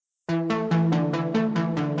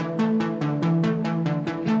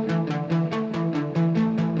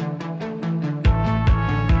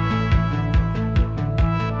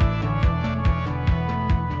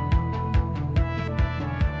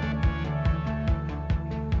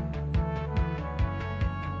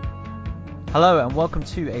Hello and welcome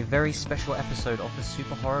to a very special episode of the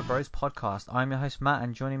Super Horror Bros podcast. I'm your host Matt,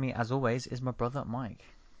 and joining me as always is my brother Mike.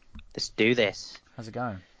 Let's do this. How's it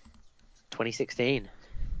going? 2016.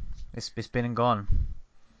 It's been and gone.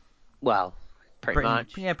 Well, pretty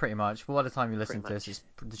much. Yeah, pretty much. But by the time you listen to this,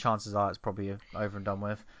 the chances are it's probably over and done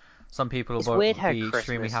with. Some people will be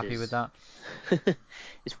extremely happy with that.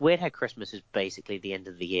 It's weird how Christmas is basically the end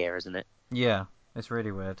of the year, isn't it? Yeah, it's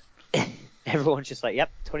really weird. Everyone's just like, yep,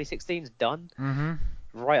 2016's done. Mm-hmm.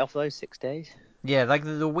 Right off those 6 days. Yeah, like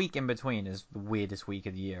the week in between is the weirdest week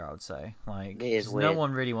of the year, I would say. Like, it is weird. No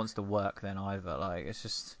one really wants to work then either. Like, it's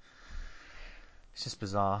just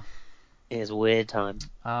bizarre. It is a weird time.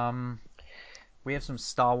 We have some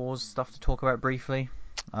Star Wars stuff to talk about briefly.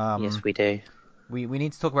 Yes, we do. We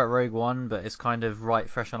need to talk about Rogue One, but it's kind of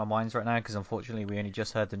fresh on our minds right now because unfortunately we only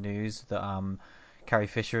just heard the news that Carrie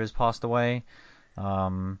Fisher has passed away.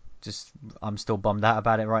 I'm still bummed out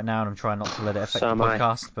about it right now, and I'm trying not to let it affect the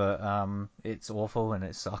podcast. But it's awful and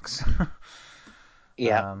it sucks.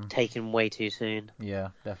 Yeah, taken way too soon. Yeah,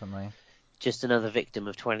 definitely. Just another victim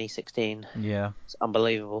of 2016. Yeah, it's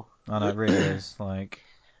unbelievable. I know, it really is. Like,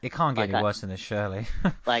 it can't get any worse than this, surely.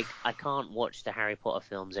 Like, I can't watch the Harry Potter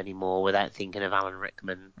films anymore without thinking of Alan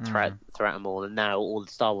Rickman throughout them all. And now all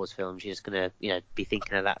the Star Wars films, you're just gonna, be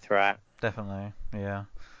thinking of that throughout. Definitely, yeah.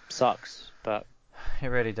 Sucks, but it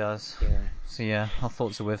really does. Yeah. So yeah, our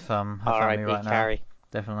thoughts are with her family right now. Carrie.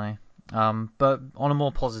 Definitely. But on a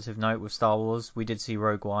more positive note with Star Wars, we did see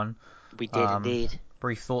Rogue One. We did indeed.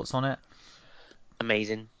 Brief thoughts on it?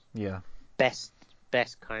 Amazing. Yeah. Best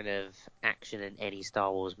kind of action in any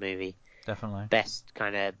Star Wars movie. Definitely. Best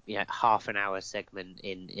kind of half an hour segment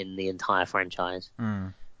in the entire franchise.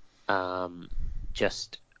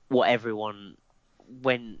 Just what everyone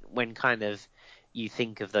when kind of you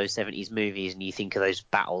think of those 70s movies and you think of those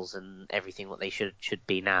battles and everything what they should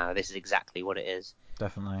be now, this is exactly what it is.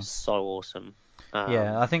 Definitely. So awesome.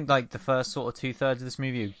 Yeah, I think like the first sort of 2/3 of this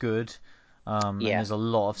movie are good. And there's a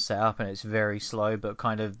lot of setup and it's very slow, but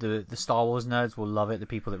kind of the Star Wars nerds will love it. The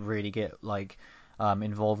people that really get like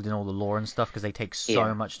involved in all the lore and stuff because they take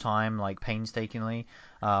so much time, like painstakingly,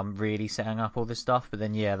 really setting up all this stuff. But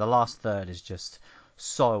then the last third is just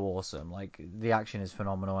so awesome. Like the action is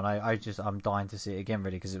phenomenal, and I'm dying to see it again,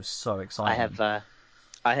 really, because it was so exciting.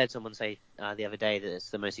 I heard someone say the other day that it's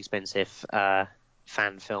the most expensive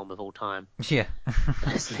fan film of all time. Yeah.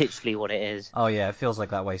 That's literally what it is. Oh yeah, it feels like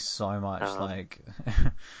that way so much.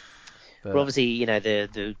 But obviously,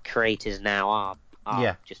 the creators now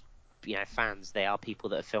are just fans. They are people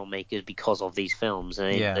that are filmmakers because of these films,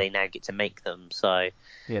 and they now get to make them. So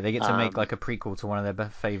they get to make like a prequel to one of their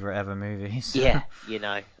favorite ever movies. Yeah,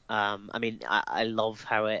 I mean, I love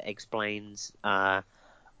how it explains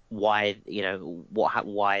why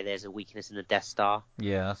why there's a weakness in the Death Star.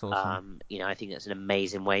 Yeah, that's awesome. I think that's an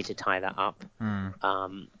amazing way to tie that up.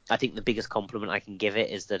 I think the biggest compliment I can give it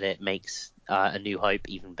is that it makes A New Hope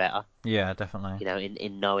even better. Yeah, definitely.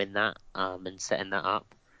 In knowing that and setting that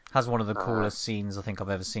up. Has one of the coolest scenes I think I've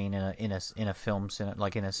ever seen in a film,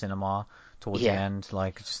 like in a cinema towards the end.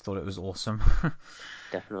 Like, I just thought it was awesome.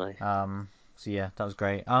 Definitely. So yeah, that was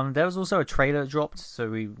great. There was also a trailer dropped, so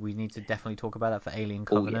we need to definitely talk about that for Alien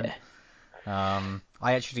Covenant. I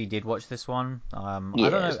actually did watch this one. I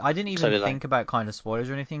don't know. I didn't even think about kind of spoilers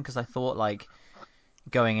or anything because I thought like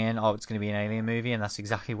going in, it's going to be an Alien movie, and that's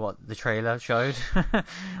exactly what the trailer showed.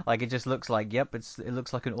 Like it just looks like, it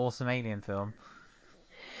looks like an awesome Alien film.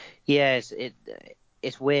 Yes,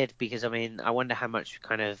 it's weird because I mean I wonder how much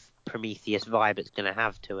kind of Prometheus vibe it's going to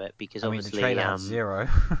have to it because obviously the trailer had zero.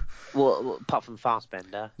 Well, apart from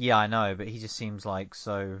Fassbender. Yeah, I know, but he just seems like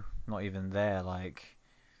so not even there. Like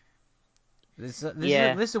this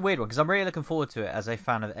is a weird one because I'm really looking forward to it as a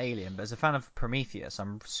fan of Alien, but as a fan of Prometheus,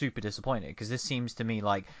 I'm super disappointed because this seems to me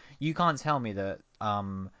like you can't tell me that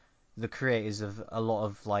the creators of a lot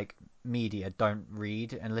of like media don't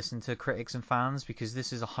read and listen to critics and fans, because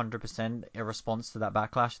this is 100% a response to that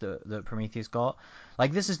backlash that Prometheus got.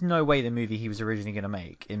 Like, this is no way the movie he was originally going to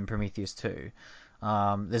make in Prometheus 2.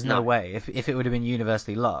 There's no way if it would have been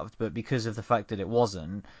universally loved, but because of the fact that it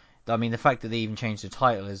wasn't, I mean, the fact that they even changed the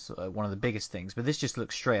title is one of the biggest things, but this just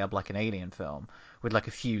looks straight up like an Alien film with like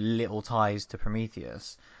a few little ties to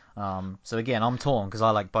Prometheus. So again, I'm torn because I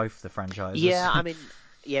like both the franchises. Yeah, I mean,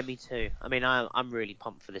 yeah, me too. I mean, I'm really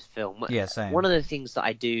pumped for this film. Yeah, same. One of the things that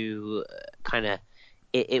I do kind of,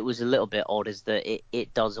 it was a little bit odd, is that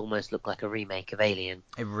it does almost look like a remake of Alien.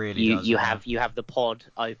 It really does. You have the pod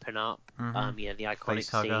open up, the iconic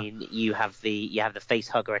scene. You have the face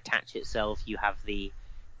hugger attach itself. You have the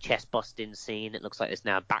chest busting scene. It looks like there's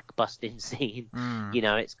now a back busting scene.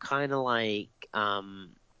 It's kind of like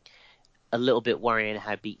a little bit worrying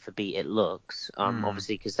how beat for beat it looks.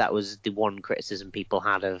 Obviously, because that was the one criticism people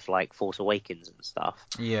had of like Force Awakens and stuff.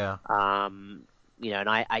 Yeah. And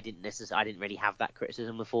I didn't really have that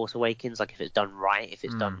criticism with Force Awakens. Like, if it's done right, if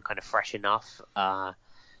it's done kind of fresh enough.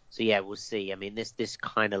 So yeah, we'll see. I mean, this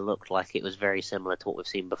kind of looked like it was very similar to what we've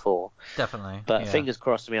seen before. Definitely. But yeah. fingers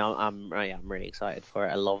crossed. I mean, I'm really excited for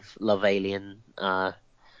it. I love Alien.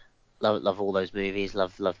 Love all those movies.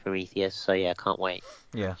 Love Prometheus. So yeah, can't wait.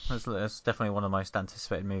 Yeah, that's definitely one of the most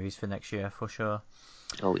anticipated movies for next year for sure.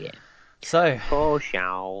 Oh yeah. So,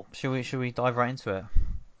 should we dive right into it?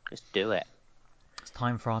 Let's do it. It's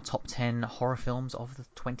time for our top 10 horror films of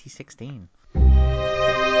 2016.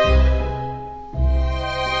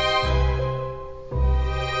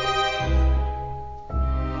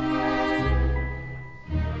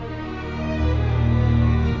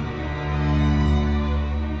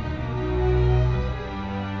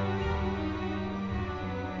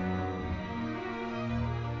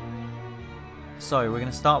 So we're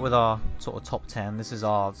going to start with our sort of top 10. This is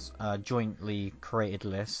our jointly created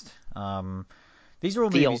list. These are all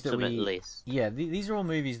the movies ultimate list. Yeah, these are all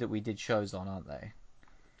movies that we did shows on, aren't they?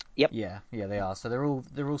 Yep. Yeah, they are. So they're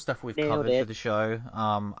all stuff we've Nailed covered it. for the show.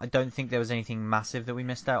 I don't think there was anything massive that we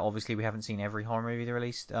missed out. Obviously, we haven't seen every horror movie they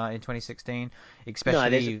released in 2016,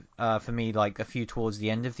 especially for me, like a few towards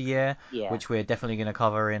the end of the year, which we're definitely going to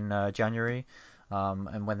cover in January,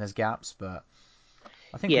 and when there's gaps. But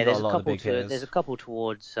I think we got a lot of the big hitters. There's a couple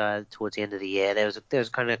towards the end of the year. There was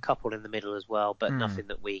kind of a couple in the middle as well, but nothing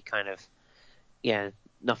that we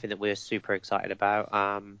nothing that we were super excited about.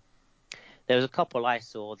 There was a couple I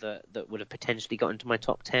saw that would have potentially got into my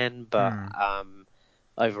top 10, but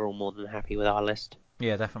overall more than happy with our list.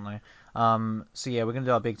 Yeah, definitely. So yeah, we're gonna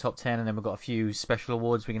do our big top 10, and then we've got a few special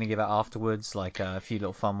awards we're gonna give out afterwards, like a few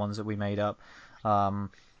little fun ones that we made up.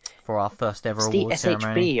 For our first ever award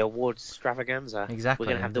ceremony. SHB Awards Extravaganza. Exactly.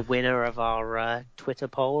 We're going to have the winner of our Twitter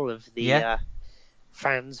poll of the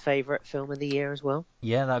fans' favourite film of the year as well.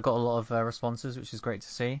 Yeah, that got a lot of responses, which is great to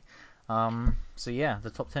see. So yeah, the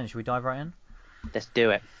top 10. Should we dive right in? Let's do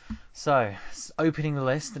it. So, opening the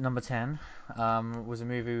list at number 10 was a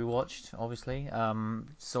movie we watched, obviously,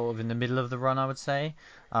 sort of in the middle of the run, I would say,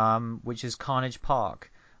 which is Carnage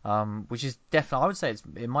Park. Which is definitely, I would say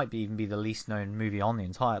it might even be the least known movie on the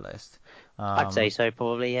entire list. I'd say so,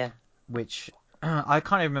 probably, yeah. Which I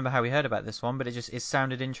can't even remember how we heard about this one, but it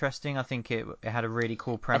sounded interesting. I think it had a really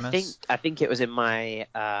cool premise. I think it was in my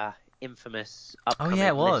infamous upcoming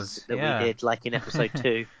list that we did, like in episode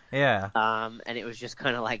 2. Yeah. And it was just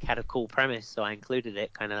kind of like had a cool premise, so I included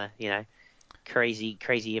it. Kind of,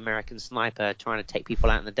 crazy American sniper trying to take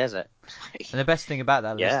people out in the desert. And the best thing about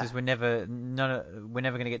that list is we're never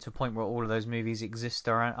going to get to a point where all of those movies exist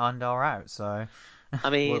and are out. So I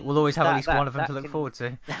mean, we'll always have at least one of them to look forward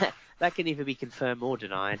to. That can either be confirmed or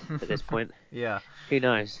denied at this point. Yeah. Who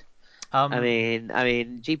knows? I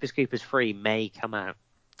mean, Jeepers Creepers 3 may come out.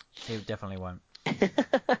 It definitely won't.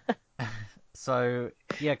 So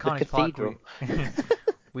yeah, Carnage Park.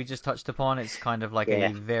 We just touched upon. It's kind of like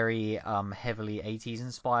a very heavily 80s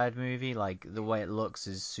inspired movie. Like the way it looks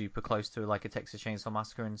is super close to like a Texas Chainsaw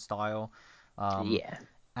Massacre in style.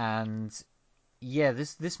 And yeah,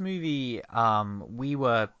 this movie we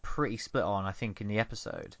were pretty split on, I think, in the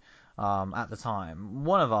episode at the time.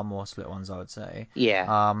 One of our more split ones, I would say.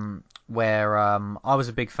 Yeah. Where I was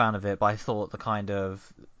a big fan of it, but I thought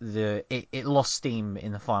it lost steam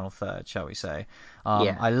in the final third, shall we say.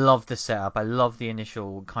 I loved the setup. I loved the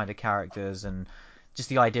initial kind of characters, and just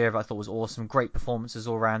the idea of it I thought was awesome. Great performances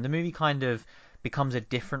all around. The movie kind of becomes a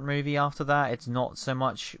different movie after that. It's not so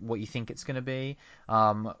much what you think it's going to be,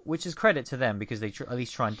 which is credit to them because they at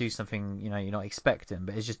least try and do something you're not expecting,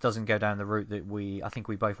 but it just doesn't go down the route that I think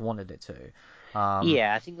we both wanted it to.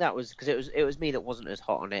 I think that was because it was me that wasn't as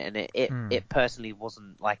hot on it, and it personally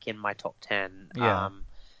wasn't like in my top 10. Yeah.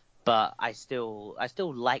 But I still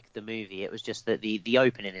liked the movie. It was just that the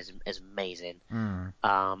opening is amazing.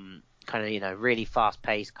 Kind of really fast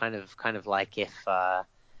paced, kind of like if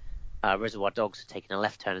Reservoir Dogs had taken a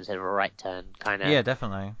left turn instead of a right turn, kind of. Yeah,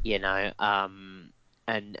 definitely.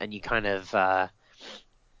 And you kind of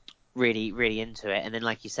really into it, and then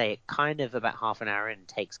like you say, it kind of about half an hour in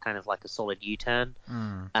takes kind of like a solid U-turn,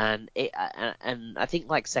 and I think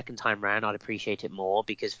like second time round I'd appreciate it more,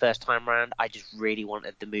 because first time round I just really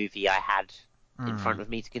wanted the movie I had in front of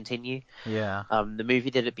me to continue. Yeah. The movie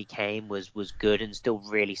that it became was good and still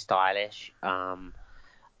really stylish.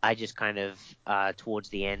 I just kind of towards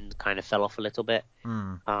the end kind of fell off a little bit,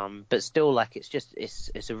 but still, like,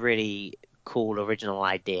 it's a really cool original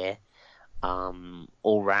idea.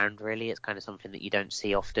 All round, really, it's kind of something that you don't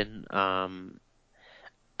see often.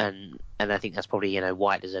 and I think that's probably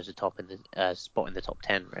why it deserves a top in the spot in the top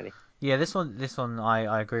 10 really. Yeah, this one,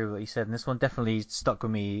 I agree with what you said, and this one definitely stuck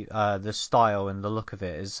with me. The style and the look of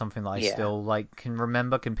it is something that I Yeah, still like, can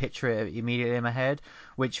remember, can picture it immediately in my head.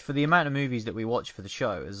 Which, for the amount of movies that we watch for the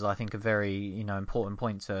show, is, I think, a very important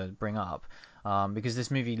point to bring up. Because this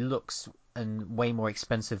movie looks and way more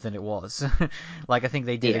expensive than it was. Like, I think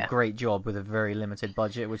they did a yeah, great job with a very limited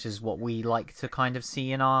budget, which is what we like to kind of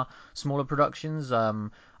see in our smaller productions.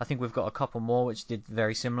 I think we've got a couple more which did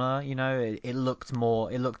very similar. It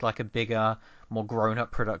looked like a bigger, more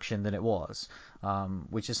grown-up production than it was,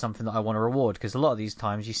 which is something that I want to reward, because a lot of these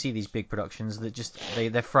times you see these big productions that just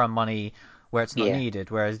they're throwing money where it's not yeah.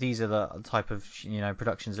 needed, whereas these are the type of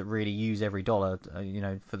productions that really use every dollar,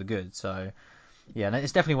 for the good. So yeah, and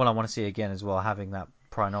it's definitely one I want to see again as well, having that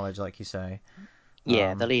prior knowledge, like you say.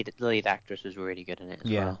 Yeah, Um, the lead actress was really good in it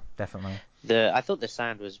as yeah, well. definitely. I thought the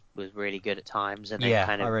sound was really good at times, and then Yeah,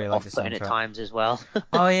 kind I of really like the off-putting at soundtrack. times as well.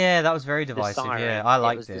 Oh yeah, that was very The divisive. Yeah, siren, I it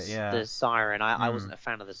liked was it. the Yeah. siren. I Mm, wasn't a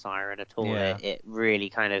fan of the siren at all. yeah. It really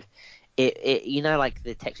kind of like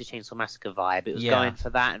the Texas Chainsaw Massacre vibe. It was Yeah. going for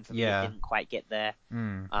that, and for me, it Yeah. didn't quite get there.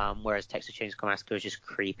 Mm, Whereas Texas Chainsaw Massacre is just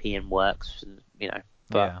creepy and works, and.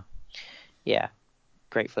 But yeah. yeah,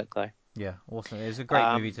 great flick though. Yeah. Awesome. It was a great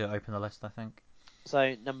movie Um, to open the list, I think.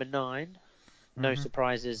 so number 9. No Mhm.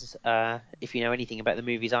 surprises. If you know anything about the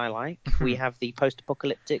movies I like, we have the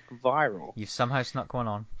post-apocalyptic Viral. You've somehow snuck one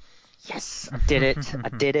on. Yes, I did it. I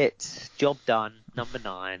did it. Job done. Number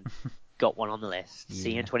 9. Got one on the list.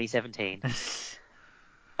 See you in Yeah. 2017.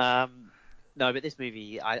 Um, no, but this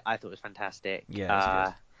movie I thought was fantastic. Yeah, it's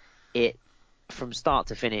good. It from start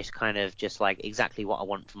to finish kind of just like exactly what I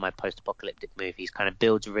want from my post-apocalyptic movies. Kind of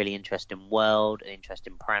builds a really interesting world, an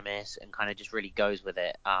interesting premise, and kind of just really goes with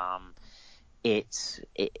it. It's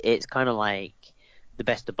kind of like the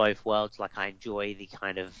best of both worlds. Like I enjoy the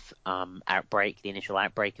kind of outbreak, the initial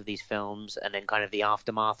outbreak of these films, and then kind of the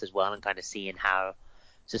aftermath as well, and kind of seeing how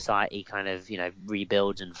society kind of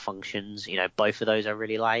rebuilds and functions. Both of those I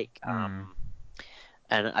really like. Mm.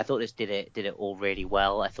 And I thought this did it all really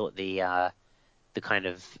well. I thought the kind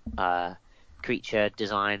of creature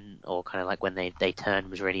design, or kind of like when they turn,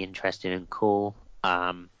 was really interesting and cool.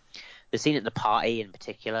 The scene at the party in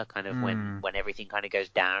particular, kind of Mm. when everything kind of goes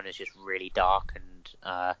down, is just really dark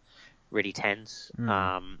and really tense.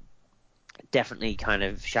 Mm. Definitely kind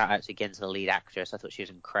of shout outs again to the lead actress. I thought she was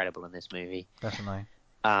incredible in this movie. Definitely.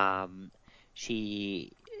 Um,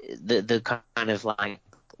 she the kind of like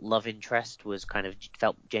love interest was kind of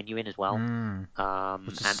felt genuine as well. Mm.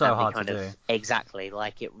 Which is so And they hard to kind of do. exactly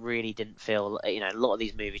like it really didn't feel. A lot of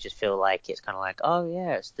these movies just feel like it's kind of like, oh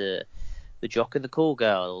yeah, it's the jock and the cool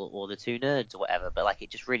girl, or the two nerds, or whatever. But like it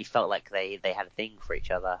just really felt like they had a thing for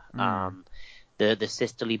each other. Mm. The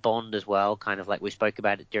sisterly bond as well, kind of like we spoke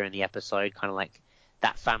about it during the episode, kind of like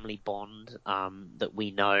that family bond that we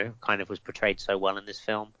know kind of was portrayed so well in this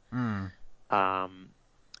film. Mm. Um,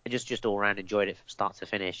 I just all around enjoyed it from start to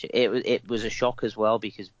finish. It was a shock as well,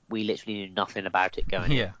 because we literally knew nothing about it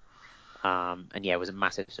going in. Yeah. And yeah, it was a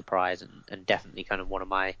massive surprise, and definitely kind of one of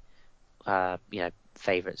my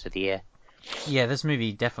favorites of the year. Yeah, this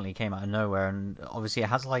movie definitely came out of nowhere, and obviously it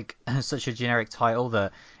has like such a generic title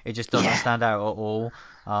that it just doesn't Yeah, stand out at all.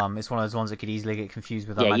 It's one of those ones that could easily get confused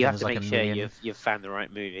with. I yeah, you imagine have there's to like a make sure million. you've found the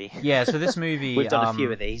right movie. Yeah, so this movie, We've done a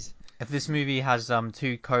few of these. if this movie has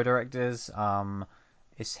two co-directors,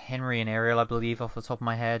 it's Henry and Ariel, I believe, off the top of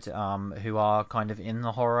my head, who are kind of in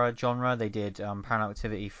the horror genre. They did Paranormal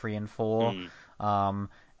Activity 3 and 4, Mm, um,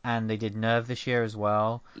 and they did Nerve this year as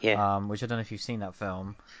well, yeah, which I don't know if you've seen that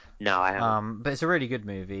film. no, I haven't. But it's a really good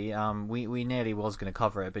movie. We nearly was going to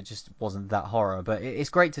cover it, but it just wasn't that horror. But it's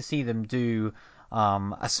great to see them do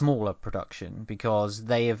a smaller production, because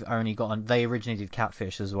they have only gotten. They originally did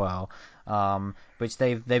Catfish as well, which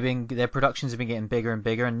their productions have been getting bigger and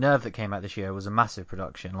bigger. And Nerve, that came out this year, was a massive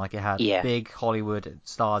production. Like, it had Yeah, big Hollywood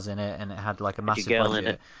stars in it, and it had like a had your massive girl in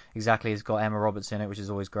budget. it. Exactly, it's got Emma Roberts in it, which is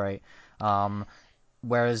always great. Um,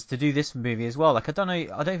 Whereas to do this movie as well, like, I don't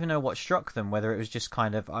even know what struck them. Whether it was just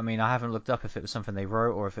kind of, I mean, I haven't looked up if it was something they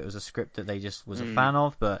wrote or if it was a script that they just was a Mm, fan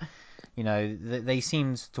of. But they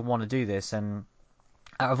seemed to want to do this. And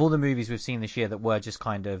out of all the movies we've seen this year that were just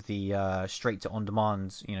kind of the straight to on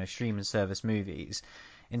demand, streaming service movies,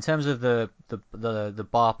 in terms of the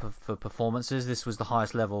bar for performances, this was the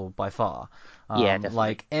highest level by far. yeah, definitely.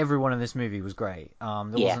 Like, everyone in this movie was great. There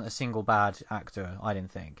Yeah, wasn't a single bad actor, I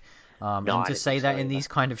didn't think. No, And I to didn't say think so that in either. these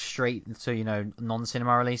kind of straight, so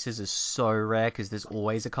non-cinema releases is so rare because there's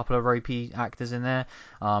always a couple of ropey actors in there.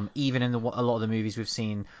 Even in a lot of the movies we've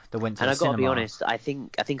seen that went to And the I gotta be cinema. honest, I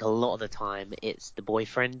think a lot of the time it's the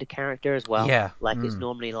boyfriend character as well. Yeah. Like it's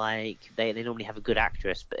normally like they normally have a good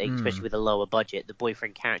actress, but especially with a lower budget, the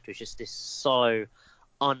boyfriend character is just this so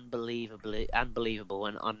unbelievable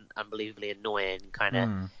and unbelievably annoying kind of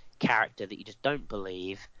character that you just don't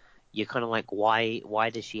believe. You're kind of like, why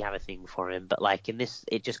does she have a thing for him? But like in this,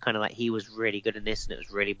 it just kind of like he was really good in this, and it was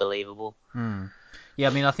really believable. Yeah,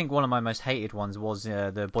 I mean, I think one of my most hated ones was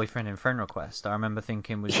the boyfriend in Friend Request. I remember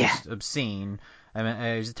thinking was just obscene. I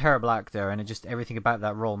mean, he was a terrible actor, and it just everything about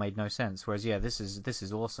that role made no sense. Whereas, yeah, this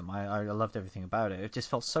is awesome. I loved everything about it. It just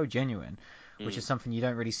felt so genuine, which is something you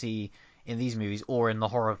don't really see in these movies or in the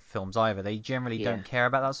horror films either. They generally Yeah. don't care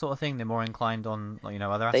about that sort of thing. They're more inclined on other They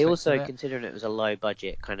aspects of also, it. considering it was a low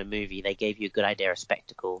budget kind of movie, they gave you a good idea of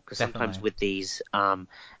spectacle. Because sometimes Definitely. with these, and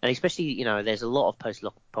especially, there's a lot of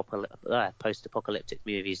post-apocalyptic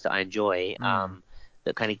movies that I enjoy,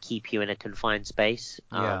 that kind of keep you in a confined space,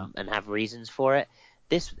 Yeah. and have reasons for it.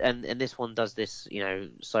 And this one does this,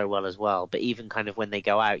 so well as well. But even kind of when they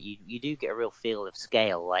go out, you do get a real feel of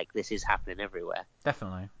scale, like this is happening everywhere.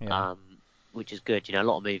 Definitely. Yeah. Which is good. A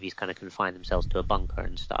lot of movies kind of confine themselves to a bunker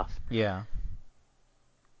and stuff. Yeah.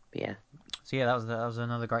 But yeah. So yeah, that was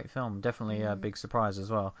another great film. Definitely a big surprise as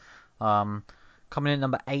well. Coming in at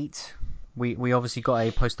number 8, we obviously got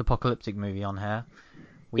a post-apocalyptic movie on here.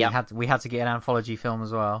 Yep. We had to get an anthology film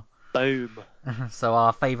as well. Boom. So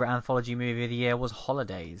our favorite anthology movie of the year was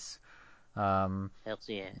Holidays, Hells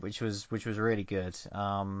yeah. which was really good.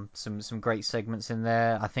 Some great segments in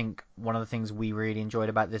there. I think one of the things we really enjoyed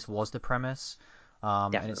about this was the premise.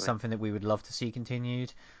 And it's Definitely. something that we would love to see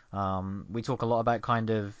continued. We talk a lot about kind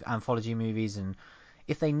of anthology movies, and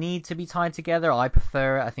if they need to be tied together, I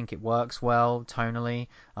prefer it. I think it works well tonally.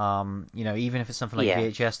 Even if it's something like Yeah.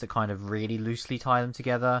 VHS that kind of really loosely tie them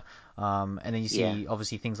together. And then you Yeah. see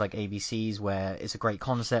obviously things like ABCs where it's a great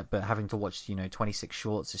concept, but having to watch 26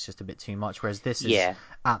 shorts is just a bit too much. Whereas this is Yeah.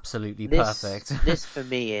 absolutely This perfect. this for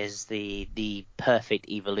me is the perfect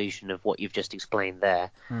evolution of what you've just explained there.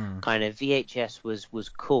 Kind of VHS was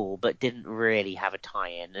cool, but didn't really have a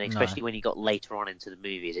tie-in, and No. especially when you got later on into the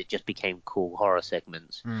movies, it just became cool horror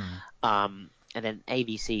segments. And then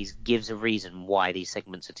ABC's gives a reason why these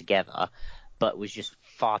segments are together, but was just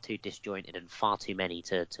far too disjointed and far too many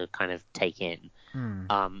to kind of take in.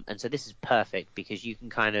 And so this is perfect because you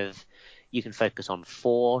can focus on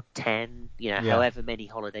 4, 10, Yeah. however many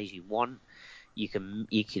holidays you want. You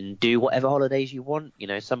can do whatever holidays you want.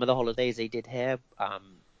 Some of the holidays they did here,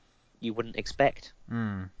 you wouldn't expect.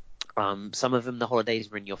 Some of them, the holidays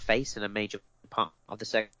were in your face in a major part of the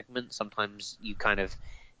segment. Sometimes you kind of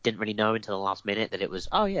didn't really know until the last minute that it was,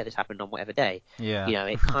 oh yeah, this happened on whatever day. Yeah.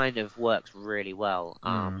 It kind of works really well.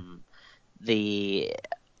 The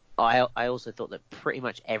I also thought that pretty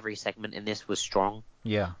much every segment in this was strong.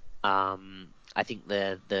 Yeah. I think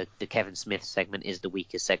the Kevin Smith segment is the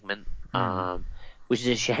weakest segment, which is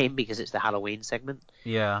a shame because it's the Halloween segment.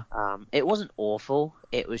 Yeah. It wasn't awful.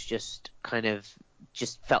 It was just kind of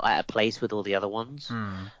just felt out of place with all the other ones.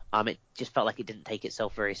 It just felt like it didn't take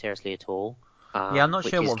itself very seriously at all. Yeah, I'm not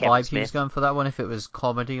Which sure is what Kevin vibe he was Smith. going for that one, if it was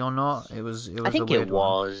comedy or not. It I was a think it weird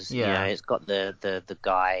one. was. Yeah. It's got the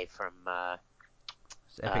guy from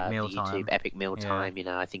It's Epic the YouTube Mealtime. Epic Yeah. Mealtime.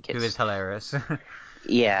 I think Who is it's hilarious.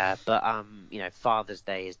 yeah, but Father's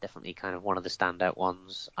Day is definitely kind of one of the standout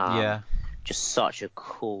ones. Yeah. Just such a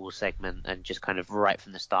cool segment, and just kind of right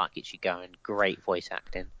from the start gets you going. Great voice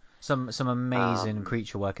acting. Some amazing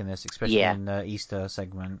creature work in this, especially Yeah, in the Easter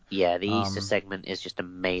segment. yeah. The Easter segment is just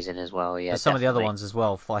amazing as well. Yeah, But some of the other definitely. ones as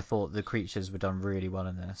well, I thought the creatures were done really well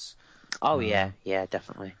in this. Oh yeah, yeah,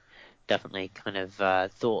 definitely, definitely. Kind of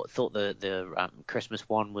thought the Christmas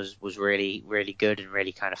one was really really good and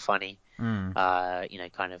really kind of funny. Kind of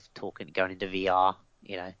going into VR.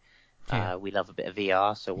 Yeah. We love a bit of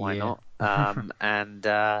VR, so why Yeah. not? And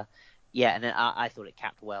then I thought it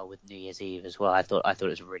capped well with New Year's Eve as well. I thought it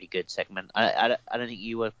was a really good segment. I don't think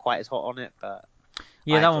you were quite as hot on it, but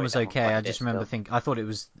Yeah, I that one enjoyed was that one okay. quite I a bit just remember still. I thought it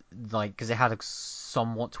was like, because it had a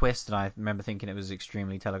somewhat twist, and I remember thinking it was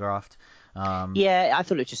extremely telegraphed. Yeah, I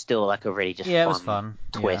thought it was just still like a really just Yeah, it was fun fun.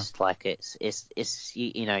 Yeah. twist. Like it's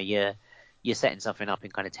you're setting something up in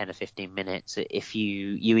kind of 10 or 15 minutes. If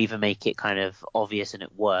you either make it kind of obvious and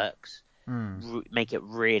it works, make it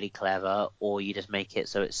really clever, or you just make it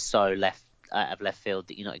so it's so left out of left field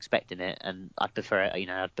that you're not expecting it. And I'd prefer it,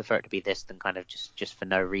 I'd prefer it to be this than kind of just for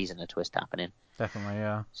no reason a twist happening. Definitely,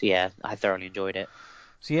 yeah. So yeah, I thoroughly enjoyed it.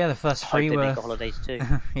 So yeah, the first Hope three they were make a Holidays too.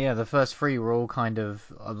 yeah, the first three were all kind of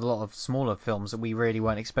a lot of smaller films that we really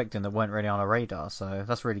weren't expecting, that weren't really on our radar. So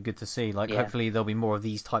that's really good to see. Like, Yeah. hopefully there'll be more of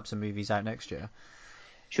these types of movies out next year.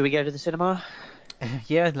 Should we go to the cinema?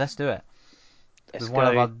 Yeah, let's do it. Let's With one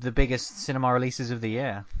of go. the biggest cinema releases of the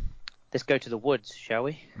year. Let's go to the woods, shall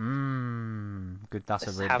we? Good. That's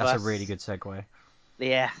Let's a really good segue.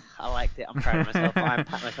 Yeah, I liked it. I'm proud of myself. I'm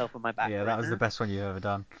patting myself on my back. Yeah, right that was now. the best one you've ever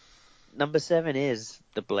done. Number 7 is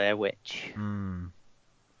The Blair Witch.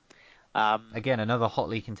 Again, another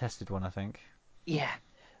hotly contested one, I think. Yeah.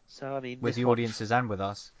 So I mean, with the audiences and with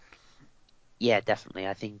us. Yeah, definitely.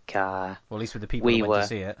 I think. Well, at least with the people that went to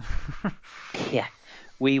see it. Yeah,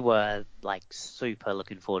 we were like super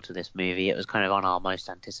looking forward to this movie. It was kind of on our most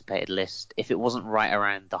anticipated list. If it wasn't right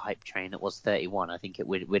around the hype train that was 31, I think it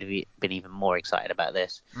would have been even more excited about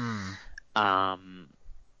this. And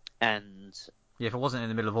yeah, if it wasn't in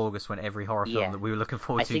the middle of August when every horror film that we were looking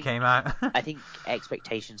forward to came out. I think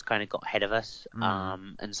expectations kind of got ahead of us.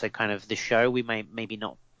 And so kind of the show, we maybe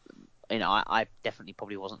not, you know, I definitely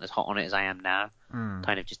probably wasn't as hot on it as I am now.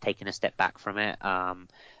 Kind of just taking a step back from it.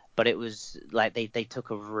 But it was like they took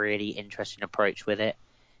a really interesting approach with it.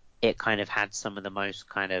 It kind of had some of the most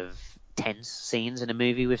kind of tense scenes in a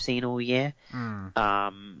movie we've seen all year.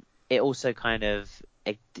 It also kind of,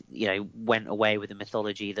 you know, went away with a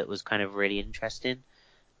mythology that was kind of really interesting.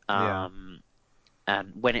 And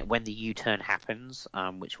when the U-turn happens,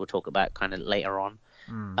 which we'll talk about kind of later on,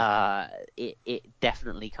 it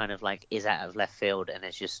definitely kind of like is out of left field, and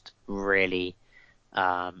it's just really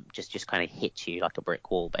just kind of hits you like a brick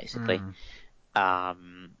wall, basically.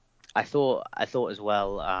 I thought as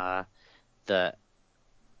well that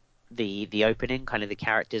the opening, kind of the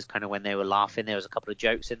characters, kind of when they were laughing, there was a couple of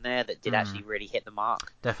jokes in there that did actually really hit the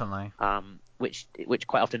mark. Definitely. Which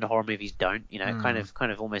quite often the horror movies don't. You know, it kind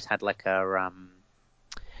of almost had like a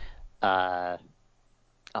I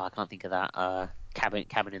can't think of that.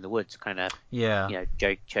 Cabin in the Woods kind of, you know,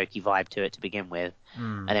 jokey vibe to it to begin with,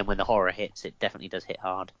 and then when the horror hits, it definitely does hit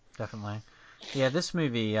hard. Definitely. Yeah, this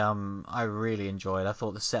movie I really enjoyed. I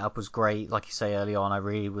thought the setup was great. Like you say early on, I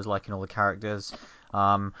really was liking all the characters.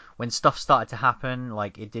 When stuff started to happen,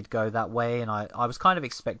 like it did go that way, and I was kind of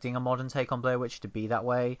expecting a modern take on Blair Witch to be that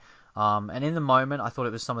way. And in the moment, I thought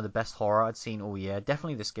it was some of the best horror I'd seen all year.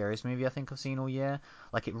 Definitely the scariest movie I think I've seen all year.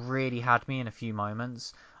 Like, it really had me in a few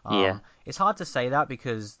moments. It's hard to say that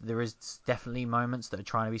because there is definitely moments that are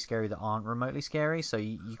trying to be scary that aren't remotely scary. So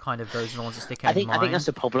you kind of, those are the ones that stick out in mind. I think that's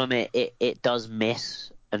the problem. It does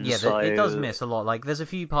miss. And yeah, so... it does miss a lot. Like, there's a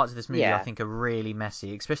few parts of this movie I think are really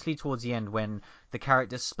messy, especially towards the end when the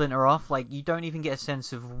characters splinter off. Like, you don't even get a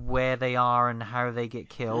sense of where they are and how they get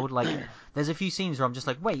killed. Like, there's a few scenes where I'm just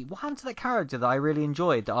like, wait, what happened to that character that I really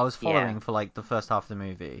enjoyed, that I was following for, like, the first half of the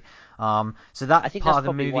movie? So that part of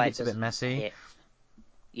the movie gets a bit messy.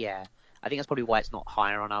 Yeah. I think that's probably why it's not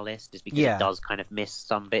higher on our list, is because it does kind of miss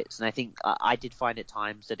some bits. And I think I did find at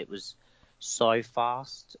times that it was so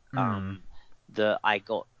fast that I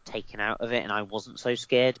got taken out of it, and I wasn't so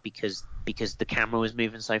scared because the camera was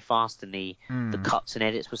moving so fast and the cuts and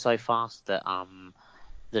edits were so fast that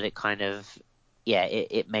that it kind of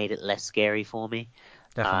it made it less scary for me.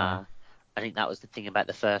 Definitely. I think that was the thing about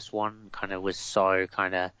the first one, kind of was so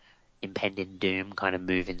kind of impending doom, kind of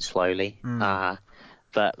moving slowly.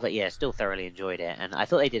 But yeah, still thoroughly enjoyed it, and I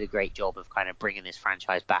thought they did a great job of kind of bringing this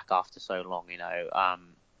franchise back after so long. You know,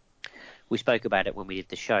 we spoke about it when we did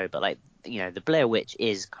the show, but like, you know, the Blair Witch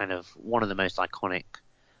is kind of one of the most iconic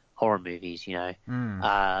horror movies. You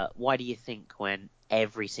know, why do you think when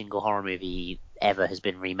every single horror movie ever has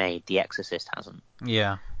been remade, The Exorcist hasn't?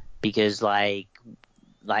 Yeah, because like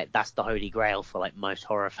that's the holy grail for like most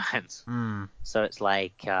horror fans. So it's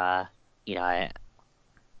like you know,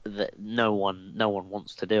 that no one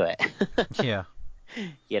wants to do it. Yeah.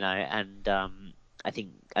 You know, and I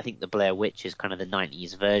think the Blair Witch is kind of the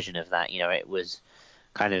 90s version of that. You know, it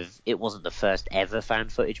wasn't the first ever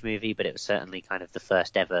found footage movie, but it was certainly kind of the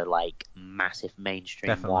first ever like massive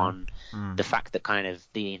mainstream one. The fact that kind of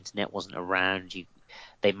the internet wasn't around,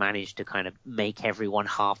 they managed to kind of make everyone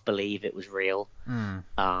half believe it was real,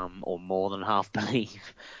 or more than half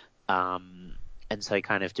believe. And so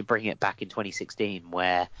kind of to bring it back in 2016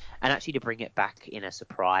 and actually to bring it back in a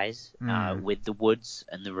surprise with the woods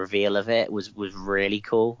and the reveal of it was really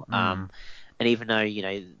cool. And even though, you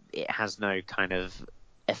know, it has no kind of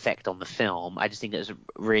effect on the film, I just think it was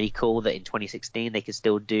really cool that in 2016 they could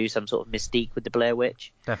still do some sort of mystique with the Blair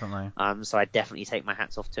Witch. Definitely. So I definitely take my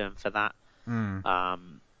hats off to him for that. Yeah,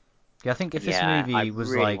 I think if this movie was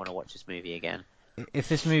I really like, want to watch this movie again. if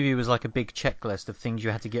this movie was like a big checklist of things you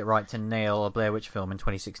had to get right to nail a Blair Witch film in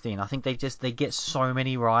 2016, I think they get so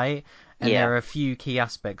many right, and there are a few key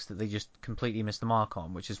aspects that they just completely missed the mark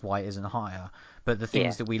on, which is why it isn't higher. But the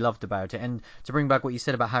things that we loved about it, and to bring back what you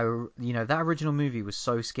said about how that original movie was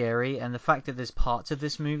so scary, and the fact that there's parts of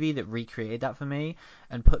this movie that recreated that for me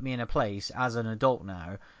and put me in a place as an adult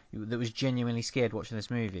now that was genuinely scared watching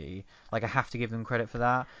this movie. Like, I have to give them credit for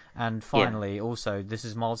that. And finally, also, this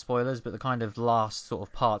is mild spoilers, but the kind of last sort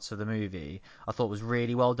of parts of the movie I thought was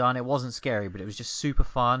really well done. It wasn't scary, but it was just super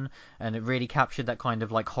fun, and it really captured that kind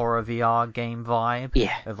of like horror VR game vibe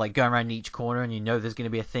of like going around each corner and there's going to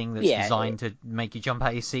be a thing that's designed to make you jump out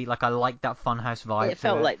of your seat. Like, I like that funhouse vibe. It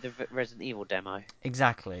felt like the Resident Evil demo.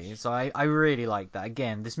 Exactly. So I really like that.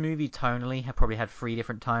 Again, this movie tonally probably had 3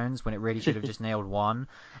 different tones when it really should have just nailed one.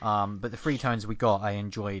 But the 3 tones we got, I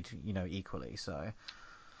enjoyed, equally. So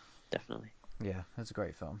definitely, yeah, that's a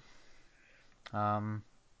great film. So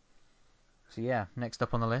yeah, next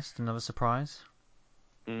up on the list, another surprise.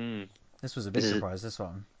 This was a big surprise. This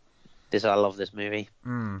one. I love this movie.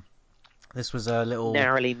 This was a little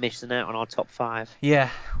narrowly missing out on our top 5. Yeah,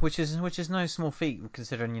 which is no small feat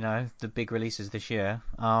considering the big releases this year.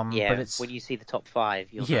 But it's when you see the top 5,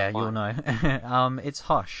 you'll know. It's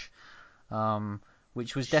Hush,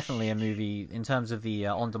 which was definitely a movie in terms of the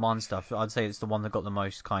on-demand stuff. I'd say it's the one that got the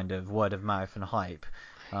most kind of word of mouth and hype.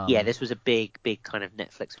 This was a big kind of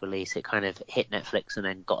Netflix release. It kind of hit Netflix and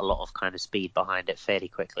then got a lot of kind of speed behind it fairly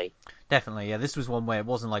quickly. Definitely, yeah. This was one where it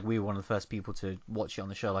wasn't like we were one of the first people to watch it on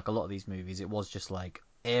the show. Like a lot of these movies, it was just like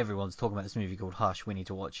everyone's talking about this movie called Hush. We need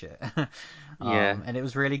to watch it. And it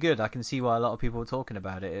was really good. I can see why a lot of people were talking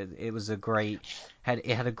about it. It was a great had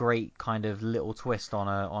a great kind of little twist on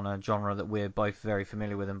a genre that we're both very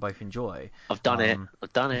familiar with and both enjoy. I've done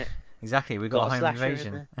it. Exactly, we've got a home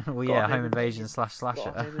invasion. Well, yeah, home invasion / slasher.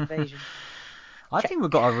 Home invasion. I think we've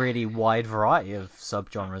got a really wide variety of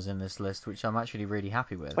subgenres in this list, which I'm actually really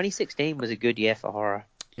happy with. 2016 was a good year for horror.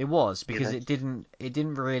 It was, because it didn't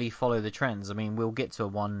really follow the trends. I mean, we'll get to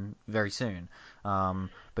one very soon.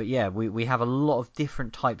 But yeah, we have a lot of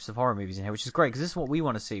different types of horror movies in here, which is great because this is what we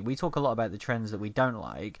want to see. We talk a lot about the trends that we don't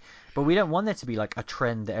like, but we don't want there to be like a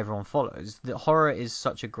trend that everyone follows. The horror is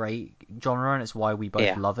such a great genre, and it's why we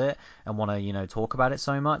both love it and want to talk about it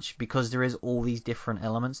so much, because there is all these different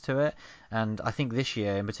elements to it. And I think this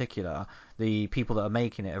year in particular, the people that are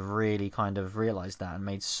making it have really kind of realized that and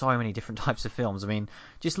made so many different types of films. I mean,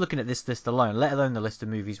 just looking at this list alone, let alone the list of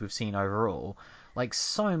movies we've seen overall, like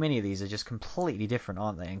so many of these are just completely different,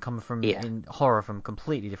 aren't they? And coming from in horror from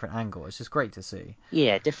completely different angle. It's just great to see.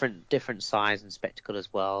 Yeah, different size and spectacle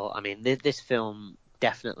as well. I mean, this film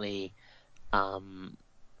definitely,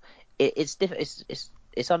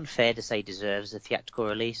 it's unfair to say deserves a theatrical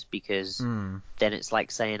release, because then it's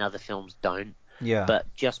like saying other films don't. Yeah.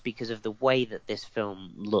 But just because of the way that this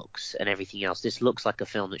film looks and everything else, this looks like a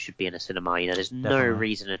film that should be in a cinema. There's no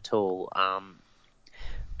reason at all.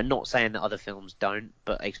 I'm not saying that other films don't,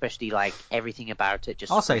 but especially like everything about it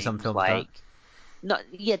just. I'll say some films like, don't.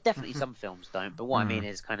 No, definitely some films don't. But what I mean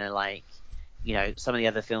is kind of like, some of the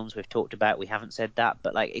other films we've talked about, we haven't said that,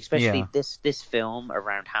 but like especially this film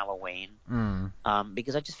around Halloween,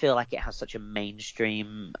 because I just feel like it has such a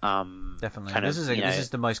mainstream. Definitely, this is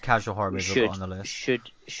the most casual horror movie we've got on the list.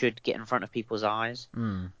 Should get in front of people's eyes.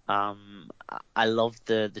 I love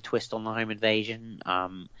the twist on the home invasion.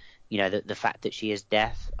 The fact that she is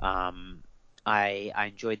death. I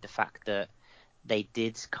enjoyed the fact that they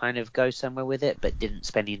did kind of go somewhere with it, but didn't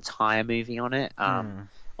spend the entire movie on it.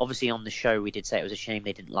 Obviously, on the show, we did say it was a shame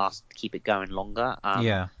they didn't keep it going longer.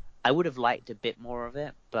 I would have liked a bit more of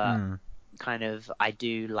it, but kind of I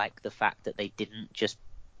do like the fact that they didn't just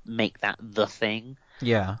make that the thing.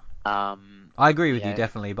 Yeah. I agree with you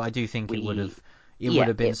definitely, but I do think it would have. It would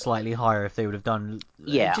have been slightly higher if they would have done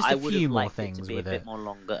just a few more things with it. I would have liked it to be a bit more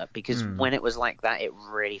longer, because when it was like that, it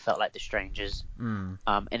really felt like The Strangers. And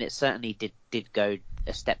it certainly did go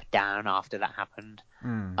a step down after that happened.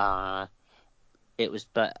 It was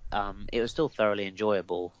still thoroughly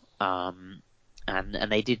enjoyable. And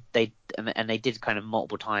they did kind of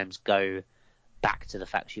multiple times go back to the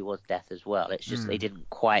fact she was death as well. It's just they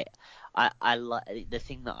didn't quite. I like the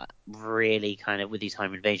thing that really kind of with these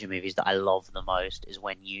home invasion movies that I love the most is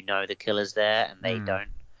when the killer's there and they don't,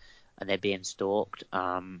 and they're being stalked.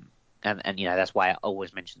 And that's why I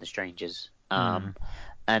always mention The Strangers. And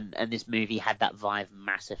this movie had that vibe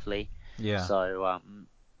massively. Yeah. So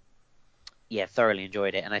thoroughly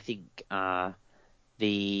enjoyed it, and I think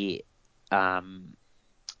the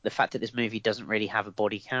fact that this movie doesn't really have a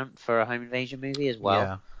body count for a home invasion movie as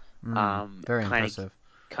well. Yeah. Very impressive.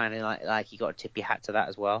 Kind of like you got to tip your hat to that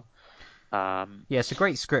as well. Yeah, it's a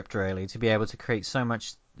great script, really, to be able to create so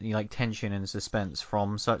much like tension and suspense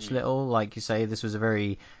from such little. Like you say, this was a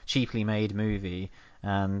very cheaply made movie,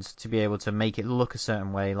 and to be able to make it look a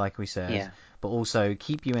certain way, like we said, but also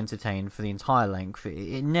keep you entertained for the entire length.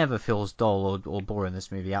 It never feels dull or boring,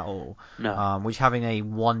 this movie, at all. No. Which having a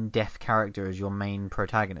one deaf character as your main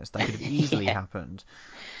protagonist, that could have easily happened.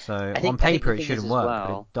 So on paper it shouldn't work,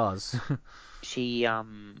 but it does. She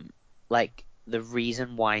like the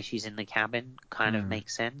reason why she's in the cabin kind of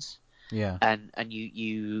makes sense. Yeah. And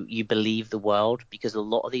you believe the world, because a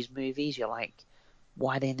lot of these movies you're like,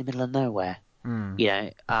 why are they in the middle of nowhere? You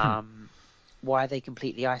know, why are they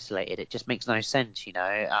completely isolated? It just makes no sense, you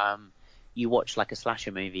know. You watch like a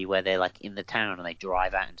slasher movie where they're like in the town and they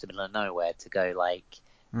drive out into the middle of nowhere to go like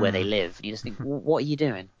where they live, and you just think, what are you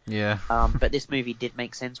doing? Yeah. But this movie did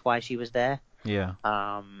make sense why she was there. Yeah.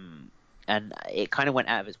 And it kind of went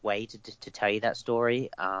out of its way to tell you that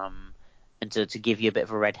story, and to give you a bit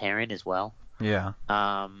of a red herring as well. Yeah.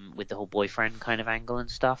 With the whole boyfriend kind of angle and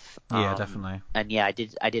stuff. Yeah, definitely. And yeah,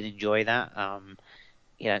 I did enjoy that.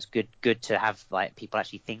 You know, it's good to have like people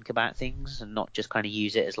actually think about things and not just kind of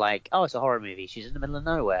use it as like, oh, it's a horror movie. She's in the middle of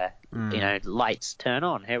nowhere. You know, lights turn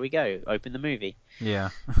on. Here we go. Open the movie. Yeah.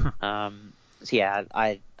 So yeah,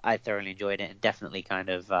 I thoroughly enjoyed it, and definitely kind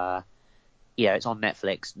of yeah, it's on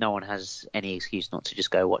Netflix. No one has any excuse not to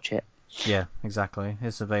just go watch it. Yeah, exactly.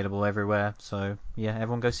 It's available everywhere. So yeah,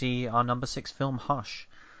 everyone go see our number 6 film, Hush.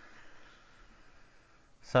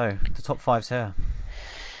 So the top 5's here.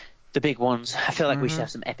 The big ones. I feel like we should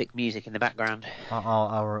have some epic music in the background.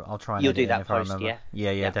 I'll try and You'll edit do it that if post, I remember.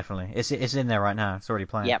 yeah? Yeah, definitely. It's in there right now. It's already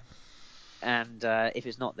playing. Yep. And if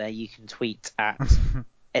it's not there, you can tweet at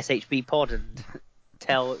SHB Pod and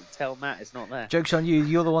tell Matt it's not there. Joke's on you.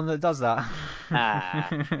 You're the one that does that.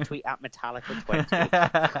 Tweet at Metallica 20.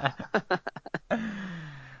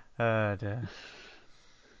 Oh dear.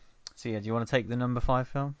 So yeah, do you want to take the number 5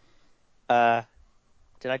 film?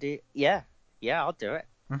 Did I do? Yeah, I'll do it.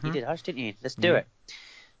 You did Hush, didn't you? Let's do it.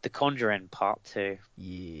 The Conjuring Part 2.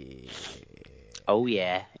 Yeah. Oh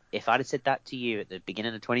yeah. If I'd have said that to you at the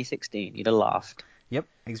beginning of 2016, you'd have laughed. Yep,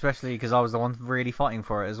 especially because I was the one really fighting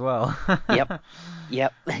for it as well. Yep.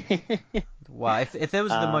 Well, if there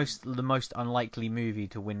was the most unlikely movie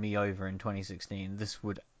to win me over in 2016, this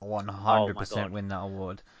would 100% win that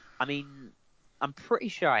award. I mean, I'm pretty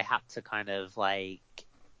sure I had to kind of like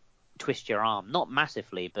twist your arm, not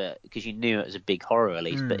massively, but because you knew it was a big horror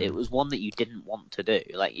release, but it was one that you didn't want to do.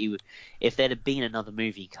 Like if there'd have been another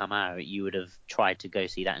movie come out, you would have tried to go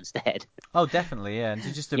see that instead. Oh, definitely, yeah. And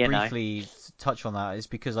just to briefly touch on that, is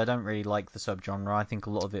because I don't really like the subgenre. I think a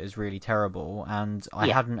lot of it is really terrible, and I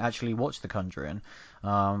hadn't actually watched The Conjuring.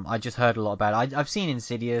 I just heard a lot about it. I've seen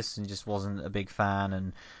Insidious and just wasn't a big fan,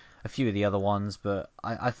 and a few of the other ones, but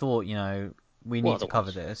I thought, you know, we need to cover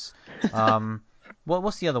this.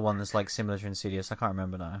 What's the other one that's like similar to Insidious? I can't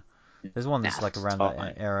remember now. There's one that's like around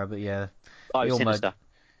that era, but yeah. Oh, Sinister.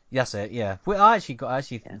 That's it. Yeah. Well, I actually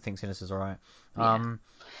think Sinister's alright. Yeah.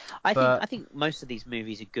 I think most of these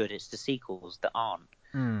movies are good. It's the sequels that aren't.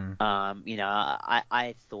 You know,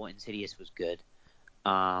 I thought Insidious was good.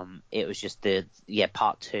 It was just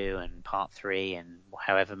part 2 and part 3 and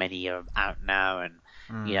however many are out now, and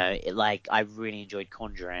you know, I really enjoyed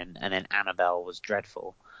Conjuring, and then Annabelle was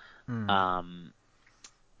dreadful.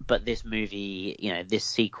 But this movie, you know, this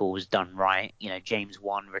sequel was done right. You know, James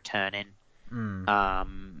Wan returning.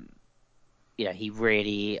 You know, he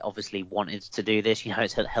really obviously wanted to do this. You know,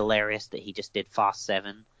 it's hilarious that he just did Fast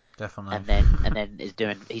 7. Definitely. And then he's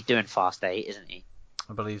doing Fast 8, isn't he?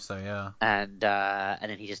 I believe so, yeah. And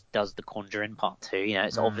then he just does The Conjuring Part 2. You know,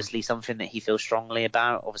 it's obviously something that he feels strongly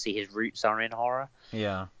about. Obviously, his roots are in horror.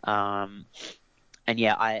 Yeah. And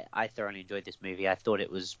yeah, I thoroughly enjoyed this movie. I thought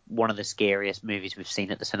it was one of the scariest movies we've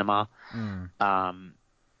seen at the cinema.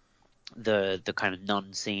 The kind of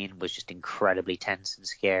nun scene was just incredibly tense and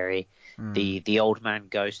scary. The old man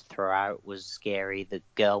ghost throughout was scary. The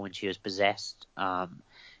girl when she was possessed,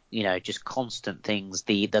 you know, just constant things.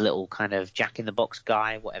 The little kind of Jack in the Box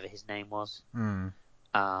guy, whatever his name was. God,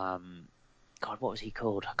 what was he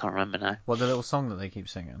called? I can't remember now. What, the little song that they keep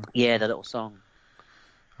singing? Yeah, the little song.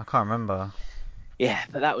 I can't remember. Yeah,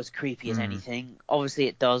 but that was creepy as anything. Obviously,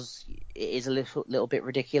 it is a little bit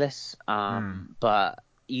ridiculous, but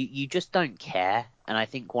you just don't care. And I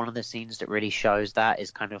think one of the scenes that really shows that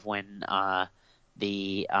is kind of when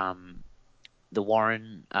the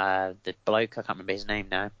Warren, the bloke, I can't remember his name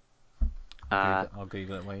now. I'll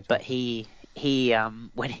Google it later. But he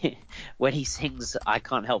when he sings "I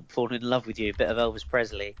Can't Help Falling in Love with You," a bit of Elvis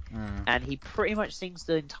Presley, and he pretty much sings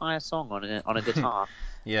the entire song on a guitar.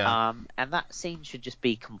 Yeah. And that scene should just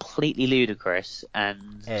be completely ludicrous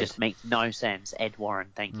and Ed. just make no sense. Ed Warren,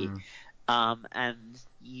 thank you.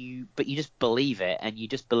 But you just believe it, and you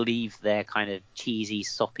just believe their kind of cheesy,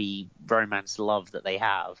 soppy romance love that they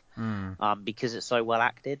have, because it's so well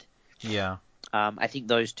acted. Yeah. I think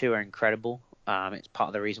those two are incredible. It's part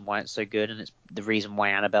of the reason why it's so good, and it's the reason why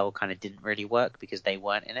Annabelle kind of didn't really work, because they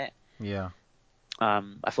weren't in it. Yeah.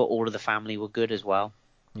 I thought all of the family were good as well.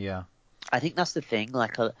 Yeah. I think that's the thing.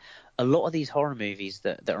 Like a lot of these horror movies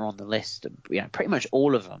that are on the list, pretty much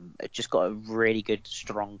all of them, have just got a really good,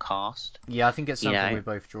 strong cast. Yeah, I think it's something we're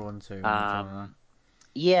both drawn to.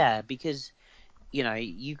 Yeah, because you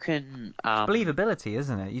can. It's believability,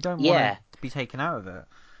 isn't it? You don't want to be taken out of it.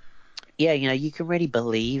 Yeah, you can really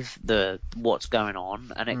believe what's going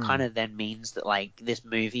on, and it kind of then means that, like, this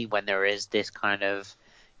movie, when there is this kind of,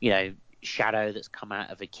 shadow that's come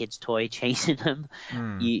out of a kid's toy chasing them,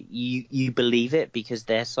 you believe it because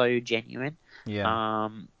they're so genuine. Yeah.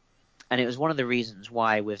 And it was one of the reasons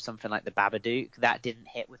why with something like The Babadook, that didn't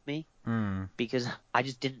hit with me, because I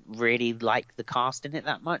just didn't really like the cast in it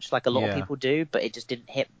that much. Like a lot of people do, but it just didn't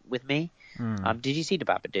hit with me. Did you see The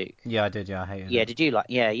Babadook? Yeah, I did. Yeah, I hated it. Yeah, did you like?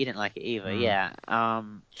 Yeah, you didn't like it either. Yeah.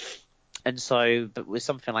 And so, but with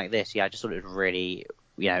something like this, I just thought it was really,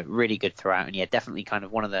 really good throughout, and definitely kind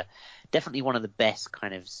of one of the best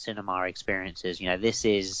kind of cinema experiences. This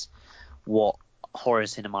is what horror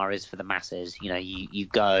cinema is for the masses. You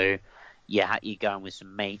go. You're going with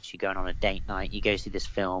some mates, you're going on a date night, you go see this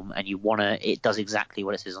film, and it does exactly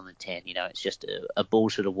what it says on the tin. It's just a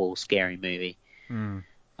balls to the wall scary movie. So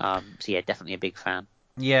yeah, definitely a big fan.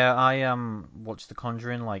 Yeah, I watched The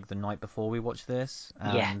Conjuring like the night before we watched this,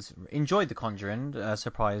 and enjoyed The Conjuring. I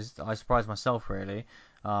surprised myself really.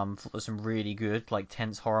 Thought there's some really good like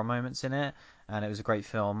tense horror moments in it, and it was a great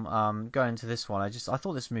film. Going into this one, I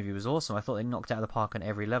thought this movie was awesome. I thought they knocked it out of the park on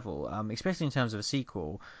every level, especially in terms of a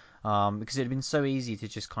sequel, because it had been so easy to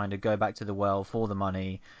just kind of go back to the well for the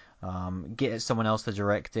money. Get someone else to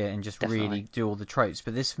direct it and just really do all the tropes.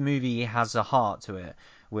 But this movie has a heart to it,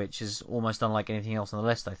 which is almost unlike anything else on the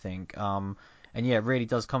list, I think. And yeah, it really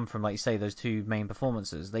does come from, like you say, those two main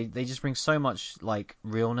performances. They just bring so much like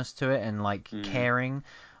realness to it and like caring.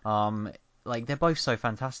 Like they're both so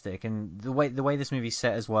fantastic, and the way this movie's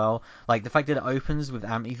set as well, like the fact that it opens with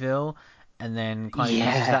Amityville and then kind of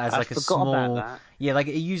uses that as like a small, like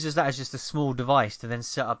it uses that as just a small device to then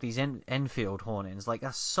set up these Enfield hauntings. Like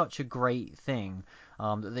that's such a great thing,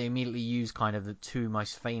 that they immediately use kind of the two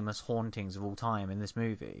most famous hauntings of all time in this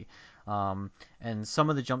movie. And some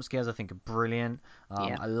of the jump scares I think are brilliant.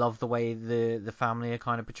 I love the way the family are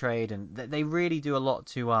kind of portrayed, and they really do a lot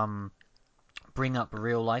to bring up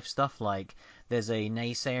real life stuff. Like there's a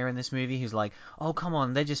naysayer in this movie who's like, oh come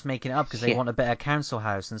on, they're just making it up because they want a better council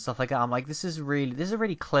house and stuff like that. I'm like, this is a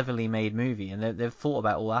really cleverly made movie, and they've thought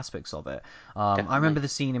about all aspects of it. I remember the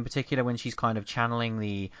scene in particular when she's kind of channeling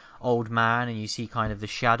the old man, and you see kind of the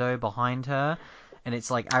shadow behind her, and it's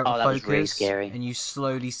like out of focus, really scary. and you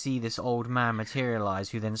slowly see this old man materialize,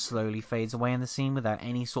 who then slowly fades away in the scene without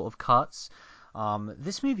any sort of cuts.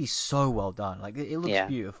 This movie's so well done. Like it looks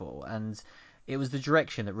beautiful, and it was the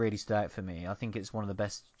direction that really stood out for me. I think it's one of the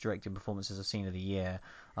best directing performances I've seen of the year.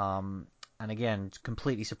 And again,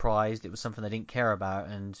 completely surprised. It was something I didn't care about,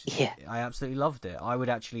 and I absolutely loved it. I would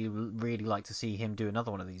actually really like to see him do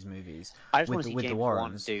another one of these movies. I just want to see James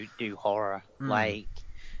Wan do horror. Like,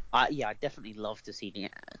 I definitely love to see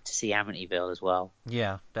Amityville as well.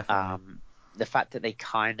 Yeah, definitely. The fact that they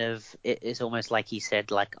kind of, it's almost like he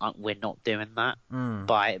said, like, we're not doing that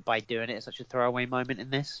by doing it as such a throwaway moment in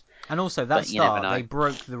this. And also that start, they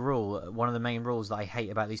broke the rule, one of the main rules that I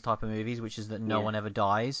hate about these type of movies, which is that no one ever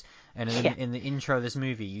dies. And in the intro of this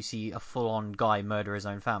movie, you see a full-on guy murder his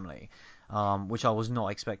own family, which I was not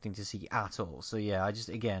expecting to see at all. So yeah,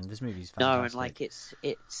 again, this movie's fantastic. No, and like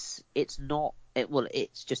it's not.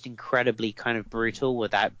 It's just incredibly kind of brutal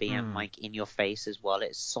without being like in your face as well.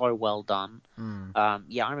 It's so well done. I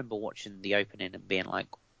remember watching the opening and being like,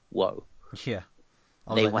 "Whoa!" Yeah,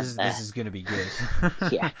 I was like, this is gonna be good.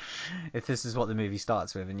 If this is what the movie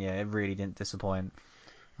starts with, and it really didn't disappoint.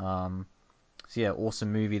 So yeah,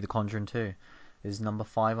 awesome movie. The Conjuring 2 is number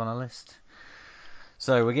 5 on our list.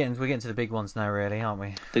 So we're getting to the big ones now, really, aren't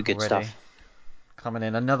we? The good stuff. Coming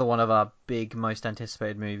in, another one of our big, most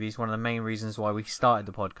anticipated movies. One of the main reasons why we started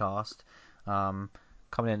the podcast. Coming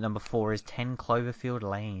in at number 4 is 10 Cloverfield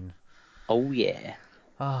Lane. Oh yeah.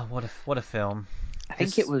 Oh, what a film! I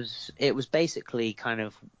think it was basically kind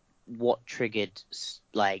of what triggered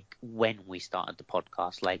like when we started the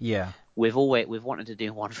podcast. Like, Yeah. we've wanted to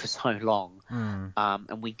do one for so long, Mm.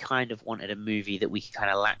 and we kind of wanted a movie that we could kind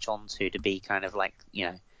of latch onto to be kind of like, you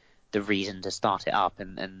know, the reason to start it up.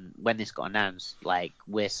 And when this got announced, like,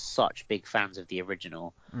 we're such big fans of the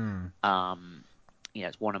original. Mm. You know,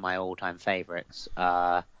 it's one of my all-time favorites.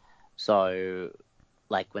 So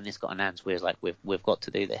like when this got announced, we was like, we've got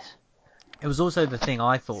to do this. It was also the thing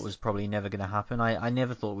I thought was probably never going to happen. I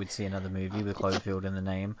never thought we'd see another movie with Cloverfield in the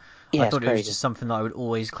name. Yeah, I it's thought it was crazy. just something that I would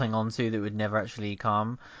always cling on to that would never actually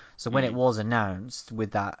come. So when it was announced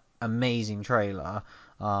with that amazing trailer,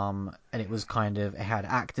 and it was kind of, it had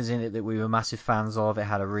actors in it that we were massive fans of. It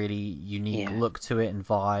had a really unique look to it and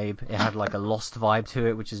vibe. It had like a Lost vibe to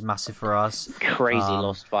it, which is massive for us. Crazy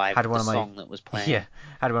Lost vibe. Had one the of my song that was playing. Yeah,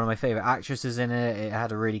 had one of my favorite actresses in it. It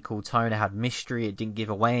had a really cool tone. It had mystery. It didn't give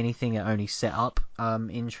away anything. It only set up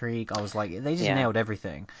intrigue. I was like, they just nailed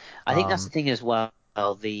everything. I think that's the thing as well.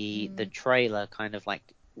 The trailer kind of like,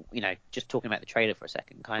 you know, just talking about the trailer for a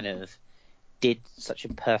second, kind of did such a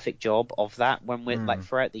perfect job of that. When we're like,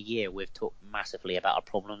 throughout the year, we've talked massively about our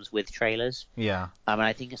problems with trailers. Yeah. And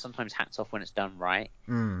I think it's sometimes hats off when it's done right.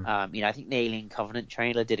 You know, I think the Alien Covenant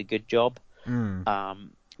trailer did a good job.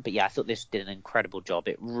 But yeah, I thought this did an incredible job.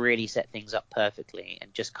 It really set things up perfectly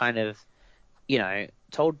and just kind of, you know,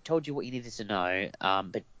 told you what you needed to know,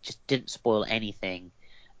 but just didn't spoil anything,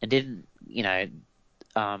 and didn't, you know,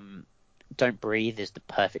 Don't Breathe is the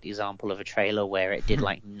perfect example of a trailer where it did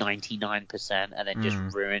like 99% and then just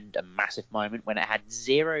ruined a massive moment when it had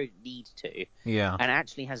zero need to. Yeah. And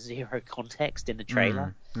actually has zero context in the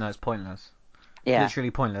trailer. No, it's pointless. Yeah.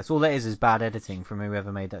 Literally pointless. All that is bad editing from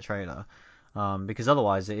whoever made that trailer. Because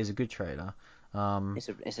otherwise it is a good trailer.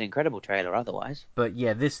 It's an incredible trailer otherwise. But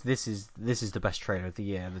yeah, this is the best trailer of the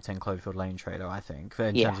year, the 10 Cloverfield Lane trailer, I think.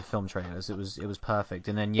 In terms of film trailers, it was perfect.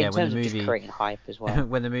 And then in when terms the of movie just creating hype as well.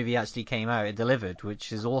 when the movie actually came out, it delivered,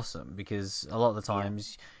 which is awesome because a lot of the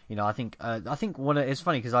times, you know, I think it's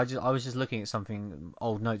funny because I was just looking at something,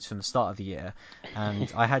 old notes from the start of the year,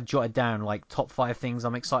 and I had jotted down like top 5 things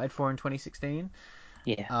I'm excited for in 2016.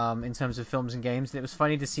 Yeah. In terms of films and games, and it was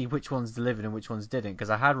funny to see which ones delivered and which ones didn't, because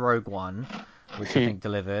I had Rogue One, which I think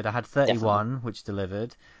delivered. I had 31, Definitely. which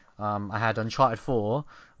delivered. I had Uncharted 4,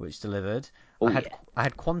 which delivered. I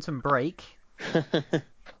had Quantum Break,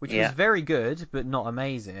 which was very good but not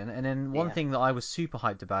amazing. And then one thing that I was super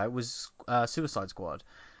hyped about was Suicide Squad,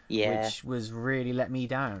 which was really let me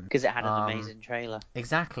down. Because it had an amazing trailer.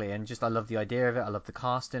 Exactly, and just I love the idea of it. I love the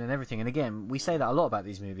casting and everything. And again, we say that a lot about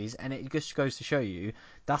these movies, and it just goes to show you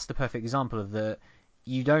that's the perfect example of the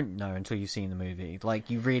you don't know until you've seen the movie. Like,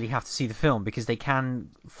 you really have to see the film because they can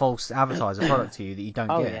false advertise a product to you that you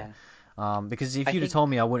don't get. Because if you'd have told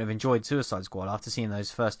me I wouldn't have enjoyed Suicide Squad after seeing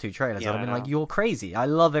those first 2 trailers, I'd have been like, you're crazy. I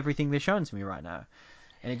love everything they're showing to me right now.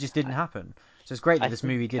 And it just didn't happen. So it's great that this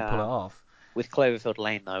movie did pull it off. With Cloverfield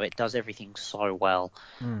Lane, though, it does everything so well.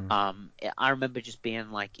 I remember just being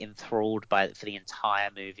like enthralled by it for the entire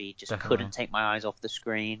movie. Just couldn't take my eyes off the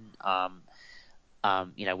screen.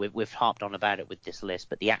 You know, we've harped on about it with this list,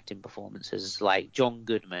 but the acting performances, like John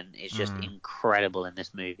Goodman, is just incredible in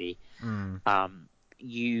this movie.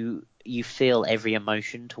 You feel every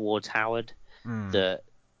emotion towards Howard that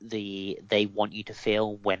they want you to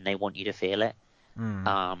feel when they want you to feel it.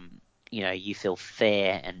 You know, you feel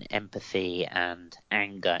fear and empathy and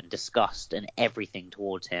anger and disgust and everything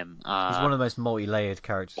towards him. He's one of the most multi-layered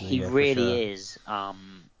characters in the year, really is.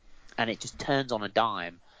 And it just turns on a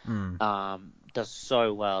dime. Does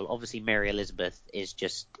so well. Obviously, Mary Elizabeth is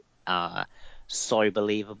just so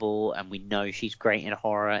believable, and we know she's great in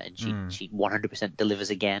horror, and she 100% delivers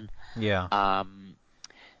again. Yeah.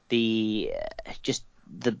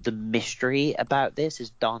 The mystery about this is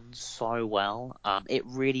done so well. It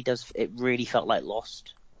really does. It really felt like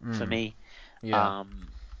Lost for me. Yeah.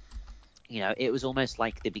 You know, it was almost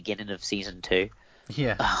like the beginning of season 2.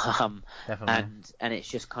 Yeah. Definitely. And it's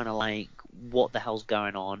just kind of like, what the hell's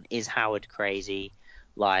going on? Is Howard crazy?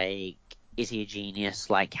 Like, is he a genius?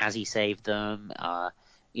 Like, has he saved them?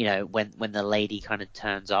 You know, when the lady kind of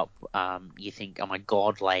turns up, you think, oh my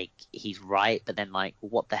god, like, he's right. But then, like,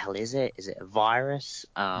 what the hell is it? Is it a virus?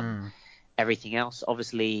 Everything else,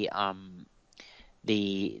 obviously,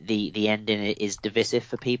 the ending is divisive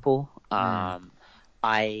for people.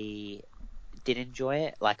 I did enjoy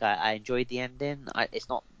it. Like, I enjoyed the ending. It's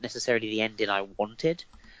not necessarily the ending I wanted.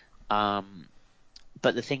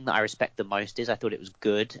 But the thing that I respect the most is I thought it was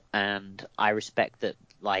good, and I respect that,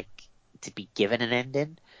 like, to be given an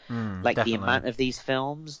ending. Like, definitely. the amount of these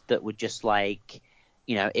films that would just, like,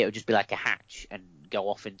 you know, it would just be like a hatch and go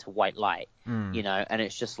off into white light, you know. And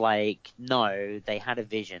it's just like, no, they had a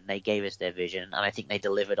vision, they gave us their vision, and I think they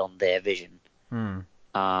delivered on their vision.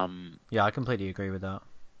 Yeah, I completely agree with that.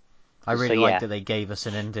 I really like that they gave us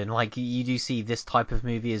an ending. Like, you do see this type of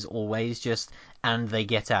movie is always just, and they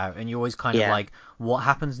get out, and you always kind of like, what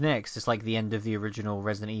happens next? It's like the end of the original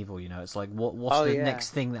Resident Evil, you know? It's like, what's the next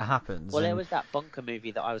thing that happens? Well, there was that bunker movie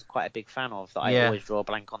that I was quite a big fan of that I always draw a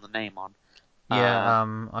blank on the name on.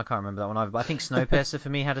 Yeah, I can't remember that one either, but I think Snowpiercer for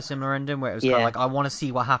me had a similar ending where it was kind of like, I want to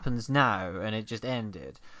see what happens now, and it just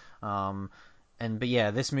ended. But yeah,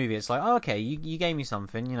 this movie, it's like, oh, okay, you gave me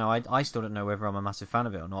something. You know, I still don't know whether I'm a massive fan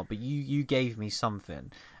of it or not, but you gave me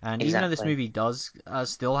something. And even though this movie does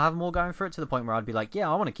still have more going for it, to the point where I'd be like, yeah,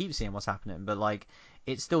 I want to keep seeing what's happening, but like,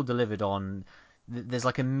 it's still delivered on. There's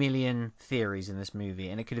like a million theories in this movie,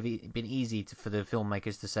 and it could have been easy for the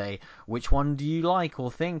filmmakers to say, which one do you like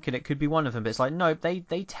or think, and it could be one of them, but it's like, no, they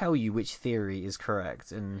tell you which theory is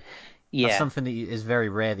correct, and that's something that is very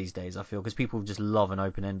rare these days, I feel, because people just love an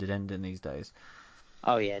open-ended ending these days.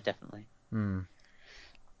 Oh, yeah, definitely. So,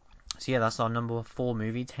 yeah, that's our number 4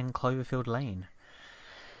 movie, 10 Cloverfield Lane.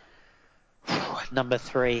 Number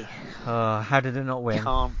 3. How did it not win?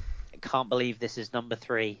 Can't believe this is number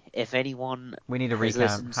 3. If anyone we need a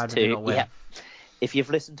recap. How did it not win? Yeah, if you've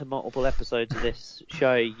listened to multiple episodes of this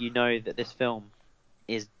show, you know that this film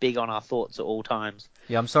is big on our thoughts at all times.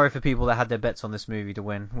 Yeah, I'm sorry for people that had their bets on this movie to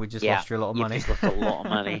win. We just lost you a lot of money. You've just lost a lot of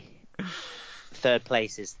money. Third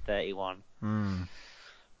place is 31.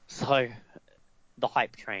 So the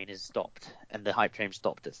hype train is stopped, and the hype train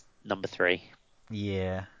stopped at number 3.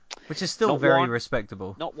 Yeah, which is still very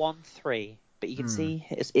respectable. Not 1, 3, but you can see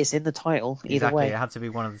it's in the title either exactly. way. It had to be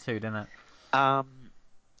one of the two, didn't it?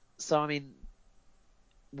 So I mean,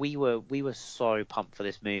 we were so pumped for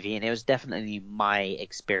this movie, and it was definitely my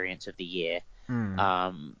experience of the year.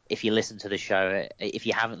 If you listen to the show, if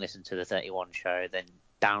you haven't listened to the 31 show, then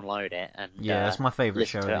download it and it's my favorite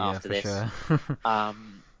show to it after this. Sure.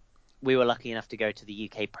 We were lucky enough to go to the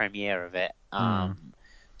UK premiere of it.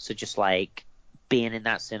 So just like being in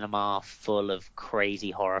that cinema full of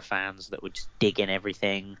crazy horror fans that would just dig in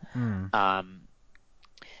everything.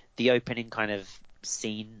 The opening kind of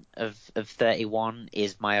scene of 31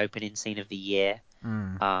 is my opening scene of the year.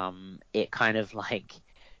 It kind of like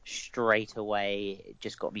straight away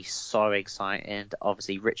just got me so excited.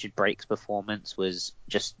 Obviously, Richard Brake's performance was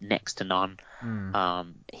just next to none.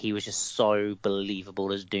 He was just so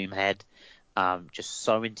believable as Doomhead. Just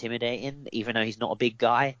so intimidating, even though he's not a big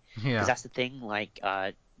guy. Because that's the thing. Like,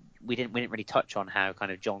 we didn't really touch on how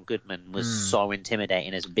kind of John Goodman was so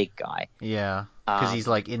intimidating as a big guy. Yeah, because he's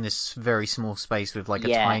like in this very small space with like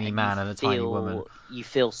a tiny man and a tiny woman. You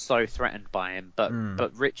feel so threatened by him, but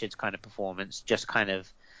Richard's kind of performance just kind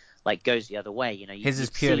of like goes the other way. You know, his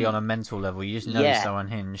is purely on a mental level. You just know he's so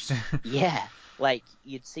unhinged. Like,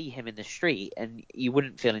 you'd see him in the street and you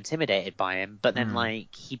wouldn't feel intimidated by him, but then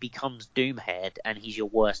like he becomes Doomhead and he's your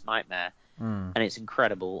worst nightmare, and it's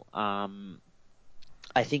incredible.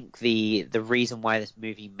 I think the reason why this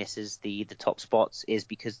movie misses the top spots is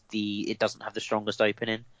because it doesn't have the strongest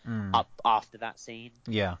opening up after that scene.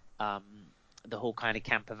 Yeah. The whole kind of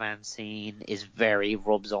camper van scene is very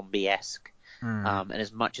Rob Zombie-esque. And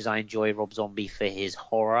as much as I enjoy Rob Zombie for his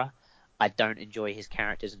horror, I don't enjoy his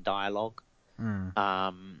characters and dialogue.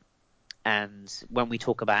 And when we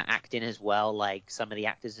talk about acting as well, like some of the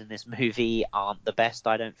actors in this movie aren't the best,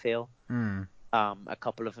 I don't feel. A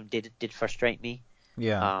couple of them did frustrate me.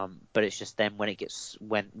 Yeah. But it's just then when it gets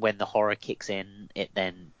when the horror kicks in, it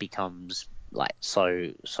then becomes like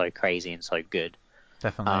so crazy and so good.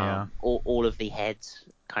 Definitely, yeah. All of the heads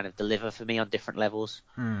kind of deliver for me on different levels.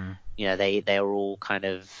 You know, they are all kind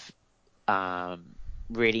of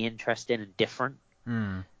really interesting and different.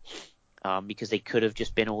 Because they could have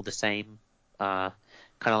just been all the same. Kind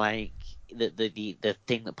of like the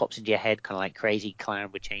thing that pops into your head, kind of like Crazy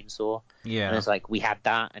Clown with Chainsaw. Yeah. And it's like, we had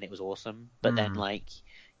that and it was awesome. But then like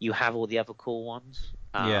you have all the other cool ones.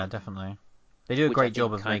 Yeah, definitely. They do a great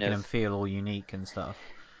job of making them feel all unique and stuff.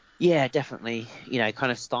 Yeah, definitely. You know,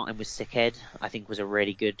 kind of starting with Sickhead, I think was a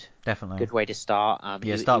really good way to start.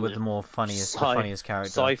 Start with the funniest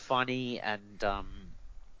character. So funny and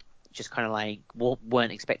just kind of like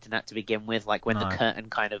weren't expecting that to begin with. Like when the curtain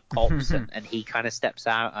kind of pops and he kind of steps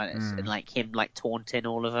out and like him like taunting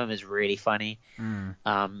all of them is really funny.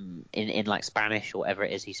 In like Spanish or whatever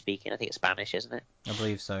it is he's speaking. I think it's Spanish, isn't it? I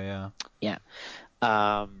believe so. Yeah. Yeah.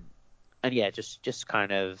 And yeah, just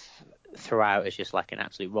kind of throughout it's just like an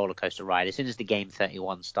absolute roller coaster ride. As soon as the game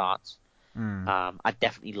 31 starts, I'd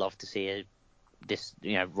definitely love to see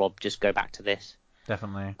Rob just go back to this.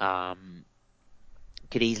 Definitely.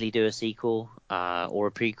 could easily do a sequel or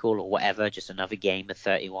a prequel or whatever, just another game of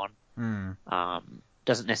 31.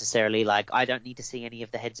 Doesn't necessarily I don't need to see any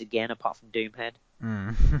of the heads again apart from Doomhead.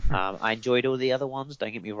 I enjoyed all the other ones,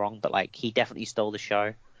 don't get me wrong, but he definitely stole the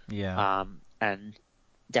show. Yeah. And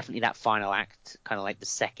definitely that final act, kind of the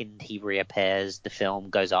second he reappears, the film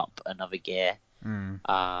goes up another gear. And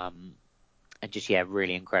just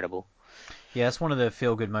really incredible. Yeah, it's one of the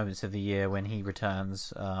feel-good moments of the year when he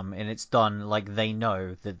returns, and it's done they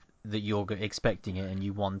know that you're expecting it and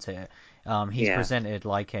you want it. He's presented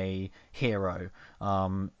like a hero.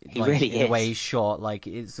 He really in the is. way he's shot,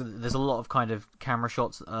 there's a lot of kind of camera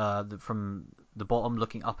shots from the bottom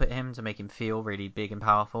looking up at him to make him feel really big and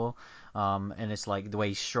powerful. And it's the way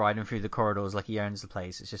he's striding through the corridors like he owns the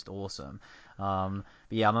place. It's just awesome. But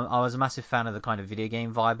yeah, I was a massive fan of the kind of video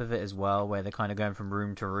game vibe of it as well, where they're kind of going from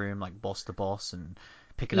room to room, boss to boss, and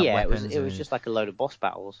picking up weapons. It was just like a load of boss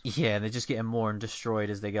battles. Yeah, they're just getting more and destroyed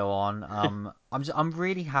as they go on. I'm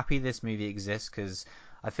really happy this movie exists because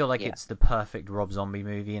I feel like it's the perfect Rob Zombie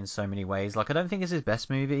movie in so many ways. I don't think it's his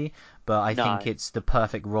best movie, but I think it's the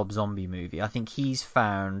perfect Rob Zombie movie. I think he's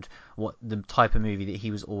found what the type of movie that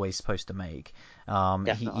he was always supposed to make.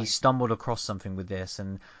 He stumbled across something with this,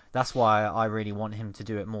 and that's why I really want him to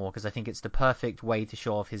do it more, because I think it's the perfect way to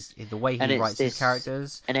show off the way he writes his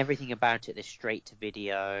characters. And everything about it, this straight to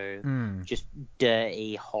video, just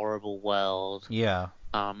dirty, horrible world. Yeah.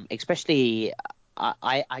 Especially,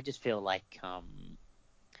 I just feel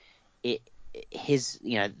the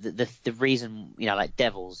reason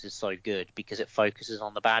Devils is so good because it focuses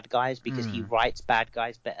on the bad guys, because he writes bad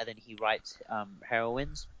guys better than he writes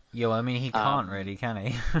heroines. Yeah, well, I mean, he can't really, can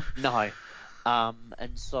he? No.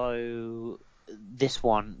 And so this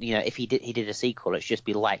one, if he did a sequel, it's just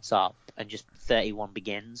be lights up and just 31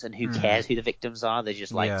 begins, and who cares who the victims are? They're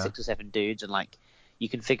just 6 or 7 dudes, and you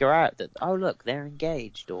can figure out that, oh look, they're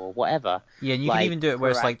engaged or whatever. Yeah, and you can even do it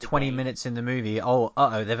where it's 20 minutes in the movie,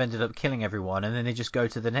 they've ended up killing everyone, and then they just go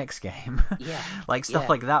to the next game. Yeah. Stuff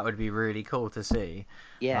like that would be really cool to see.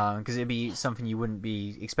 Yeah. Because it'd be something you wouldn't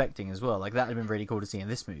be expecting as well. That would have been really cool to see in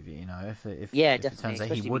this movie, if definitely. it turns out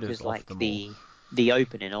he would have off them all. The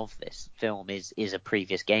opening of this film is a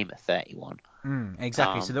previous game at 31.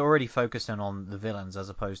 Exactly. So they're already focusing on the villains as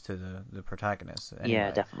opposed to the protagonists. Anyway,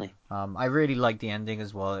 yeah, definitely. I really liked the ending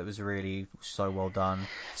as well. It was really so well done,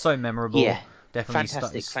 so memorable. Yeah, definitely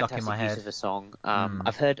fantastic stuck in my head. Use of a song.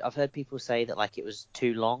 I've heard people say that it was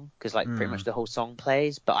too long because pretty much the whole song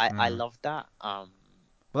plays, but I loved that.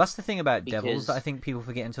 Well, that's the thing about Devils that I think people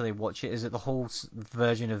forget until they watch it, is that the whole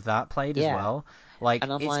version of that played as well.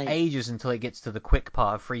 It's ages until it gets to the quick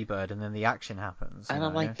part of Freebird, and then the action happens. And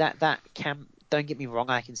I'm that can. Don't get me wrong,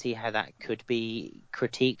 I can see how that could be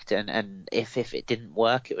critiqued, and if it didn't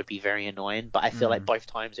work, it would be very annoying. But I feel like both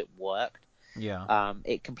times it worked. Yeah.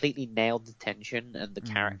 It completely nailed the tension and the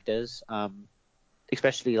characters.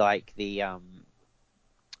 Especially the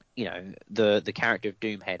character of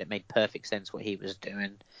Doomhead. It made perfect sense what he was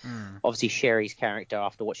doing. Obviously, Sherry's character,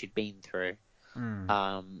 after what she'd been through,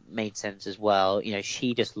 made sense as well.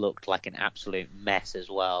 She just looked like an absolute mess as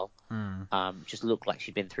well. Just looked like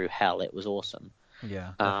she'd been through hell. It was awesome.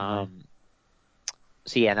 Yeah, definitely.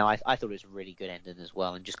 So yeah, no, I thought it was a really good ending as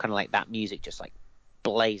well, and just kind of that music just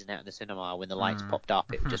blazing out in the cinema when the lights popped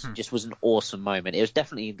up. It just was an awesome moment. It was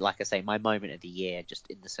definitely, like I say, my moment of the year, just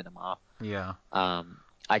in the cinema. Yeah.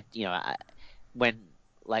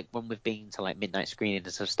 When we've been to midnight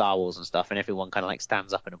screenings of Star Wars and stuff, and everyone kind of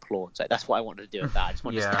stands up and applauds. That's what I wanted to do with that. I just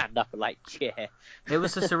wanted to stand up and cheer. It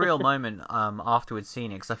was a surreal moment after we'd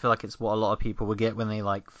seen it, because I feel like it's what a lot of people would get when they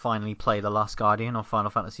finally play The Last Guardian or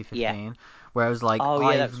Final Fantasy 15. Yeah. Where it was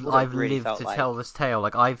I've really lived to tell this tale.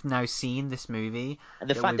 I've now seen this movie, and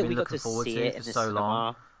the fact that we got to see it in the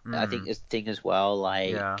cinema, I think is the thing as well.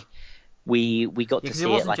 We got to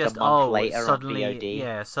see it a month later suddenly, on VOD.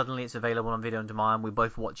 Yeah, suddenly it's available on video on demand. We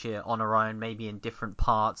both watch it on our own, maybe in different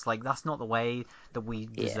parts. That's not the way that we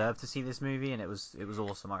deserve to see this movie, and it was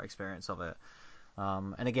awesome, our experience of it.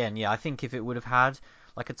 And again, I think if it would have had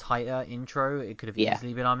a tighter intro, it could have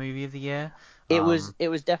easily been our movie of the year. It was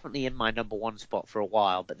definitely in my number one spot for a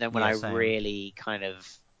while, but then when I really kind of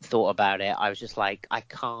thought about it, I was just I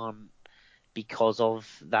can't, because of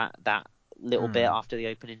that little bit after the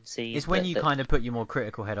opening scene. It's when you kind of put your more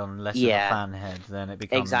critical head on, less of a fan head, then it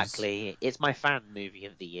becomes... Exactly. It's my fan movie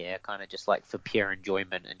of the year, kind of just for pure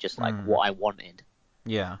enjoyment and just what I wanted.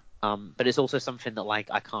 Yeah. But it's also something that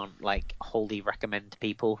I can't wholly recommend to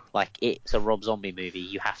people. It's a Rob Zombie movie.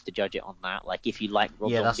 You have to judge it on that. If you like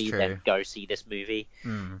Rob Zombie, then go see this movie.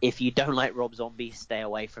 If you don't like Rob Zombie, stay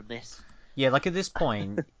away from this. Yeah, like at this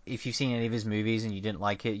point, if you've seen any of his movies and you didn't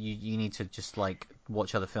like it, you need to just like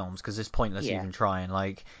watch other films because it's pointless Yeah, even trying.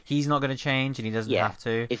 Like he's not going to change and he doesn't yeah. have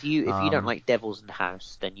to. If you don't like Devils in the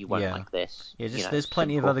House, then you won't Yeah. like this. Yeah, You just know, there's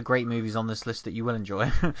plenty of simple. other great movies on this list that you will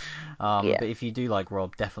enjoy. Yeah, But if you do like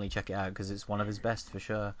Rob, definitely check it out because it's one of his best for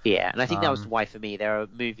sure. yeah. And I think that was Um, why for me there are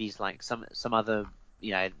movies like some other,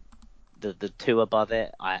 you know, the two above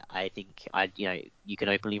it. I think you can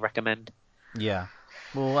openly recommend. yeah.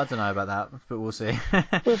 Well, I don't know about that, but we'll see.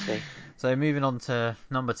 We'll see. So moving on to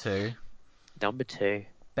number two, Number two.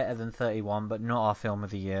 better than 31, but not our film of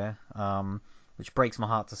the year. Which breaks my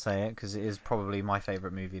heart to say it because it is probably my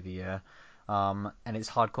favorite movie of the year. And it's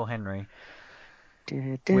Hardcore Henry,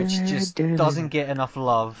 which just doesn't get enough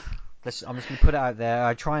love. I'm just going to put it out there.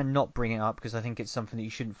 I try and not bring it up because I think it's something that you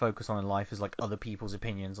shouldn't focus on in life, is like other people's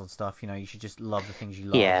opinions on stuff. You know, you should just love the things you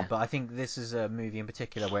love. Yeah, But I think this is a movie in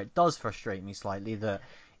particular where it does frustrate me slightly that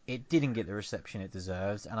it didn't get the reception it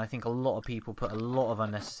deserves, and I think a lot of people put a lot of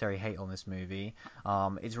unnecessary hate on this movie.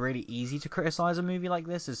 It's really easy to criticize a movie like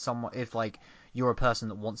this as someone if like you're a person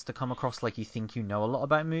that wants to come across like you think you know a lot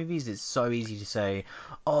about movies. It's so easy to say,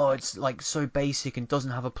 oh, it's like so basic and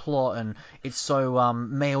doesn't have a plot, and it's so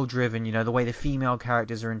male driven. You know, the way the female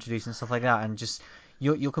characters are introduced and stuff like that, and just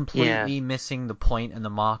you're yeah. completely missing the point and the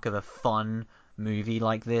mark of a fun movie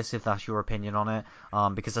like this, if that's your opinion on it,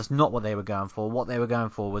 because that's not what they were going for. What they were going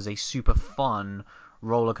for was a super fun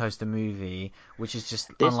roller coaster movie, which is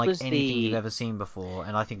just This unlike was anything you've the. ever seen before,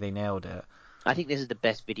 and I think they nailed it. I think this is the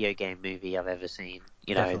best video game movie I've ever seen.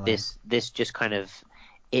 You know, Definitely. this just kind of,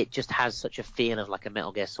 it just has such a feel of like a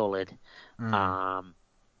Metal Gear Solid. Mm, Um,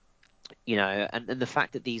 and the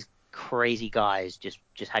fact that these crazy guys just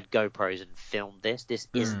had GoPros and filmed this.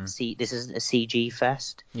 mm, This isn't a CG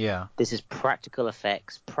fest. yeah. This is practical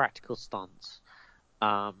effects, practical stunts.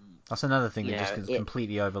 Um, That's another thing you that just know, gets it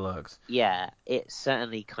completely overlooked. yeah, it's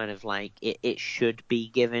certainly kind of like it should be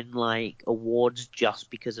given like awards just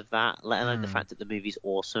because of that, let alone the Mm, fact that the movie's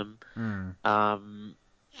awesome. mm. Um,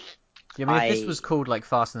 Yeah, I mean, if this was I called like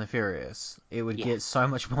Fast and the Furious, it would yeah, get so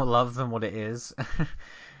much more love than what it is.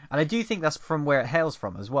 And I do think that's from where it hails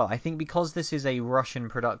from as well. I think because this is a Russian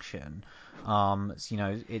production,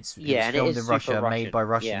 it was yeah, and it filmed is in super Russia, made Russian. by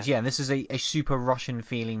Russians. Yeah, Yeah, and this is a super Russian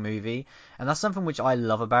feeling movie, and that's something which I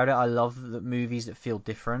love about it. I love the movies that feel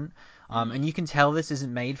different. mm, And you can tell this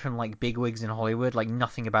isn't made from like big wigs in Hollywood. Like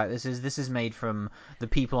nothing about this is. This is made from the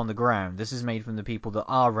people on the ground. This is made from the people that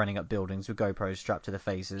are running up buildings with GoPros strapped to their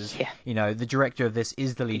faces. yeah. You know, the director of this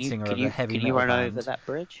is the Can lead you singer can of a you heavy can you metal run over band. that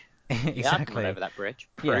bridge? Yeah, I can run Exactly. over that bridge.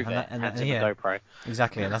 Yeah, Prove it. Hands in the yeah, GoPro.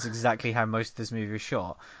 exactly, and that's exactly how most of this movie was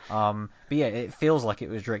shot. But yeah, it feels like it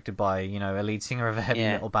was directed by a lead singer of a heavy Yeah,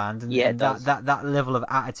 metal band, and, yeah, it and that, does. that that level of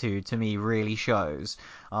attitude to me really shows.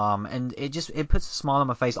 And it puts a smile on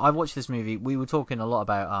my face. I've watched this movie. We were talking a lot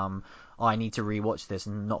about oh, I need to rewatch this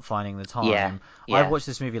and not finding the Yeah, time. I've yeah, watched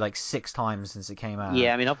this movie like 6 times since it came out,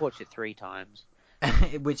 yeah. I mean, I've watched it 3 times.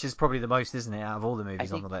 which is probably the most, isn't it, out of all the I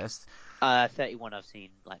movies on the think list? 31 I've seen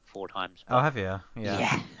like 4 times, Oh, but have you? Yeah.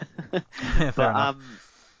 yeah. Fair but enough. I'm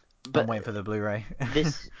but waiting for the Blu-ray.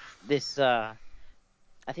 this this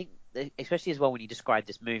I think especially as well when you describe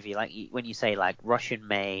this movie, like when you say like Russian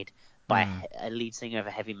made by Mm, a lead singer of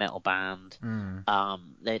a heavy metal band, mm,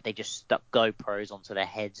 they just stuck GoPros onto their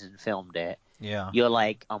heads and filmed it. yeah. You're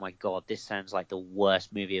like, oh my god, this sounds like the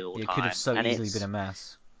worst movie of all It could have time, so easily been a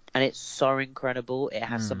mess. and it's so incredible. It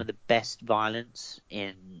has some Mm, of the best violence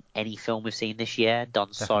in any film we've seen this year,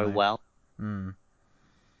 done so definitely. well. Mm,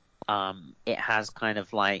 It has kind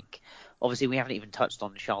of like, obviously we haven't even touched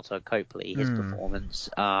on Sharlto Copley, his mm. performance,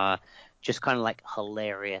 just kind of like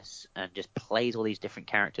hilarious and just plays all these different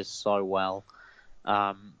characters so well.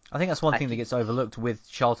 I think that's one I thing that think, gets overlooked with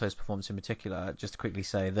Sharlto's performance in particular. Just to quickly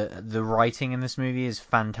say that the writing in this movie is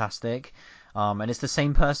fantastic. And it's the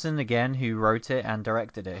same person again who wrote it and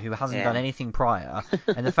directed it, who hasn't done yeah, anything prior.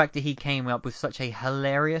 And the fact that he came up with such a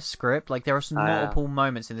hilarious script, like there are some uh, multiple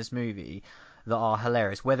moments in this movie that are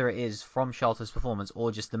hilarious, whether it is from Sharlto's performance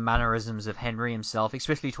or just the mannerisms of Henry himself,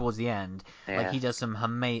 especially towards the end. Like yeah. he does some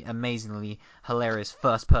amazingly hilarious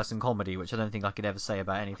first-person comedy, which I don't think I could ever say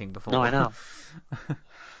about anything No, I before. know.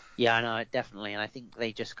 Yeah, I know, definitely. And I think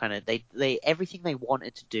they just kind of, they everything they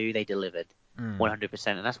wanted to do, they delivered mm,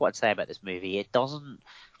 100%. And that's what I'd say about this movie. It doesn't,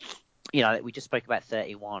 we just spoke about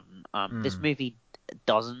 31. This mm. movie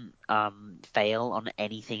doesn't fail on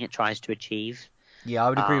anything it tries to achieve. Yeah, I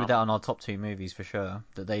would agree with that Um, on our top two movies for sure.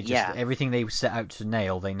 That they just yeah, everything they set out to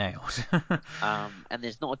nail, they nailed. and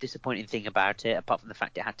there's not a disappointing thing about it apart from the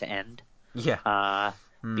fact it had to end. Yeah. Uh,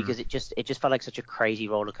 Mm, because it just felt like such a crazy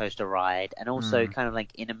roller coaster ride, and also mm, kind of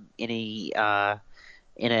like in a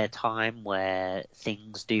in a time where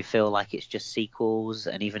things do feel like it's just sequels,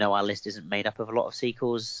 and even though our list isn't made up of a lot of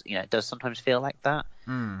sequels, it does sometimes feel like that.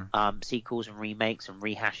 Sequels and remakes and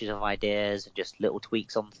rehashes of ideas and just little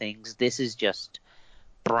tweaks on things. This is just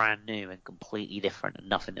brand new and completely different and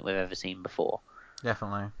nothing that we've ever seen before.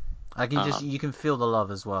 Definitely. Like you can feel the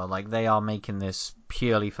love as well. Like they are making this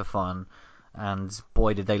purely for fun, and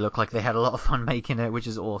boy did they look like they had a lot of fun making it, which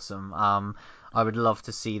is awesome. I would love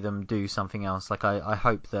to see them do something else. Like I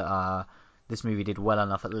hope that this movie did well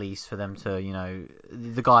enough at least for them to,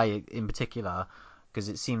 the guy in particular, because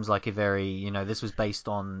it seems like a very, this was based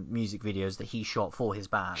on music videos that he shot for his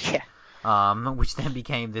band. Yeah. Which then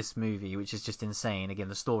became this movie, which is just insane. Again,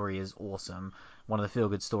 the story is awesome. One of the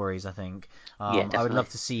feel-good stories, I think. Yeah, I would love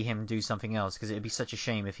to see him do something else, because it'd be such a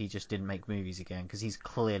shame if he just didn't make movies again, because he's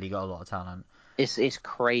clearly got a lot of talent. It's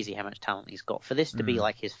crazy how much talent he's got. For this to be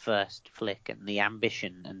like his first flick, and the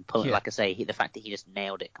ambition and pulling, like I say, the fact that he just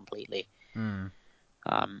nailed it completely.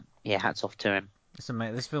 Hats off to him.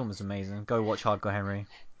 This film is amazing. Go watch Hardcore Henry.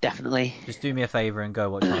 Definitely. Just do me a favour and go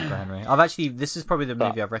watch Hardcore Henry. This is probably the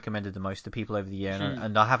movie I've recommended the most to people over the year,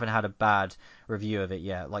 and I haven't had a bad review of it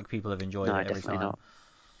yet. Like, people have enjoyed it every time. Not.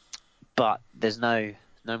 But there's no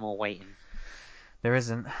more waiting. There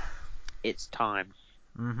isn't. It's time.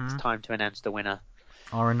 It's time to announce the winner.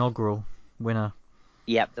 Our inaugural winner.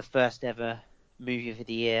 Yep, the first ever movie of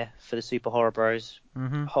the year for the Super Horror Bros.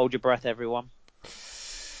 Hold your breath, everyone.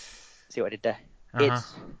 See what I did there?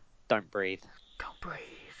 It's Don't Breathe. Don't Breathe.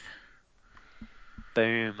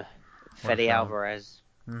 Boom. Fede Alvarez.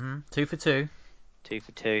 2 for 2. 2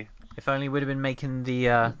 for 2. If only we'd have been making the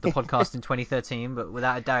podcast in 2013, but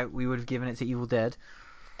without a doubt we would have given it to Evil Dead.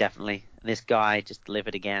 Definitely. And this guy just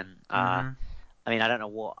delivered again. I mean, I don't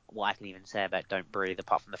know what I can even say about Don't Breathe,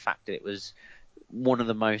 apart from the fact that it was one of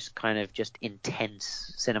the most kind of just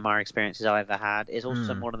intense cinema experiences I've ever had. It's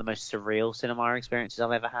also one of the most surreal cinema experiences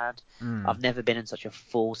I've ever had. I've never been in such a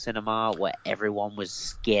full cinema where everyone was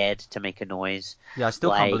scared to make a noise. Yeah, I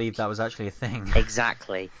still can't believe that was actually a thing.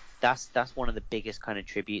 Exactly. That's one of the biggest kind of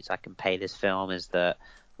tributes I can pay this film, is that,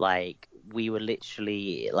 like, we were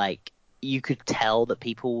literally, like, you could tell that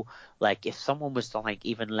people, like, if someone was to, like,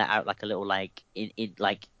 even let out, like, a little, like, in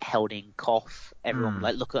like, held in cough, everyone would,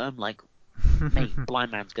 like, look at him, like, mate,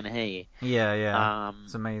 blind man's gonna hear you. Yeah.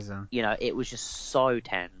 It's amazing. It was just so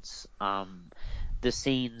tense. The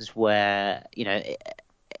scenes where,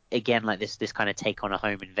 again, like this kind of take on a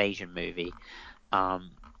home invasion movie.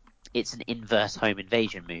 It's an inverse home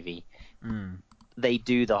invasion movie. They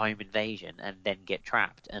do the home invasion and then get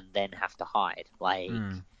trapped and then have to hide. Like,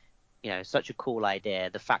 such a cool idea.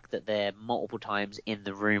 The fact that they're multiple times in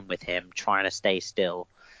the room with him trying to stay still.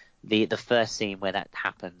 The first scene where that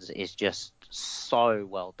happens is just so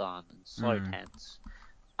well done and so tense.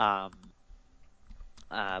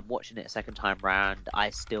 Watching it a second time round,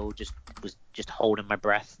 I still was holding my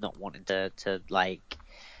breath, not wanting to like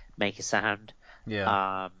make a sound.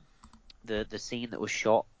 Yeah. The scene that was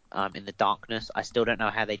shot in the darkness, I still don't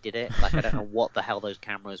know how they did it. Like, I don't know what the hell those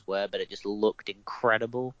cameras were, but it just looked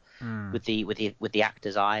incredible with the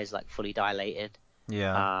actor's eyes like fully dilated.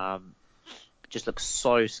 Yeah. Just looks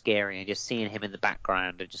so scary, and just seeing him in the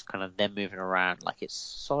background and just kind of them moving around, like, it's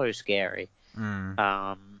so scary. The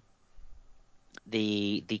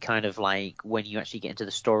kind of, like, when you actually get into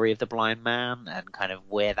the story of the blind man and kind of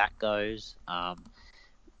where that goes,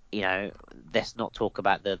 let's not talk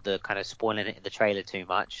about the kind of spoiling it in the trailer too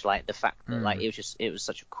much. Like, the fact that like it was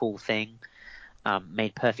such a cool thing,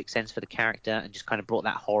 made perfect sense for the character and just kind of brought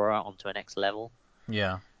that horror onto a next level.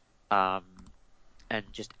 Yeah. And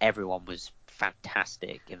just everyone was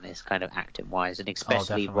fantastic in this, kind of acting wise, and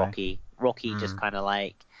especially Rocky. Rocky just kind of,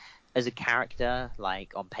 like, as a character,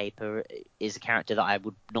 like, on paper, is a character that I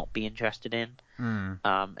would not be interested in.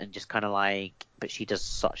 And just kind of like, but she does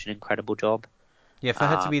such an incredible job. Yeah, for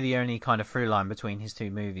her to be the only kind of through line between his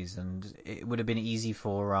two movies, and it would have been easy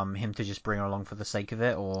for him to just bring her along for the sake of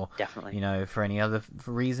it, or definitely, for any other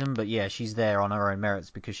reason. But yeah, she's there on her own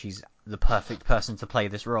merits because she's the perfect person to play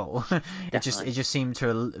this role. It just seemed to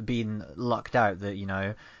have been lucked out that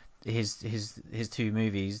his two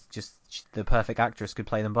movies, just the perfect actress could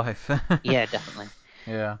play them both. Yeah, definitely.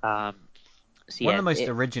 Yeah. One of the most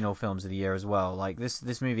original films of the year as well. Like,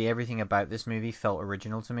 this movie, everything about this movie felt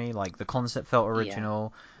original to me. Like, the concept felt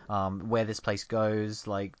original. Where this place goes,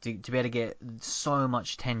 like, to be able to get so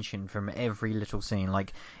much tension from every little scene.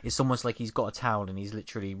 Like, it's almost like he's got a towel and he's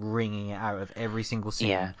literally wringing it out of every single scene.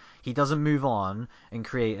 Yeah. He doesn't move on and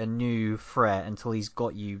create a new threat until he's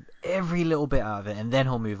got you every little bit out of it, and then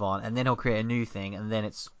he'll move on, and then he'll create a new thing, and then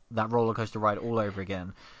it's that roller coaster ride all over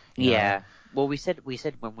again. Yeah. Well, we said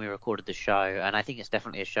when we recorded the show, and I think it's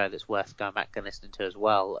definitely a show that's worth going back and listening to as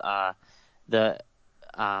well. That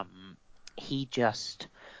he just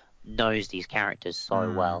knows these characters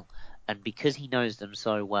so well, and because he knows them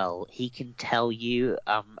so well, he can tell you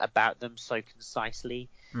about them so concisely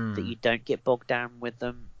that you don't get bogged down with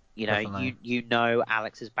them. You know, you know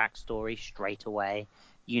Alex's backstory straight away.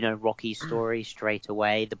 You know Rocky's story straight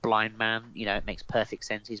away. The blind man, you know, it makes perfect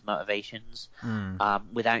sense, his motivations,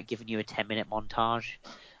 without giving you a 10-minute montage.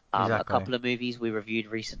 A couple of movies we reviewed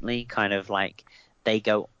recently, kind of like they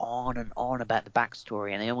go on and on about the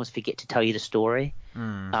backstory, and they almost forget to tell you the story.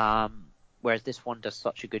 Whereas this one does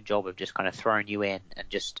such a good job of just kind of throwing you in and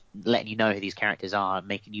just letting you know who these characters are,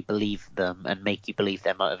 making you believe them and make you believe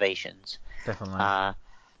their motivations. Definitely.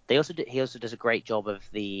 He also does a great job of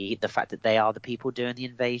the fact that they are the people doing the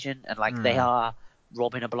invasion, and like they are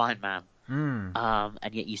robbing a blind man,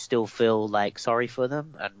 and yet you still feel like sorry for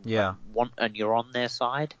them and you're on their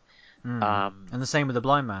side. And the same with the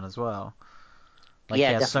blind man as well. Like, yeah,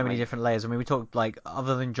 he has definitely. so many different layers. I mean, we talked, like,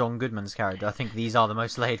 other than John Goodman's character, I think these are the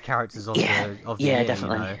most layered characters of the year,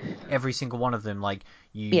 definitely. you know? Every single one of them, like,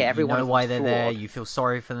 you everyone know why they're flawed. there, you feel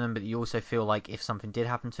sorry for them, but you also feel like if something did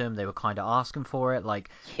happen to them, they were kind of asking for it. Like,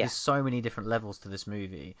 there's so many different levels to this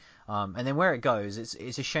movie. And then where it goes,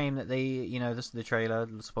 it's a shame that they, you know, the trailer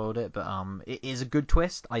spoiled it, but it is a good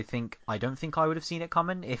twist. I don't think I would have seen it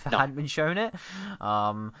coming if it hadn't been shown it.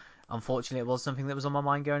 Unfortunately, it was something that was on my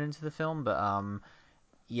mind going into the film, but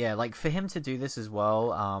yeah, like for him to do this as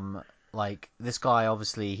well, like this guy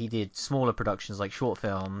obviously he did smaller productions like short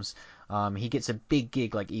films. He gets a big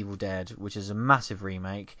gig like Evil Dead, which is a massive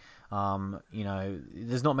remake. You know,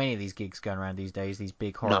 there's not many of these gigs going around these days, these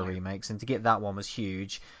big horror remakes, and to get that one was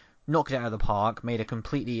huge. Knocked it out of the park, made a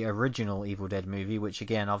completely original Evil Dead movie, which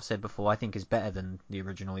again I've said before I think is better than the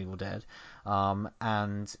original Evil Dead.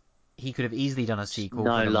 And he could have easily done a sequel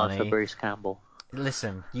for the money. For Bruce Campbell.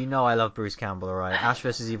 Listen, you know I love Bruce Campbell, alright? Ash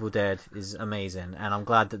vs. Evil Dead is amazing, and I'm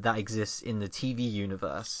glad that exists in the TV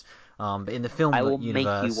universe. But in the film universe... I will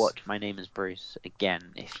make you watch My Name is Bruce again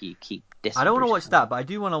if you keep dissing I don't want to watch Campbell. that, but I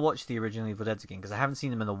do want to watch the original Evil Dead again, because I haven't seen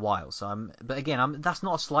them in a while. But again, that's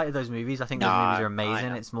not a slight of those movies. I think those movies are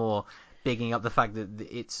amazing. It's more bigging up the fact that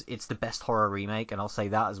it's the best horror remake, and I'll say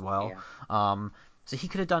that as well. Yeah. So he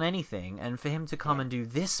could have done anything, and for him to come and do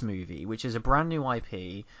this movie, which is a brand new IP,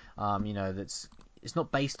 you know, it's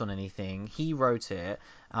not based on anything. He wrote it.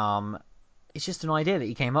 It's just an idea that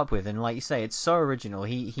he came up with, and like you say, it's so original.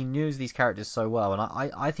 He knows these characters so well, and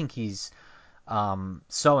I think he's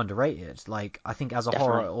so underrated. Like, I think as a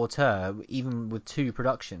horror auteur, even with 2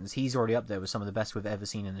 productions, he's already up there with some of the best we've ever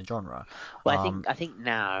seen in the genre. Well, I think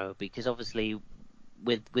now, because obviously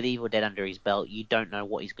with Evil Dead under his belt, you don't know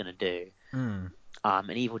what he's going to do.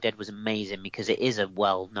 And Evil Dead was amazing because it is a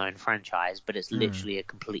well-known franchise, but it's literally a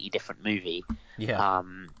completely different movie. Yeah.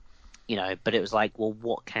 You know, but it was like, well,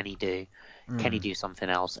 what can he do? Can he do something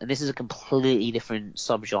else? And this is a completely different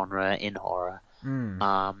subgenre in horror.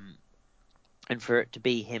 And for it to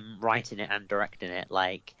be him writing it and directing it,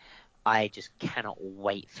 like, I just cannot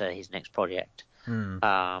wait for his next project. You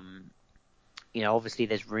know, obviously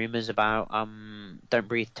there's rumors about Don't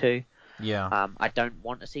Breathe 2. Yeah. I don't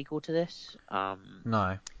want a sequel to this.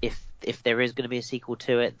 No. If there is going to be a sequel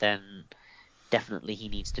to it, then definitely he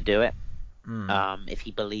needs to do it. If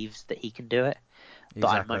he believes that he can do it. But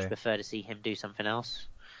I'd much prefer to see him do something else.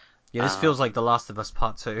 Yeah, this feels like The Last of Us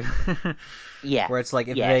Part 2. Yeah. Where it's like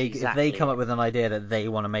if they come up with an idea that they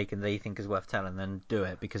want to make and they think is worth telling, then do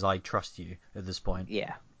it, because I trust you at this point.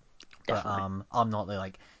 Yeah. Definitely. But I'm not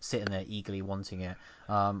like sitting there eagerly wanting it.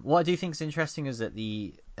 What I do think is interesting is that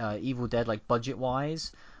the Evil Dead, like budget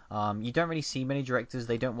wise, you don't really see many directors.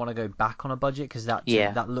 They don't want to go back on a budget because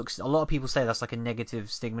that looks. A lot of people say that's like a negative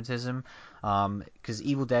stigmatism. Because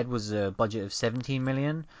Evil Dead was a budget of 17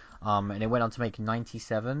 million, and it went on to make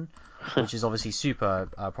 97, which is obviously super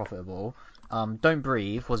profitable. Don't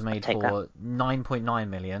Breathe was made for 9.9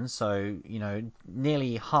 million, so you know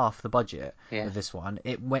nearly half the budget of this one.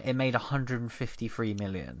 It made 153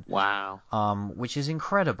 million. Wow. Which is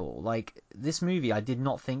incredible. Like, this movie, I did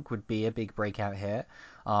not think would be a big breakout hit.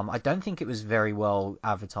 I don't think it was very well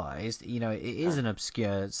advertised. You know, it is an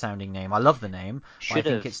obscure sounding name. I love the name, but I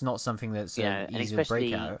think it's not something that's easy to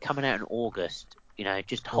break out. Coming out in August. You know,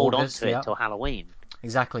 just hold on to it till Halloween.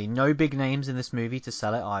 Exactly. No big names in this movie to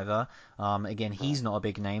sell it either. Again, he's not a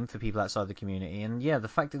big name for people outside the community. And yeah, the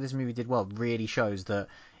fact that this movie did well really shows that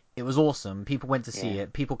it was awesome. People went to see Yeah.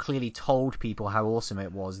 it. People clearly told people how awesome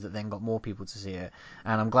it was, that then got more people to see it.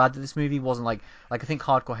 And I'm glad that this movie wasn't like I think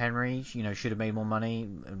Hardcore Henry, should have made more money,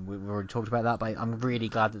 and we've already talked about that. But I'm really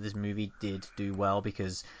glad that this movie did do well,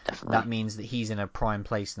 because Definitely. that means that he's in a prime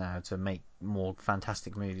place now to make more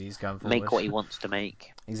fantastic movies going forward. Make what he wants to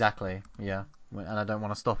make. Exactly. Yeah. And I don't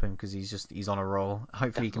want to stop him, because he's on a roll. Hopefully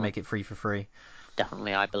Definitely. he can make it free for free.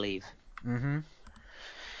 Definitely, I believe. Mm-hmm.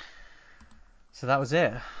 So that was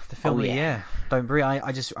it. The film of the year. Don't Breathe.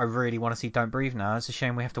 I really want to see Don't Breathe now. It's a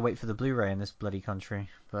shame we have to wait for the Blu-ray in this bloody country.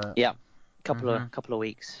 But yeah, couple of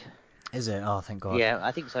weeks. Is it? Oh, thank God. Yeah,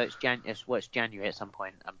 I think so. It's January at some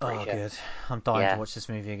point. I'm pretty sure. Oh, good. I'm dying to watch this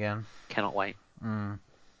movie again. Cannot wait. So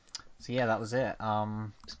yeah, that was it.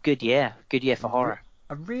 It's a good year. Good year for horror.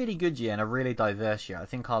 A really good year and a really diverse year. I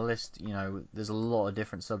think our list, there's a lot of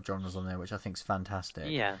different subgenres on there, which I think is fantastic.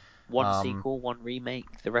 Yeah. One sequel, one remake,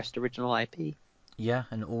 the rest original IP. Yeah,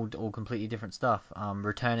 and all completely different stuff.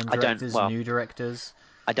 Returning directors, new directors.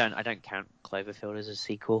 I don't count Cloverfield as a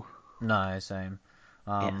sequel. No, same.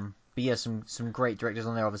 But yeah, some great directors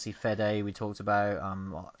on there. Obviously, Fede, we talked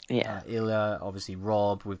about. Ilya, obviously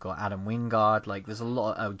Rob. We've got Adam Wingard. Like, there's a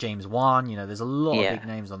lot. James Wan. There's a lot of big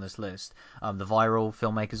names on this list. The viral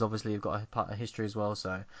filmmakers obviously have got a history as well.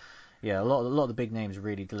 So, yeah, a lot of the big names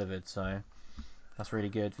really delivered. So that's really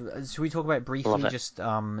good. Should we talk about briefly just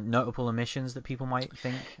notable omissions that people might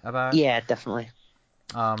think about? Yeah, definitely.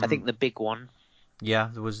 I think the big one. Yeah,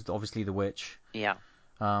 there was obviously The Witch. Yeah.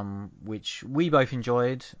 Which we both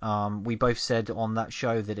enjoyed. We both said on that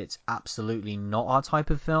show that it's absolutely not our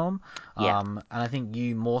type of film. And I think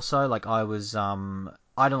you more so. Like, I was,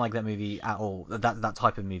 I don't like that movie at all. That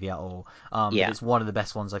type of movie at all. But it's one of the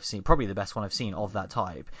best ones I've seen. Probably the best one I've seen of that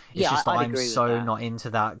type. It's just that I'm so not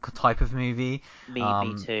into that type of movie.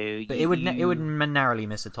 Me too. But it would narrowly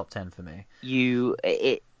miss a top 10 for me.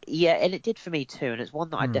 And it did for me too. And it's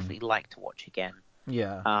one that I definitely like to watch again.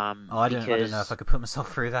 Yeah. I don't know if I could put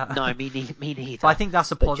myself through that. No, me neither. But I think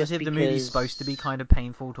that's a positive. The movie's supposed to be kind of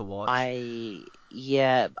painful to watch. I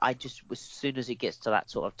just, as soon as it gets to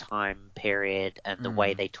that sort of time period and the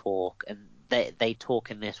way they talk, and they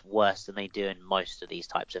talk in this worse than they do in most of these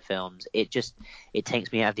types of films, it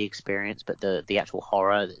takes me out of the experience. But the actual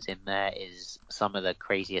horror that's in there is some of the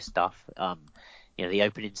craziest stuff. The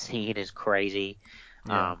opening scene is crazy.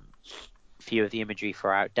 Yeah. Few of the imagery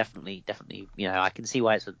throughout, definitely, I can see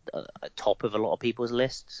why it's a top of a lot of people's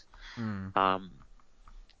lists. And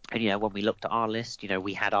when we looked at our list,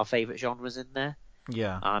 we had our favorite genres in there.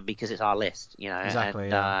 Yeah. Because it's our list, Exactly.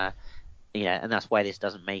 And, and that's why this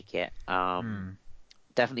doesn't make it.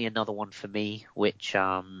 Definitely another one for me, which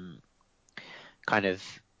kind of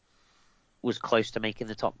was close to making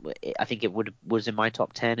the top. I think it was in my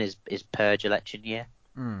top 10 is Purge Election Year.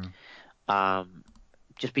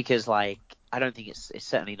 Just because, like, I don't think it's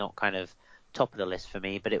certainly not kind of top of the list for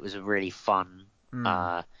me, but it was a really fun,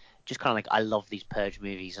 just kind of like, I love these Purge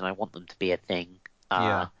movies and I want them to be a thing.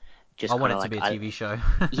 I want it to be a TV show.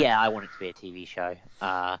 Yeah, I want it to be a TV show.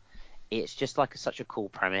 It's just like such a cool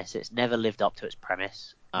premise. It's never lived up to its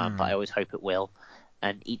premise, but I always hope it will.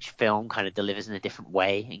 And each film kind of delivers in a different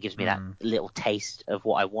way and gives me that little taste of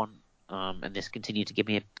what I want. And this continued to give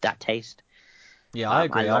me that taste. Yeah, I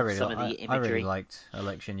agree. I really liked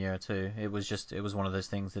Election Year too. It was one of those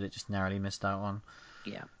things that it just narrowly missed out on.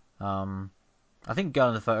 Yeah. I think Girl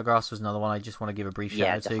in the Photographs was another one I just want to give a brief shout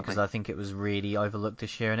out to, because I think it was really overlooked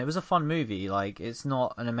this year, and it was a fun movie. Like, it's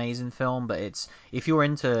not an amazing film, but if you're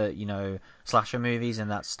into slasher movies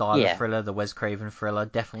and that style of thriller, the Wes Craven thriller,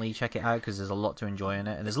 definitely check it out, because there's a lot to enjoy in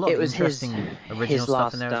it, and there's a lot of interesting original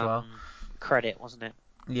stuff in there as well. Credit, wasn't it?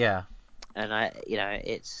 Yeah. And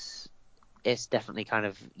it's definitely kind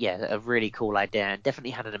of, a really cool idea, and definitely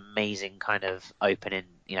had an amazing kind of opening,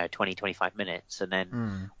 20-25 minutes, and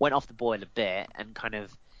then went off the boil a bit, and kind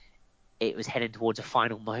of it was heading towards a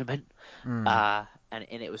final moment, and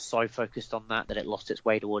it was so focused on that it lost its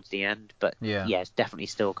way towards the end. But it's definitely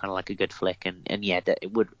still kind of like a good flick, and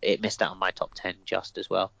it missed out on my top 10 just as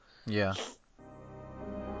well. Yeah.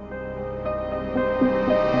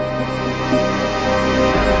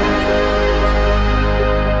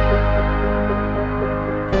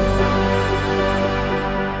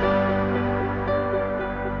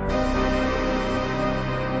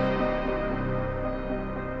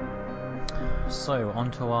 So, on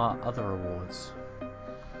to our other awards.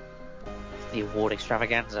 The award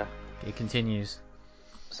extravaganza. It continues.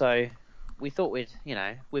 So, we thought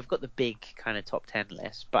we've got the big kind of top 10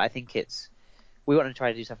 list, but I think we want to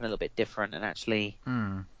try to do something a little bit different and actually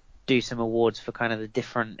do some awards for kind of the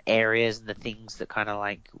different areas and the things that kind of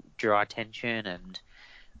like drew our attention, and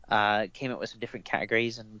came up with some different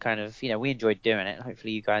categories and kind of, we enjoyed doing it.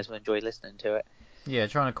 Hopefully you guys will enjoy listening to it. Yeah,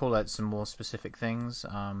 trying to call out some more specific things.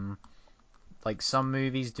 Like some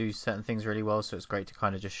movies do certain things really well, so it's great to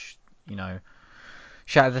kind of just,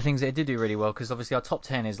 shout out the things that it did do really well, because obviously our top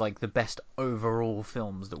 10 is like the best overall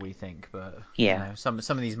films that we think, but some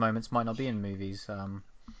of these moments might not be in movies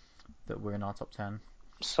that were in our top 10.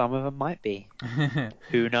 Some of them might be.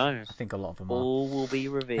 Who knows? I think a lot of them All will be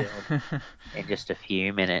revealed in just a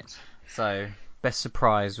few minutes. So, best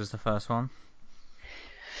surprise was the first one.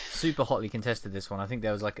 Super hotly contested, this one. I think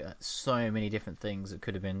there was like so many different things that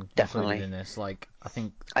could have been included in this. Like, I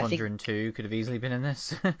think Conjuring 2 could have easily been in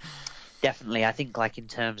this. Definitely. I think like in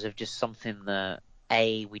terms of just something that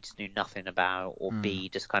A, we just knew nothing about, or B,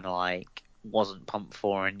 just kind of like wasn't pumped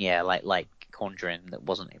for, and like Conjuring that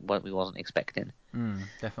wasn't what we wasn't expecting.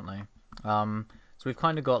 Definitely. So we've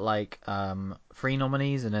kind of got like 3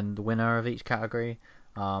 nominees and then the winner of each category.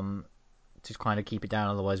 To kind of keep it down,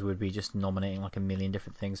 otherwise we'd be just nominating like a million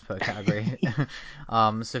different things per category.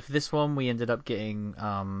 So for this one, we ended up getting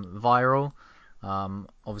Viral.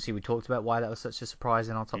 Obviously, we talked about why that was such a surprise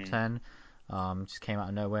in our top 10. Just came out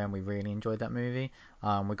of nowhere, and we really enjoyed that movie.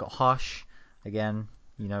 We got Hush, again.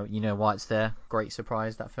 You know why it's there. Great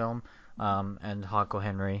surprise, that film. And Hardcore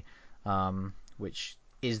Henry, which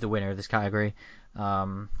is the winner of this category.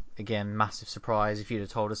 Again, massive surprise. If you'd have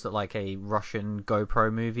told us that like a Russian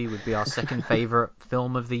GoPro movie would be our second favorite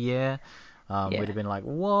film of the year, we'd have been like,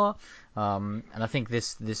 what? And I think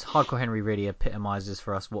this Hardcore Henry really epitomizes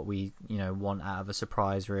for us what we want out of a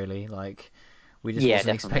surprise. Really, like we just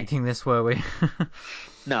wasn't expecting this, were we?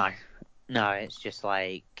 No, it's just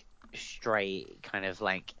like straight kind of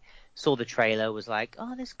like saw the trailer, was like,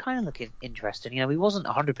 oh, this kind of looking interesting. We wasn't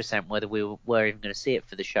 100% whether we were even going to see it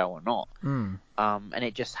for the show or not. And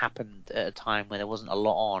it just happened at a time where there wasn't a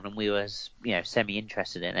lot on, and we were, semi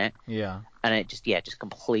interested in it. Yeah. And it just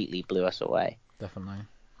completely blew us away. Definitely.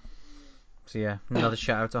 So yeah, another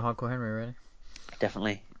shout out to Hardcore Henry, really.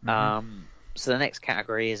 Definitely. So the next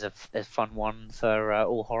category is a fun one for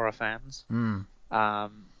all horror fans.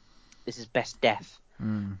 This is Best Death.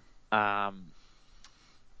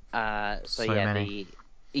 So many.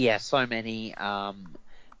 So many.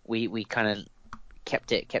 We kind of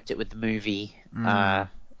kept it with the movie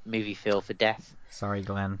feel for death. Sorry,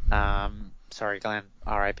 Glenn. Sorry, Glenn.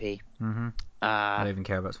 R.I.P. I don't even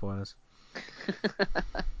care about spoilers.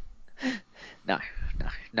 No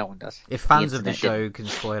one does. If fans of the show can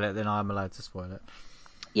spoil it, then I'm allowed to spoil it.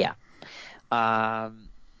 Yeah.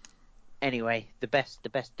 Anyway, the best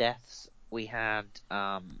deaths we had.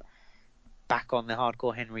 Back on the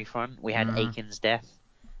Hardcore Henry front, we had Aiken's death.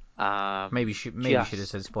 Maybe should have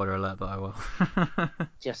said spoiler alert, but I will. Well,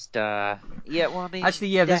 I mean,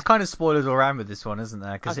 actually, there's kind of spoilers all around with this one, isn't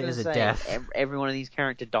there? Because it is a death. Every one of these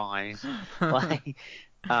characters dies.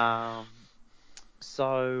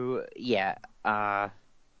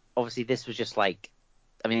 Obviously, this was just like,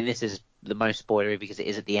 this is the most spoilery because it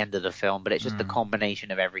is at the end of the film, but it's just the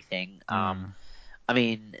combination of everything.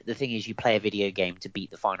 The thing is, you play a video game to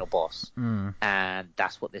beat the final boss, and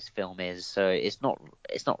that's what this film is. So it's not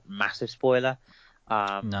massive spoiler.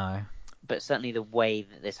 No. But certainly the way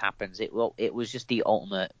that this happens, it was just the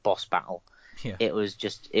ultimate boss battle. Yeah. It was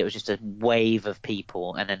just a wave of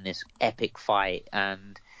people, and then this epic fight,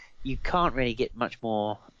 and you can't really get much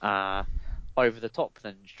more over the top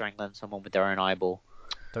than strangling someone with their own eyeball.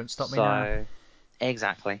 Don't stop me now.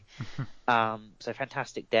 Exactly. So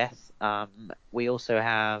fantastic death. We also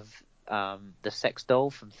have the sex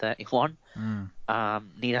doll from 31.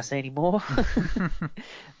 Need I say any more?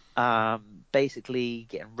 Basically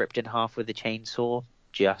getting ripped in half with a chainsaw,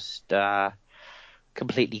 just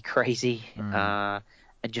completely crazy, and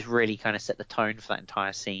just really kind of set the tone for that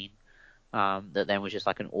entire scene. That then was just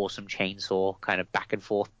like an awesome chainsaw kind of back and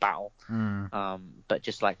forth battle, but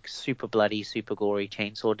just like super bloody, super gory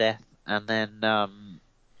chainsaw death. And then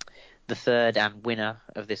the third and winner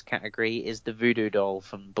of this category is the voodoo doll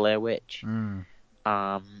from Blair Witch.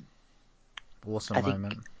 Awesome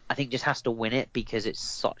moment. I think just has to win it because it's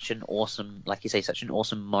such an awesome, like you say, such an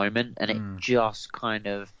awesome moment, and it just kind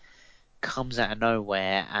of comes out of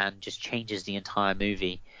nowhere and just changes the entire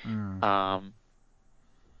movie.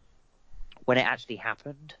 When it actually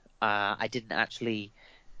happened, I didn't actually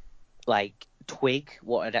like twig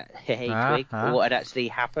what had actually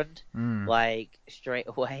happened like straight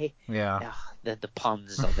away. Yeah. The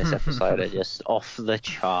puns on this episode are just off the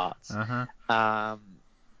charts.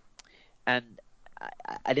 And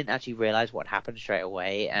I didn't actually realize what happened straight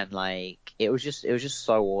away, and like it was just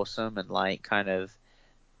so awesome, and like kind of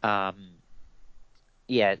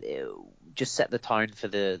just set the tone for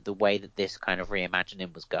the way that this kind of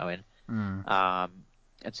reimagining was going. And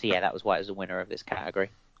so that was why it was a winner of this category.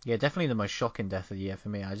 Yeah, definitely the most shocking death of the year for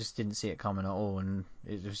me. I just didn't see it coming at all, and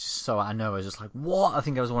it was just so I was just like, what? I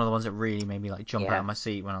think it was one of the ones that really made me like jump out of my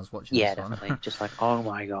seat when I was watching this one. Yeah, definitely. Just like, oh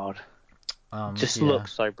my god. Just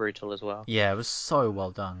looks so brutal as well. Yeah, it was so well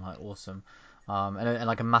done, like awesome. And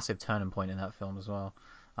like a massive turning point in that film as well.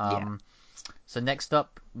 So next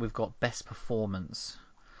up, we've got Best Performance.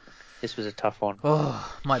 This was a tough one.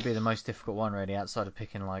 Oh, might be the most difficult one really, outside of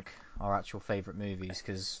picking like our actual favourite movies,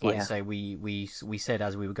 because like you say, we said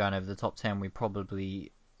as we were going over the top 10, we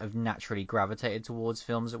probably have naturally gravitated towards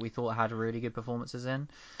films that we thought had really good performances in.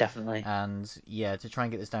 Definitely. And to try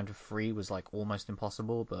and get this down to 3 was like almost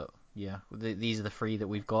impossible, but these are the 3 that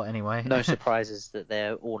we've got anyway. No surprises that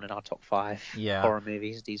they're all in our top 5 horror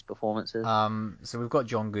movies, these performances. So we've got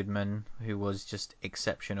John Goodman, who was just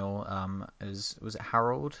exceptional. Was it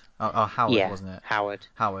Harold? Howard, wasn't it?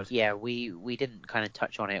 Howard. Yeah, we didn't kind of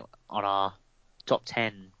touch on it on our top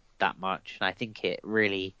 10 that much, and I think it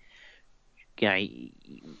really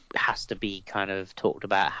has to be kind of talked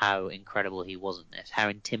about how incredible he was in this, how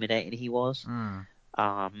intimidating he was,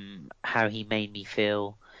 how he made me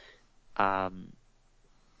feel, all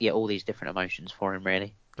these different emotions for him,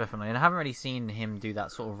 really. Definitely, and I haven't really seen him do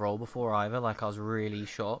that sort of role before either. Like, I was really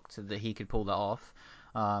shocked that he could pull that off,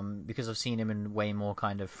 because I've seen him in way more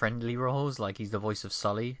kind of friendly roles, like he's the voice of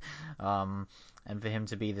Sully, and for him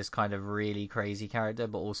to be this kind of really crazy character,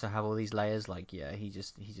 but also have all these layers, like he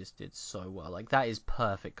just did so well. Like, that is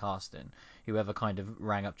perfect casting. Whoever kind of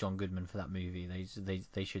rang up John Goodman for that movie,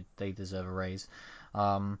 they deserve a raise.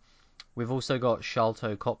 We've also got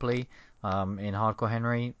Sharlto Copley in Hardcore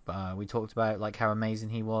Henry. We talked about like how amazing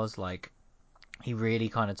he was. Like, he really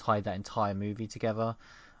kind of tied that entire movie together,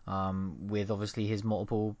 with obviously his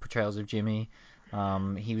multiple portrayals of Jimmy.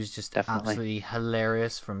 He was just absolutely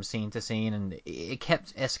hilarious from scene to scene, and it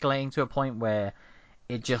kept escalating to a point where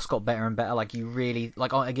it just got better and better. Like, you really,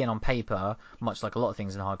 like, again, on paper, much like a lot of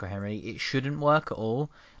things in Hardcore Henry, it shouldn't work at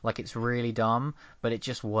all. Like, it's really dumb, but it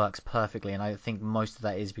just works perfectly, and I think most of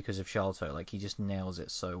that is because of Sharlto. Like, he just nails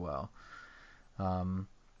it so well.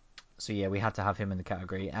 So we had to have him in the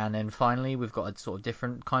category. And then finally, we've got a sort of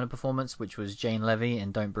different kind of performance, which was Jane Levy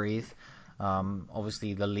in Don't Breathe.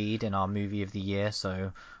 Obviously the lead in our movie of the year,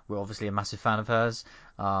 so we're obviously a massive fan of hers.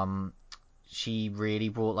 She really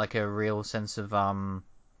brought like a real sense of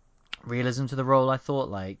realism to the role. I thought,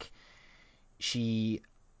 like, we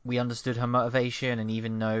understood her motivation, and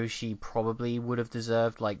even though she probably would have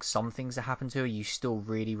deserved like some things that happened to her, you still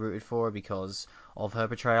really rooted for her because of her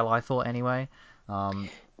portrayal, I thought, anyway.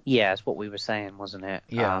 It's what we were saying, wasn't it?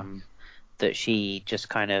 That she just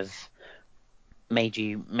kind of made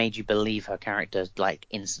you believe her character like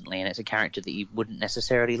instantly, and it's a character that you wouldn't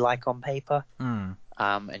necessarily like on paper. And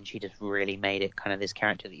she just really made it kind of this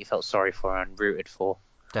character that you felt sorry for and rooted for.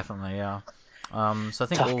 Definitely, yeah. So I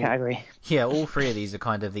think tough category. All 3 of these are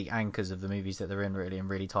kind of the anchors of the movies that they're in, really, and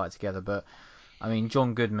really tie it together. But I mean,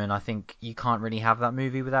 John Goodman, I think you can't really have that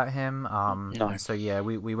movie without him. No. And so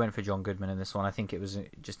we went for John Goodman in this one. I think it was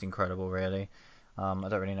just incredible, really. I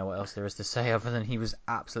don't really know what else there is to say other than he was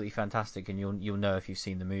absolutely fantastic, and you'll know if you've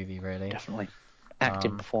seen the movie, really. Definitely.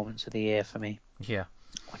 Acting performance of the year for me. Yeah.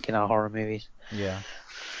 Like in our horror movies. Yeah.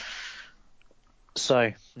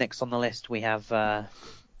 So, next on the list we have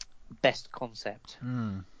Best Concept.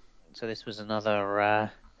 So this was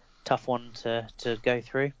another tough one to go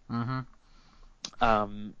through.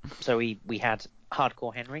 So we had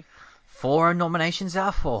Hardcore Henry. 4 nominations out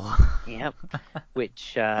of 4. Yep.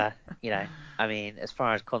 Which, I mean, as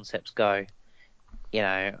far as concepts go,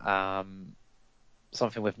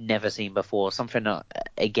 something we've never seen before, something that,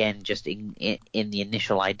 again, just in the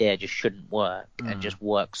initial idea just shouldn't work, and just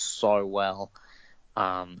works so well.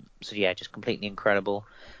 Just completely incredible.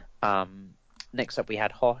 Next up we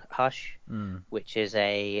had Hush, which is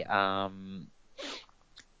a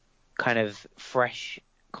kind of fresh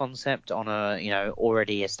concept on a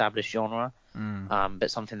already established genre, but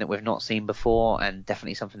something that we've not seen before, and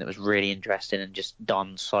definitely something that was really interesting and just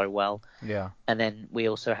done so well. Yeah. And then we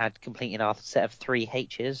also had completing our set of 3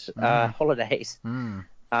 H's, Holidays. And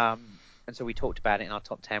so we talked about it in our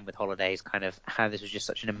top 10 with Holidays, kind of how this was just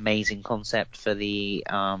such an amazing concept for the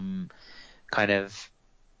kind of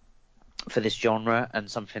for this genre, and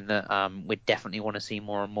something that we definitely want to see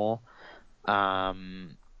more and more,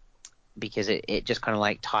 because it just kind of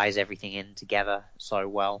like ties everything in together so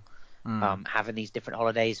well. Having these different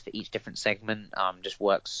holidays for each different segment just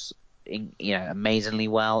works amazingly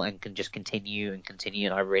well, and can just continue,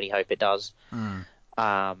 and I really hope it does.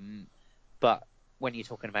 But when you're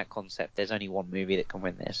talking about concept, there's only one movie that can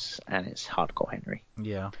win this, and it's Hardcore Henry.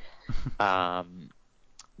 Yeah.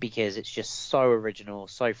 Because it's just so original,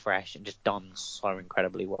 so fresh, and just done so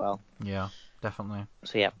incredibly well. Yeah, definitely.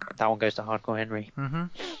 So yeah, that one goes to Hardcore Henry. Mm-hmm.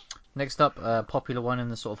 Next up, popular one in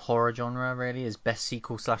the sort of horror genre really is best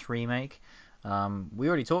sequel / remake. We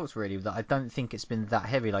already talked really that I don't think it's been that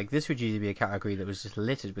heavy. Like this would usually be a category that was just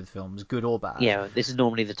littered with films, good or bad. Yeah, this is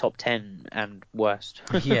normally the top 10 and worst.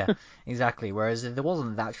 Yeah, exactly. Whereas there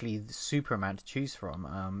wasn't actually super amount to choose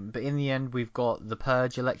from. But in the end, we've got The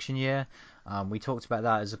Purge election year. We talked about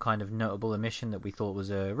that as a kind of notable omission that we thought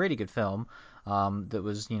was a really good film. That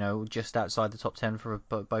was, just outside the top 10 for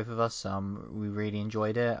both of us. We really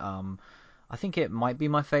enjoyed it. I think it might be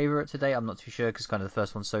my favourite today. I'm not too sure because kind of the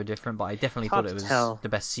first one's so different, but I definitely thought it was the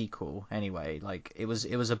best sequel anyway. Like it was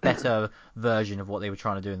a better version of what they were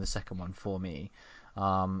trying to do in the second one for me.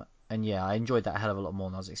 And yeah, I enjoyed that a hell of a lot more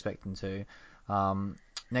than I was expecting to.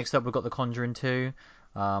 Next up, we've got The Conjuring 2.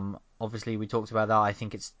 Obviously, we talked about that. I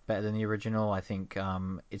think it's better than the original. I think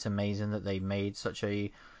it's amazing that they made such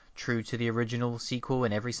a true to the original sequel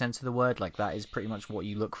in every sense of the word. Like that is pretty much what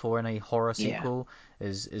you look for in a horror sequel.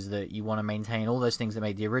 Is that you want to maintain all those things that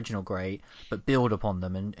made the original great, but build upon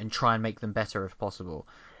them and try and make them better if possible.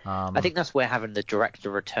 I think that's where having the director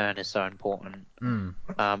return is so important,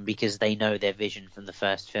 because they know their vision from the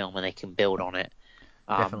first film and they can build on it.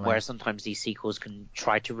 Whereas sometimes these sequels can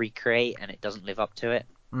try to recreate and it doesn't live up to it.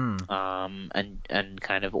 And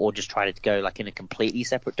kind of, or just try to go like in a completely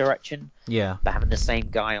separate direction. Yeah. But having the same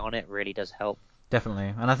guy on it really does help.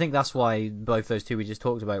 Definitely. And I think that's why both those two we just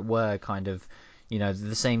talked about were kind of,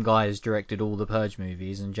 the same guy has directed all the Purge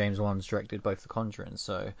movies and James Wan's directed both the Conjuring.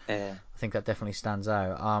 So I think that definitely stands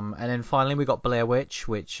out. And then finally we got Blair Witch,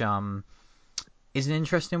 which is an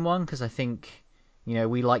interesting one because I think,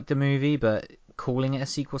 we liked the movie, but calling it a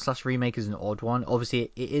sequel / remake is an odd one.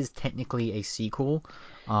 Obviously, it is technically a sequel.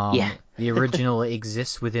 The original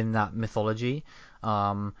exists within that mythology,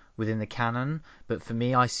 within the canon. But for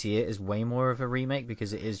me, I see it as way more of a remake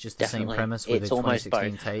because it is just the same premise with it's a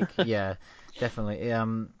 2016 take. Yeah, definitely. I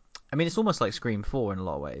mean, it's almost like Scream 4 in a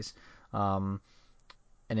lot of ways, and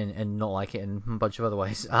not like it in a bunch of other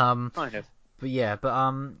ways. Kind of. But yeah,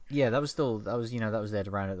 that was there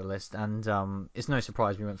to round out the list, and it's no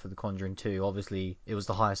surprise we went for The Conjuring 2. Obviously, it was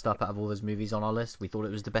the highest up out of all those movies on our list. We thought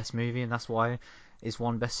it was the best movie, and that's why it's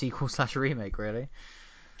won best sequel / remake, really.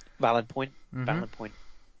 Valid point. Valid point.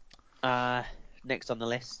 Next on the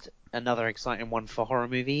list, another exciting one for horror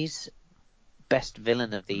movies, best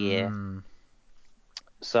villain of the year.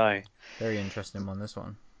 So very interesting one, this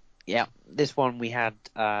one. Yeah, this one we had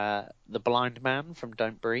the blind man from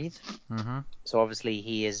Don't Breathe. So obviously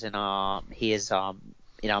he is in our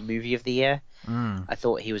movie of the year. I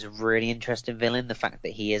thought he was a really interesting villain. The fact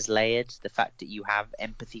that he is layered, the fact that you have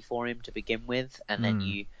empathy for him to begin with, and then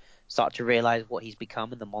you start to realize what he's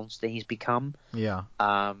become and the monster he's become. Yeah.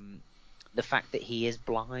 The fact that he is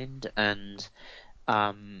blind and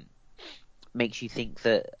makes you think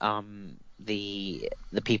that the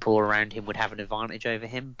people around him would have an advantage over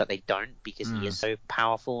him, but they don't because he is so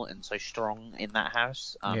powerful and so strong in that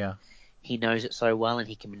house. He knows it so well and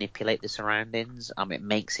he can manipulate the surroundings. It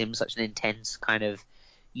makes him such an intense kind of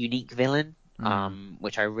unique villain,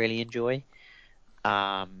 which I really enjoy.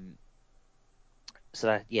 So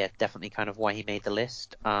that, definitely kind of why he made the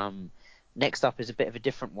list. Next up is a bit of a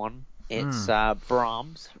different one. It's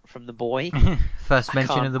Brahms from The Boy. First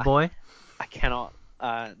mention of The Boy. I cannot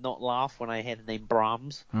not laugh when I hear the name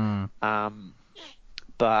Brahms.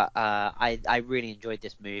 But I really enjoyed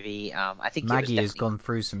this movie. I think Maggie has gone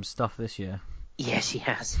through some stuff this year. Yes, she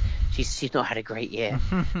has. She's not had a great year.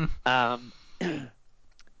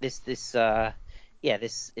 This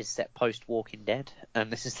is set post Walking Dead,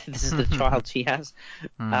 and this is the child she has.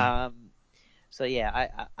 So yeah,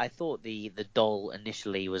 I thought the doll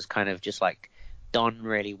initially was kind of just like done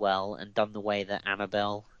really well and done the way that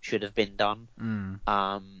Annabelle should have been done.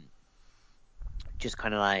 Just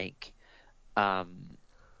kind of like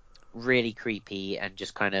really creepy and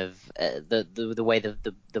just kind of the way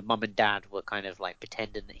the mum and dad were kind of like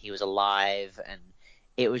pretending that he was alive, and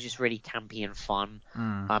it was just really campy and fun.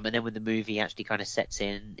 And then when the movie actually kind of sets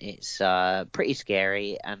in, it's pretty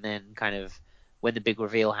scary, and then kind of when the big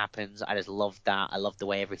reveal happens, I just loved that. I loved the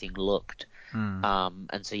way everything looked.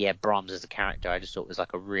 And so yeah, Brahms as a character I just thought was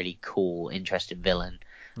like a really cool, interesting villain.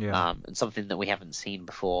 And something that we haven't seen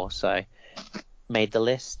before, so made the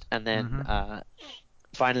list. And then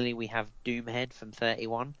finally we have Doomhead from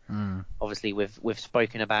 31. Obviously we've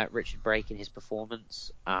spoken about Richard Brake and his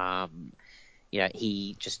performance.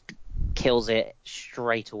 He just kills it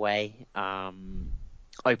straight away.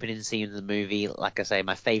 opening scene of the movie, like I say,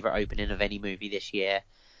 my favorite opening of any movie this year.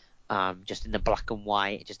 Just in the black and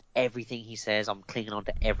white, just everything he says, I'm clinging on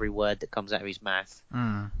to every word that comes out of his mouth.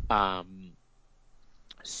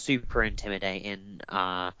 Super intimidating.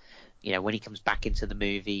 When he comes back into the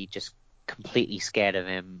movie, just completely scared of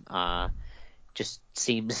him. Just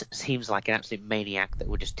seems like an absolute maniac that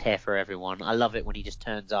will just tear through everyone. I love it when he just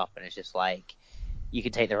turns up and it's just like, you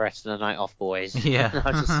can take the rest of the night off, boys. Yeah.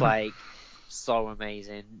 I was just like, so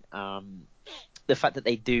amazing. The fact that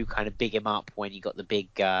they do kind of big him up when you got the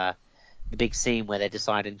big scene where they're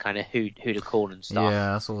deciding kind of who to call and stuff.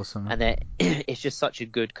 Yeah, that's awesome. And it's just such a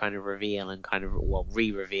good kind of reveal and kind of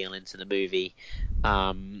re-reveal into the movie.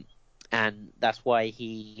 And that's why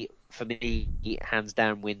he, for me, hands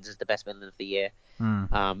down wins as the best villain of the year.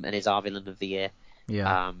 And is our villain of the year.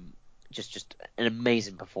 Yeah. Just an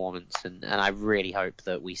amazing performance, and I really hope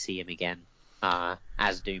that we see him again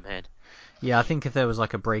as Doomhead. Yeah, I think if there was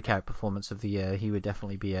like a breakout performance of the year, he would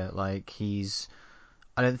definitely be it. Like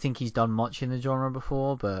I don't think he's done much in the genre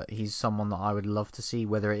before, but he's someone that I would love to see,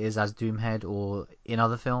 whether it is as Doomhead or in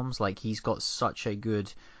other films. Like, he's got such a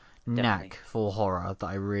good knack for horror that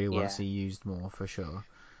I really want to see used more, for sure.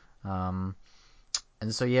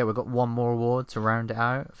 And so, yeah, we've got one more award to round it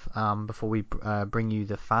out before we bring you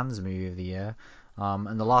the fans movie of the year.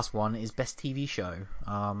 And the last one is Best TV Show.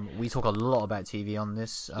 We talk a lot about TV on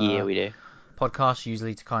this we do. podcast,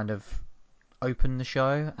 usually to kind of open the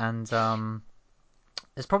show. And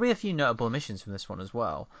there's probably a few notable omissions from this one as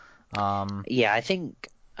well. I think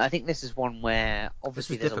this is one where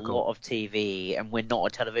obviously there's difficult. A lot of TV, and we're not a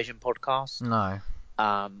television podcast. No.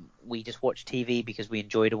 We just watch TV because we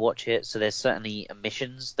enjoy to watch it. So there's certainly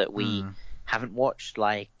omissions that we haven't watched.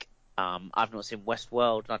 Like, I've not seen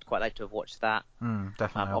Westworld, and I'd quite like to have watched that.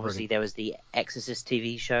 Definitely. Obviously, there was the Exorcist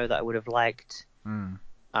TV show that I would have liked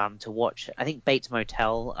to watch. I think Bates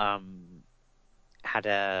Motel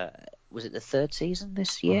was it the third season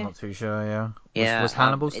this year? I'm not too sure. Yeah. Was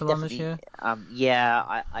Hannibal still on this year?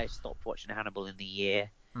 I stopped watching Hannibal in the year.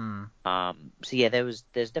 So yeah, there's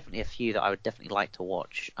definitely a few that I would definitely like to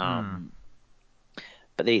watch.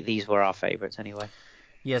 But these were our favourites anyway.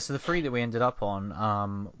 Yeah, so the three that we ended up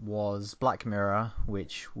on was Black Mirror,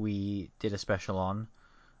 which we did a special on.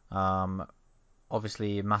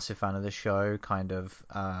 Obviously, a massive fan of the show, kind of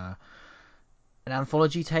an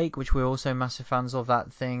anthology take, which we're also massive fans of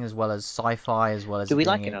that thing, as well as sci-fi, as well as. Do we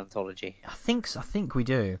like an anthology? I think we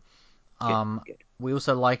do. Good. We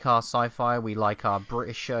also like our sci-fi, we like our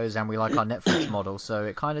British shows, and we like our Netflix model, so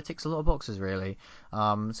it kind of ticks a lot of boxes, really.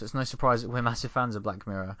 So it's no surprise that we're massive fans of Black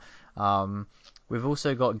Mirror. We've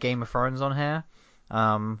also got Game of Thrones on here,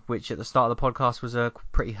 which at the start of the podcast was a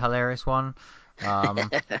pretty hilarious one,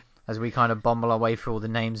 as we kind of bumble our way through all the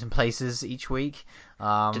names and places each week.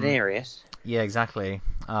 Daenerys. Yeah, exactly.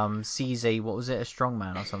 CZ, what was it, a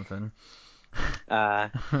strongman or something?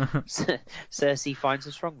 Cersei finds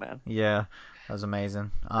a strongman. Yeah, that was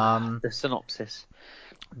amazing. The synopsis.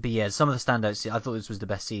 But yeah, some of the standouts. I thought this was the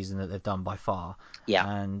best season that they've done by far. Yeah.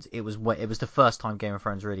 And it was the first time Game of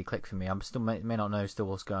Thrones really clicked for me. I'm still may not know still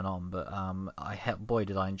what's going on, but boy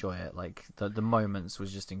did I enjoy it. Like the moments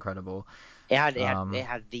was just incredible. It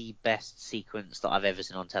had the best sequence that I've ever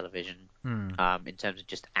seen on television. In terms of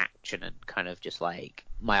just action and kind of just like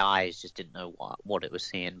my eyes just didn't know what it was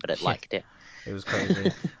seeing, but it liked it. It was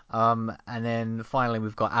crazy. And then finally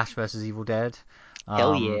we've got Ash vs Evil Dead.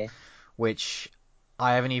 Hell yeah. Which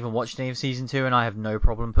I haven't even watched any of season 2, and I have no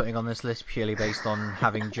problem putting on this list purely based on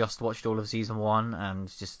having just watched all of season 1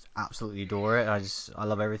 and just absolutely adore it. I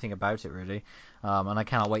love everything about it, really. And I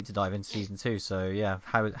cannot wait to dive into season 2. So yeah,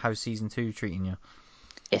 how's season 2 treating you?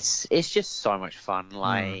 It's just so much fun.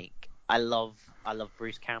 Like I love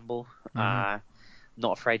Bruce Campbell.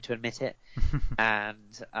 Not afraid to admit it. And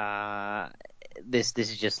this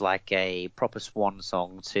is just like a proper swan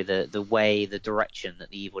song to the way, the direction that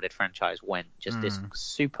the Evil Dead franchise went. Just this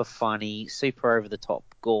super funny, super over the top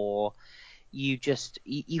gore. You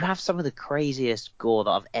have some of the craziest gore that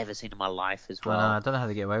I've ever seen in my life as well. I don't know how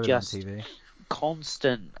to get away with it on TV.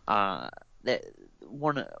 Constant. In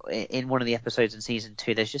one of the episodes in season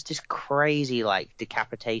 2, there's just this crazy like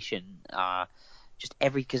decapitation. Just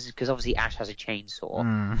because obviously Ash has a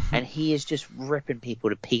chainsaw and he is just ripping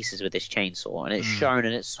people to pieces with this chainsaw, and it's shown,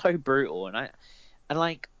 and it's so brutal, and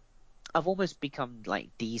I've almost become like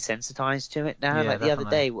desensitized to it now. Yeah, like definitely. The other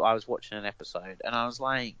day I was watching an episode and I was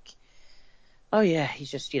like, oh yeah,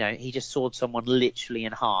 he's just sawed someone literally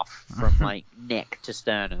in half from like neck to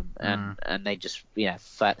sternum, and they just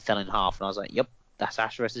fell in half, and I was like, yep, that's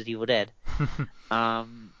Ash vs Evil Dead.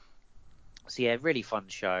 So yeah, really fun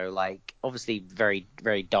show. Like, obviously very,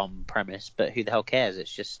 very dumb premise, but who the hell cares?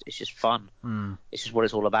 It's just fun. It's just what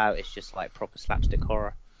it's all about. It's just like proper slapstick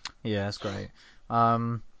horror. Yeah, that's great.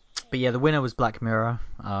 But yeah, the winner was Black Mirror.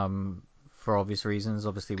 For obvious reasons.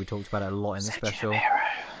 Obviously, we talked about it a lot in the special.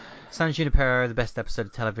 San Junipero, the best episode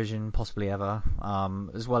of television possibly ever.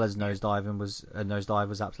 As well as Nosedive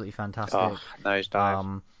was absolutely fantastic. Oh,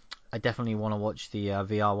 Nosedive. I definitely want to watch the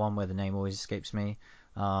VR one where the name always escapes me.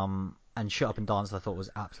 And Shut Up and Dance I thought was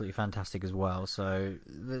absolutely fantastic as well. So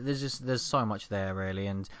there's so much there really,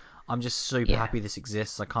 and I'm just super happy this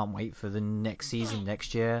exists. I can't wait for the next season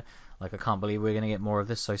next year. Like, I can't believe we're gonna get more of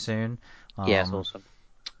this so soon. Yeah, it's awesome.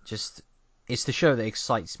 It's the show that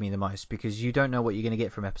excites me the most because you don't know what you're going to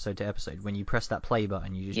get from episode to episode. When you press that play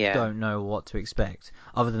button, you just don't know what to expect,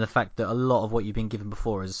 other than the fact that a lot of what you've been given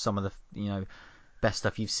before is some of the best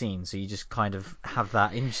stuff you've seen. So you just kind of have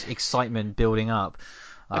that excitement building up.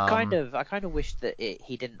 I kind of wish that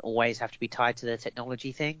he didn't always have to be tied to the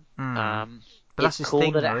technology thing. But that's cool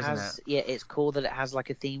thing, that though, isn't it? Yeah, it's cool that it has like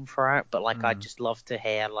a theme throughout. But like, I'd just love to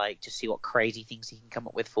hear to see what crazy things he can come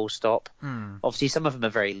up with. Full stop. Obviously, some of them are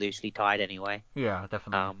very loosely tied anyway. Yeah,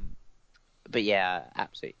 definitely. But yeah,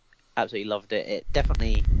 absolutely loved it. It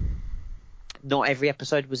definitely, not every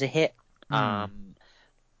episode was a hit.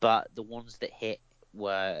 But the ones that hit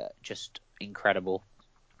were just incredible.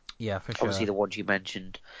 Yeah, for sure. Obviously, the ones you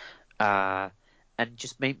mentioned, and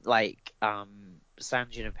just maybe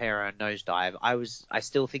San Junipero and Nosedive. I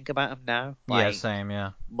still think about them now. Same.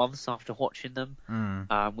 Yeah. Months after watching them,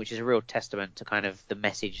 which is a real testament to kind of the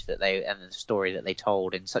message that they and the story that they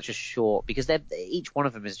told in such a short. Because each one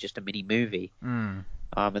of them is just a mini movie. And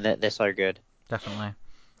they're so good. Definitely.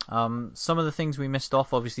 Some of the things we missed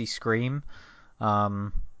off, obviously, Scream.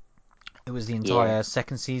 It was the entire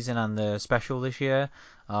second season and the special this year,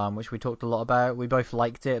 which we talked a lot about. We both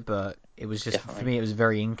liked it, but it was just, for me, it was a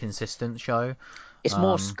very inconsistent show. It's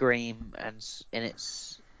more Scream, and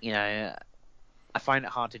it's, I find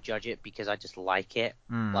it hard to judge it because I just like it.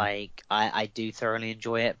 Like, I do thoroughly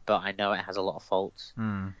enjoy it, but I know it has a lot of faults.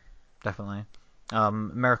 Definitely.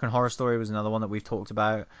 American Horror Story was another one that we've talked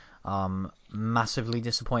about. Massively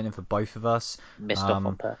disappointing for both of us. Missed off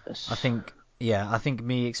on purpose. I think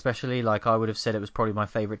me especially, like, I would have said it was probably my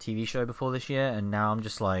favourite TV show before this year, and now I'm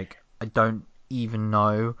just like, I don't even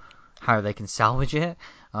know how they can salvage it.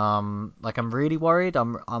 Like, I'm really worried.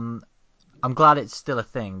 I'm glad it's still a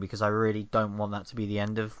thing because I really don't want that to be the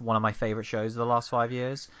end of one of my favourite shows of the last 5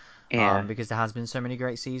 years. Because there has been so many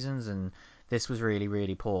great seasons, and this was really,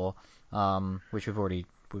 really poor. Which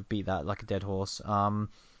we've beat that like a dead horse.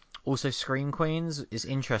 Also, Scream Queens is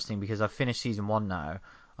interesting because I've finished season 1 now.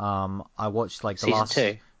 I watched like the last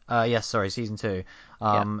season 2. Season 2.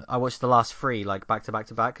 I watched the last 3 like back to back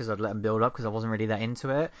to back because I'd let them build up because I wasn't really that into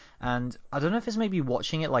it. And I don't know if it's maybe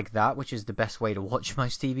watching it like that, which is the best way to watch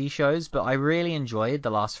most TV shows, but I really enjoyed the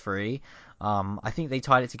last 3. I think they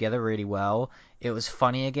tied it together really well. It was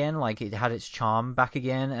funny again, like it had its charm back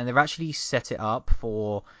again, and they've actually set it up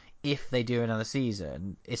for, if they do another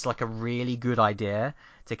season, it's like a really good idea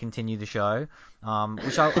to continue the show.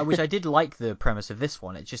 Which I did like the premise of this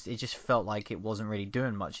one. It just felt like it wasn't really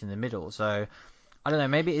doing much in the middle. So I don't know.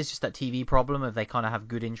 Maybe it's just that TV problem of they kind of have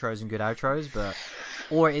good intros and good outros,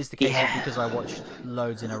 or it is the case of because I watched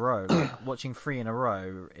loads in a row. Like watching 3 in a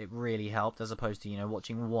row, it really helped as opposed to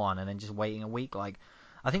watching 1 and then just waiting a week. Like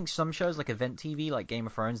I think some shows like event TV, like Game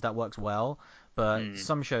of Thrones, that works well. But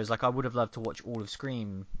some shows, like I would have loved to watch all of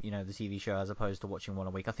Scream, the TV show, as opposed to watching 1 a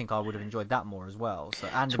week. I think I would have enjoyed that more as well. So,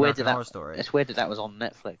 and American Horror Story. It's weird that was on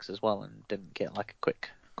Netflix as well and didn't get like a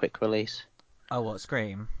quick release. Oh, what,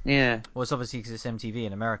 Scream? Yeah. Well, it's obviously because it's MTV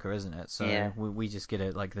in America, isn't it? So we just get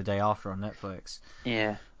it like the day after on Netflix.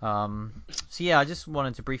 Yeah. So yeah, I just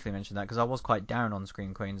wanted to briefly mention that because I was quite down on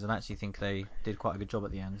Scream Queens and actually think they did quite a good job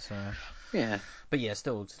at the end. So. Yeah. But yeah,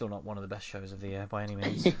 still not one of the best shows of the year by any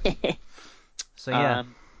means. So yeah,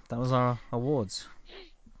 that was our awards.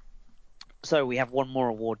 So we have one more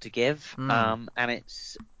award to give, and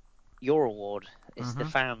it's your award. It's the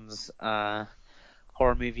fans' horror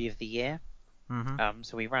movie of the year.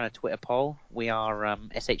 So we ran a Twitter poll. We are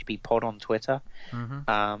SHB Pod on Twitter,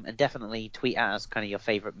 and definitely tweet at us kind of your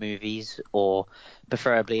favourite movies, or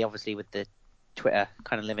preferably, obviously, with the Twitter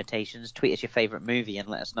kind of limitations, tweet us your favourite movie and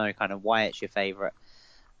let us know kind of why it's your favourite.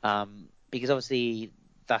 Because obviously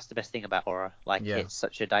that's the best thing about horror. Like it's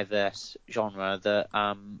such a diverse genre that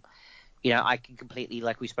I can completely,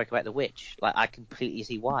 like we spoke about The Witch, like I completely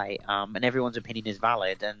see why. And everyone's opinion is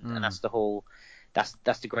valid, and that's the whole.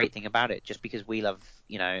 That's the great thing about it. Just because we love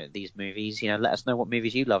these movies, let us know what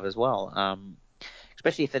movies you love as well. Because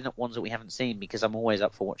especially if they're not ones that we haven't seen, because I'm always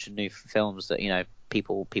up for watching new films that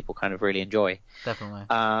people kind of really enjoy. Definitely.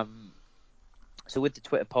 So with the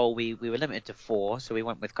Twitter poll, we were limited to 4, so we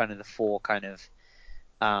went with kind of the 4 kind of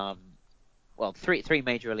three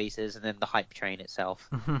major releases and then the hype train itself.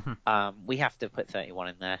 We have to put 31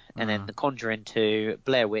 in there, and then The Conjuring 2,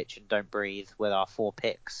 Blair Witch, and Don't Breathe with our 4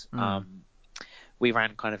 picks. We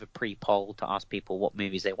ran kind of a pre-poll to ask people what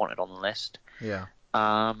movies they wanted on the list. Yeah.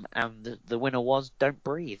 And the winner was Don't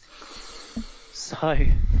Breathe. So,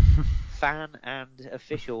 fan and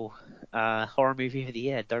official horror movie of the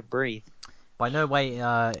year, Don't Breathe. By no way,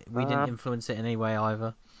 we didn't influence it in any way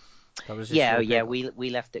either. That was just we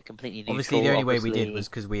left it completely neutral. Obviously, the only way we did was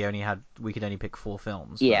because we could only pick 4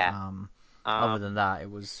 films. Yeah. But, other than that,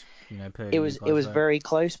 it was it was very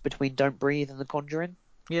close between Don't Breathe and The Conjuring.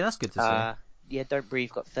 Yeah, that's good to see. Yeah, Don't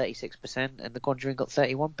Breathe got 36% and The Conjuring got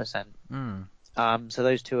 31%. So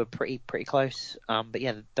those two are pretty close. But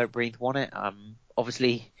yeah, Don't Breathe won it.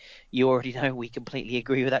 Obviously, you already know we completely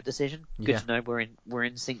agree with that decision. Good to know we're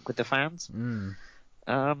in sync with the fans.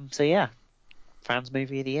 So yeah, fans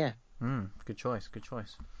movie of the year. Good choice.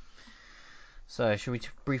 So, should we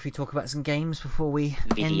briefly talk about some games before we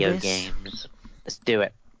Video end this? games. Let's do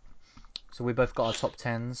it. So we both got our top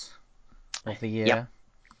 10s of the year. Yep.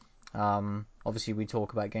 Obviously, we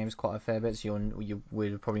talk about games quite a fair bit, so you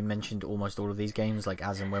would have probably mentioned almost all of these games, like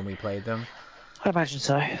as and when we played them. I imagine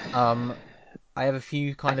so. I have a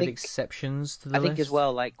few kind of exceptions to the list. I think as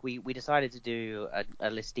well, like we decided to do a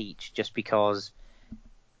list each just because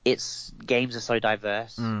games are so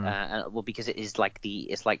diverse. Because it is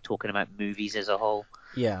it's like talking about movies as a whole.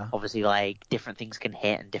 Yeah. Obviously, like different things can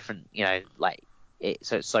hit and different,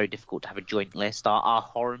 so it's so difficult to have a joint list. Our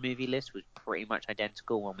horror movie list was pretty much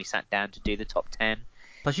identical when we sat down to do the top 10.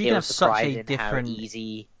 But you can have such a different how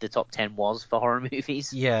easy the top 10 was for horror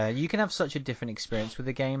movies. Yeah, you can have such a different experience with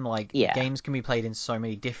the game. Like games can be played in so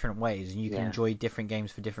many different ways, and you can enjoy different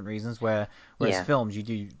games for different reasons. Whereas films, you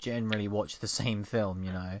do generally watch the same film.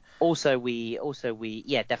 Also, we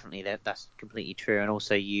definitely that's completely true. And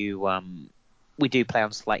also, we do play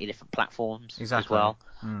on slightly different platforms as well.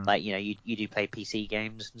 Like you do play PC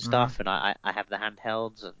games and stuff, and I have the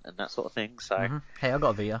handhelds and that sort of thing. So hey, I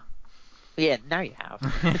got a VR. Yeah, now you have.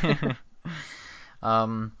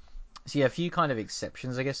 So yeah, a few kind of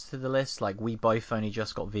exceptions, I guess, to the list. Like we both only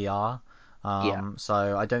just got VR.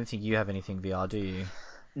 So I don't think you have anything VR, do you?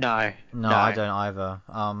 No, I don't either.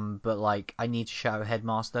 But like I need to shout out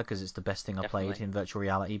Headmaster because it's the best thing I played in virtual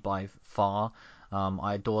reality by far.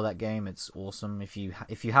 I adore that game. It's awesome. If you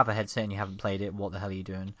have a headset and you haven't played it, what the hell are you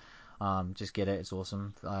doing? Just get it. It's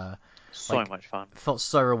awesome. Much fun. Felt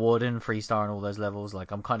so rewarding, freestar and all those levels.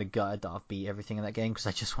 Like I'm kind of gutted that I've beat everything in that game because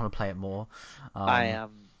I just want to play it more. I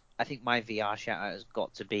think my VR shout out has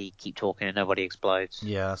got to be Keep Talking and Nobody Explodes.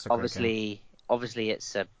 Yeah, that's a great game. Obviously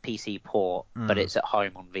it's a PC port, but it's at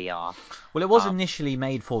home on VR. Well, it was initially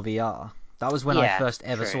made for VR. That was when I first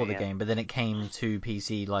ever saw the game, but then it came to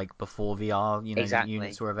PC like before VR,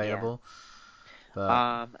 units were available.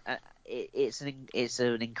 Yeah. But it's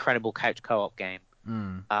an incredible couch co-op game.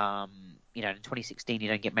 In 2016 you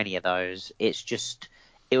don't get many of those.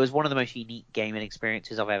 It was one of the most unique gaming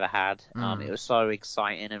experiences I've ever had. It was so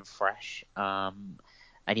exciting and fresh.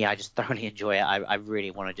 And yeah, I just thoroughly enjoy it. I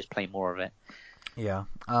really want to just play more of it. Yeah.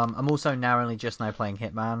 I'm also only just now playing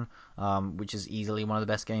Hitman, which is easily one of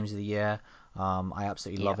the best games of the year. I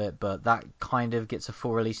absolutely love it, but that kind of gets a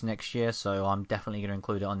full release next year, so I'm definitely going to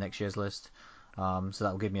include it on next year's list. So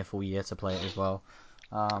that will give me a full year to play it as well.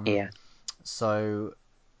 So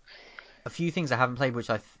a few things I haven't played, which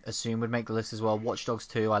I assume would make the list as well. Watch Dogs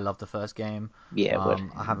 2, I love the first game. Yeah, it would.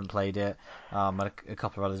 I haven't played it. But a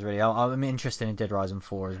couple of others really. I'm interested in Dead Rising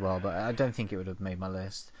 4 as well, but I don't think it would have made my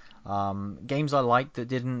list. Games I liked that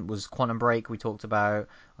didn't was Quantum Break, we talked about.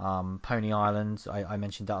 Pony Island, I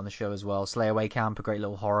mentioned that on the show as well. Slay Away Camp, a great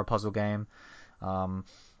little horror puzzle game.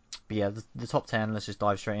 But yeah, the top 10, let's just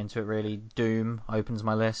dive straight into it really. Doom opens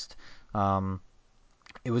my list.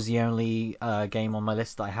 It was the only game on my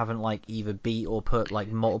list that I haven't either beat or put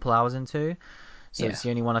multiple hours into. So it's the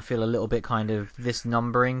only one I feel a little bit kind of this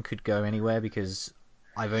numbering could go anywhere because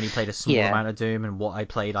I've only played a small amount of Doom and what I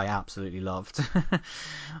played I absolutely loved.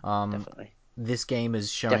 Definitely. This game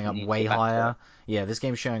is showing up way higher. Yeah, this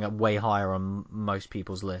game's showing up way higher on most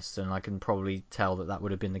people's lists, and I can probably tell that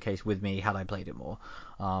would have been the case with me had I played it more.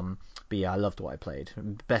 But yeah, I loved what I played.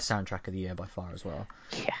 Best soundtrack of the year by far as well.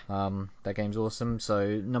 Yeah. That game's awesome. So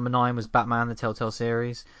number 9 was Batman, the Telltale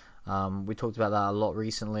series. We talked about that a lot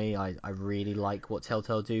recently. I really like what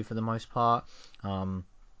Telltale do for the most part.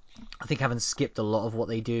 I think having skipped a lot of what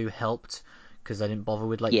they do helped because I didn't bother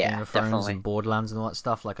with like Game of Thrones and Borderlands and all that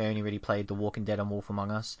stuff. Like I only really played The Walking Dead and Wolf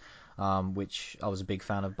Among Us, which I was a big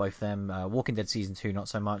fan of both them. Walking Dead Season 2 not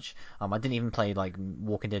so much. I didn't even play like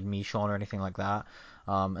Walking Dead Michonne or anything like that.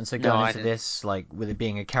 And so going into this, like with it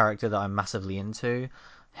being a character that I'm massively into,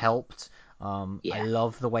 helped. I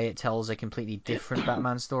love the way it tells a completely different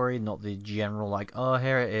Batman story, not the general like, oh,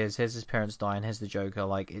 here it is, here's his parents dying, here's the Joker.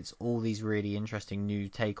 Like it's all these really interesting new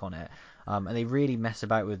take on it, and they really mess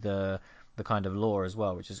about with the kind of lore as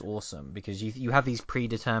well, which is awesome because you have these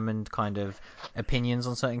predetermined kind of opinions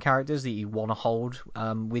on certain characters that you want to hold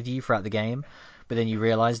with you throughout the game, but then you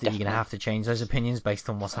realize that you're going to have to change those opinions based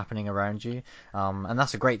on what's happening around you, and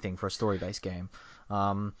that's a great thing for a story-based game.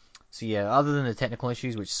 So yeah, other than the technical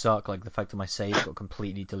issues, which suck, like the fact that my save got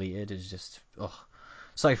completely deleted is just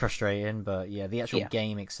so frustrating. But yeah, the actual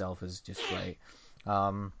game itself is just great.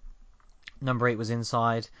 Number 8 was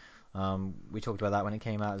Inside. We talked about that when it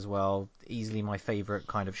came out as well. Easily my favorite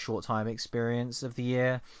kind of short time experience of the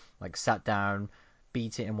year. Like sat down,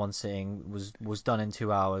 beat it in one sitting, was done in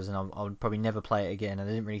 2 hours, and I would probably never play it again. And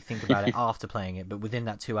I didn't really think about it after playing it, but within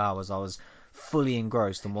that 2 hours, I was fully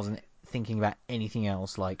engrossed and wasn't thinking about anything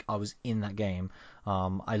else. Like I was in that game.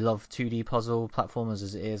 I love 2D puzzle platformers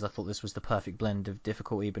as it is. I thought this was the perfect blend of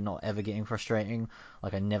difficulty but not ever getting frustrating.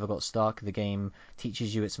 Like I never got stuck. The game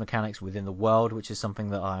teaches you its mechanics within the world, which is something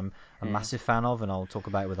that I'm a massive fan of, and I'll talk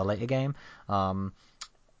about it with a later game.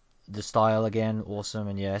 The style again, awesome,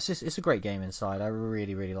 and yeah, it's a great game Inside. I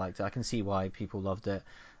really really liked it. I can see why people loved it.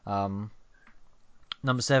 Number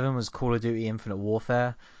 7 was Call of Duty Infinite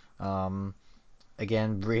Warfare.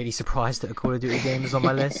 Again, really surprised that a Call of Duty game is on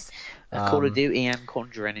my list. Call of Duty and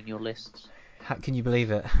Conjuring in your lists. Can you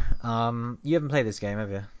believe it? You haven't played this game,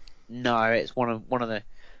 have you? No, it's one of the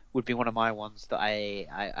would be one of my ones that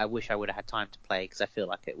I wish I would have had time to play because I feel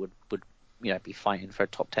like it would be fighting for a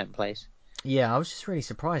top 10 place. Yeah, I was just really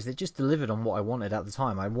surprised. It just delivered on what I wanted at the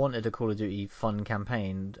time. I wanted a Call of Duty fun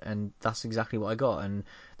campaign, and that's exactly what I got. And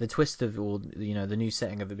the twist of all, the new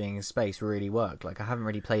setting of it being in space really worked. Like I haven't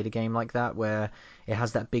really played a game like that where it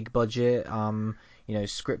has that big budget,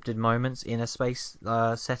 scripted moments in a space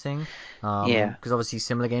setting. Because obviously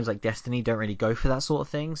similar games like Destiny don't really go for that sort of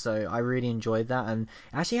thing. So I really enjoyed that, and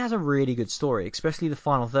it actually has a really good story. Especially the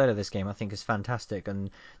final third of this game, I think is fantastic, and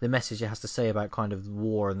the message it has to say about kind of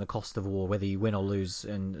war and the cost of war, whether you win or lose,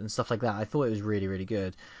 and stuff like that. I thought it was really really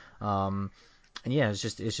good. And yeah, it's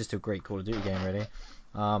just a great Call of Duty game, really.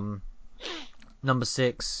 Number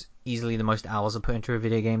 6, easily the most hours I put into a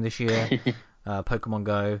video game this year. Pokemon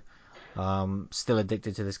Go. Still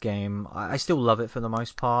addicted to this game. I still love it for the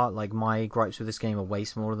most part. Like my gripes with this game are way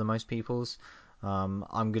smaller than most people's.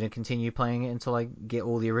 I'm gonna continue playing it until I get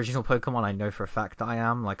all the original Pokemon. I know for a fact that I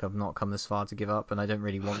am. Like I've not come this far to give up, and I don't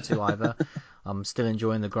really want to either. I'm still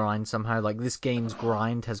enjoying the grind somehow. Like this game's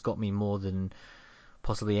grind has got me more than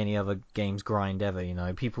possibly any other game's grind ever.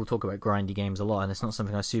 People talk about grindy games a lot, and it's not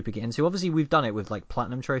something I super get into. Obviously, we've done it with like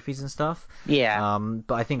platinum trophies and stuff. Yeah.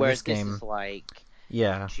 But I think Whereas this game this is like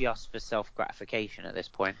just for self gratification at this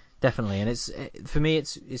point. Definitely, and for me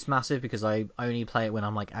it's massive because I only play it when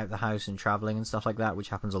I'm like out the house and traveling and stuff like that, which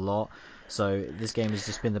happens a lot. So this game has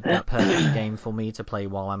just been that perfect game for me to play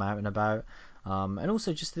while I'm out and about. And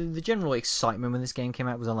also just the general excitement when this game came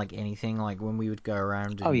out was unlike anything. Like when we would go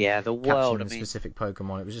around and the world, capturing specific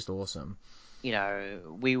Pokemon, it was just awesome.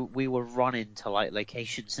 We were running to like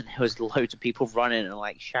locations and there was loads of people running and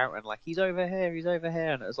like shouting like he's over here,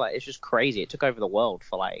 and it was like it's just crazy. It took over the world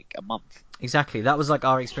for like a month. Exactly, that was like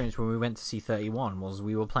our experience when we went to C31. Was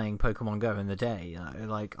we were playing Pokemon Go in the day.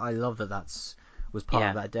 Like I love that's was part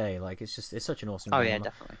of that day. Like it's such an awesome game. Yeah,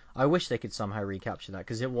 definitely. I wish they could somehow recapture that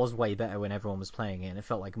because it was way better when everyone was playing it and it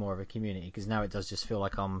felt like more of a community. Because now it does just feel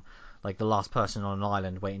like I'm like the last person on an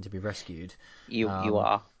island waiting to be rescued. You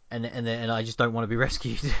are. And I just don't want to be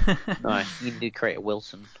rescued. No, you need to create a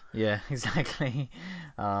Wilson. Yeah, exactly.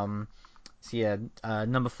 So yeah,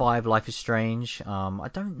 number 5, Life is Strange. I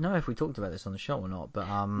don't know if we talked about this on the show or not, but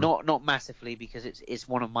not massively because it's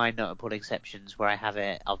one of my notable exceptions where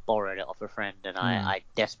I've borrowed it off a friend and I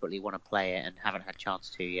desperately want to play it and haven't had a chance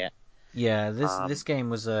to yet. Yeah, this game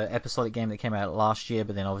was a episodic game that came out last year,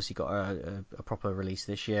 but then obviously got a proper release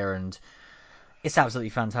this year, and it's absolutely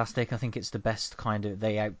fantastic. I think it's the best kind of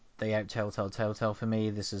they out Telltale for me.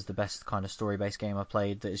 This is the best kind of story based game I've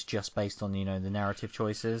played that is just based on the narrative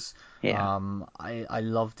choices. Yeah. I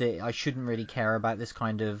loved it. I shouldn't really care about this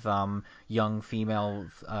kind of young female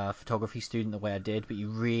photography student the way I did, but you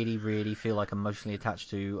really really feel like emotionally attached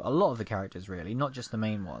to a lot of the characters, really, not just the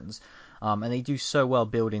main ones. And they do so well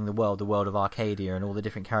building the world of Arcadia and all the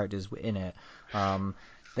different characters in it.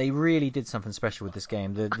 They really did something special with this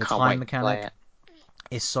game. The Can't time wait to play mechanic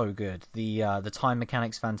it. is so good. The time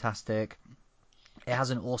mechanic's fantastic. It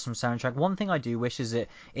has an awesome soundtrack. One thing I do wish is it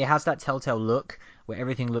has that Telltale look where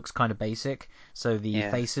everything looks kind of basic, so the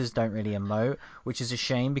faces don't really emote, which is a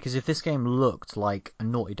shame because if this game looked like a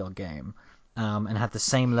Naughty Dog game, and had the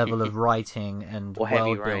same level of writing and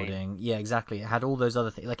world building, yeah, exactly. It had all those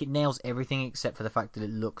other things. Like it nails everything except for the fact that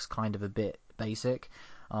it looks kind of a bit basic.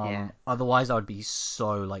 Otherwise, I would be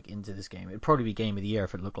so like into this game. It'd probably be Game of the Year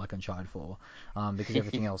if it looked like Uncharted 4, because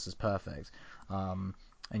everything else is perfect. And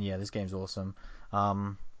yeah, this game's awesome.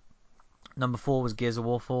 Number 4 was Gears of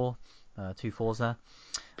War 4. 2 fours there.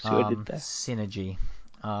 See what I did there? Synergy.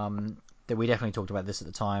 That we definitely talked about this at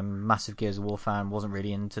the time. Massive Gears of War fan. Wasn't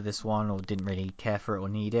really into this one or didn't really care for it or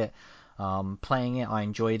need it. Playing it, I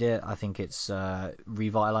enjoyed it. I think it's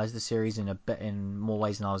revitalized the series in more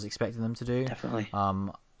ways than I was expecting them to do. Definitely.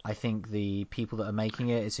 I think the people that are making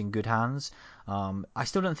it's in good hands. I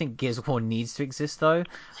still don't think Gears of War needs to exist though.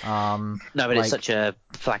 No, but it's such a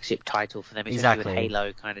flagship title for them, especially with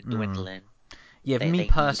Halo kind of dwindling. Yeah, for me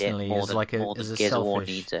personally, as a Gears of War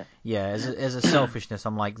needs it. Yeah, as a selfishness,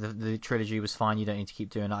 I'm like the trilogy was fine. You don't need to keep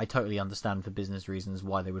doing it. I totally understand for business reasons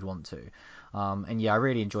why they would want to. And yeah, I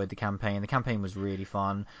really enjoyed the campaign. The campaign was really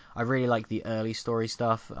fun. I really like the early story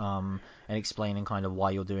stuff. And explaining kind of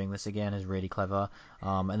why you're doing this again is really clever.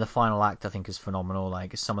 And the final act I think is phenomenal.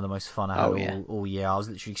 Like it's some of the most fun I had all year. I was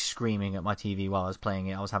literally screaming at my TV while I was playing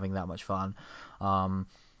it. I was having that much fun.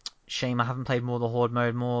 Shame I haven't played more of the Horde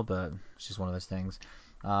mode more, but it's just one of those things.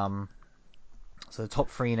 So the top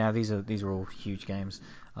 3 now, these are all huge games.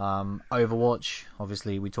 Overwatch,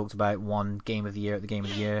 obviously we talked about one Game of the Year at the Game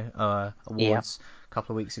of the Year awards a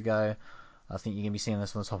couple of weeks ago. I think you're going to be seeing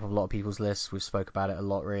this on the top of a lot of people's lists. We've spoke about it a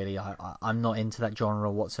lot, really. I'm not into that genre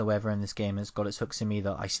whatsoever, and this game has got its hooks in me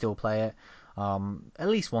that I still play it at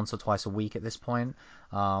least once or twice a week at this point.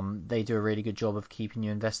 They do a really good job of keeping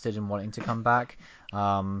you invested and wanting to come back.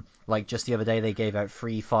 Like just the other day, they gave out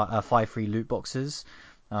 5 free loot boxes.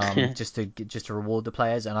 Just to reward the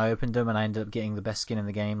players, and I opened them and I ended up getting the best skin in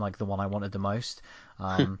the game, like the one I wanted the most,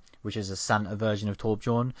 which is a Santa version of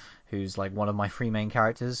Torbjorn, who's like one of my 3 main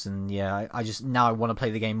characters. And yeah, I just now I want to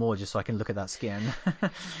play the game more just so I can look at that skin.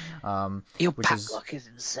 Your backlog is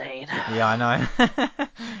insane. Yeah, I know.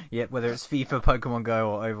 Yeah, whether it's FIFA, Pokemon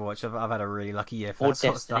Go, or Overwatch, I've had a really lucky year for that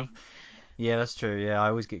sort of stuff. Yeah, that's true. Yeah, I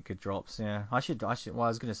always get good drops. Yeah, I should. Well, I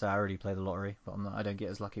was gonna say I already play the lottery, but I don't get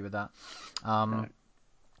as lucky with that. No.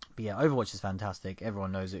 But yeah, Overwatch is fantastic.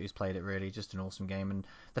 Everyone knows it who's played it, really. Just an awesome game. And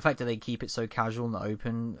the fact that they keep it so casual and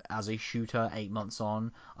open as a shooter 8 months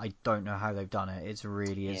on, I don't know how they've done it. It's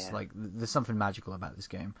really is like, there's something magical about this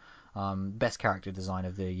game. Best character design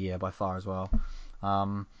of the year by far as well.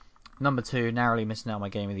 Number 2, narrowly missing out my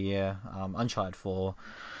game of the year, Uncharted 4.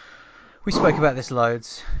 We spoke about this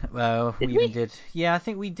loads. Well, we even did. Yeah, I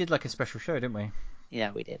think we did like a special show, didn't we?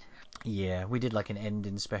 Yeah, we did. Yeah, we did like an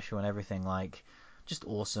ending special and everything. Like, just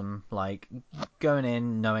awesome. Like, going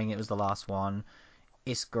in knowing it was the last one.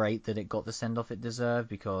 It's great that it got the send-off it deserved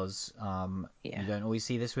because you don't always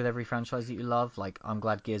see this with every franchise that you love. Like, I'm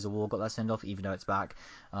glad Gears of War got that send-off, even though it's back.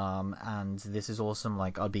 And this is awesome.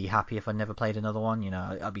 Like, I'd be happy if I never played another one. You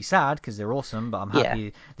know, I'd be sad because they're awesome, but I'm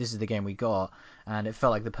happy this is the game we got. And it felt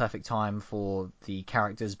like the perfect time for the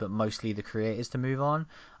characters, but mostly the creators to move on.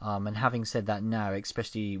 And having said that now,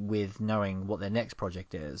 especially with knowing what their next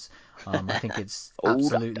project is, I think it's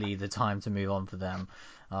absolutely the time to move on for them.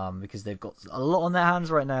 Because they've got a lot on their hands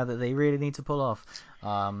right now that they really need to pull off.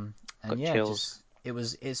 And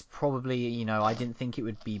it's probably, you know, I didn't think it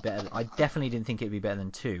would be better. I definitely didn't think it would be better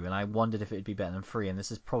than 2, and I wondered if it would be better than 3, and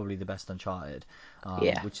this is probably the best Uncharted,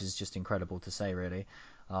 which is just incredible to say, really.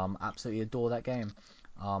 Absolutely adore that game.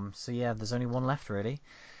 So yeah, there's only one left, really.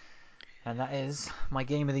 And that is my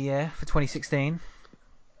game of the year for 2016.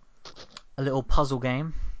 A little puzzle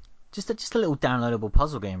game. Just a little downloadable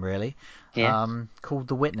puzzle game, really. Called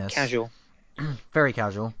The Witness. Casual. Very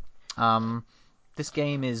casual. This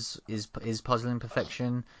game is puzzling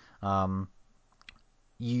perfection.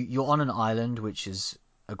 You're on an island, which is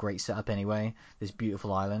a great setup anyway. This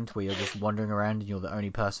beautiful island where you're just wandering around and you're the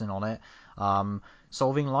only person on it,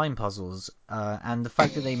 solving line puzzles. And the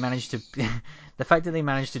fact that they managed to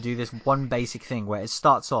do this one basic thing where it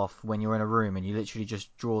starts off when you're in a room and you literally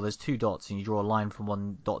just draw. There's 2 dots and you draw a line from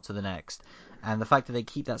one dot to the next. And the fact that they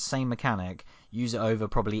keep that same mechanic, use it over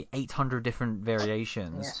probably 800 different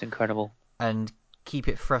variations. It's incredible. And keep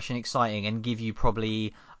it fresh and exciting and give you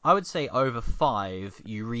probably, I would say, over 5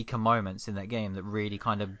 eureka moments in that game that really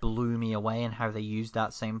kind of blew me away in how they used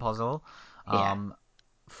that same puzzle.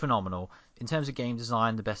 Phenomenal. in terms of game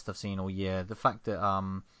design, the best I've seen all year. The fact that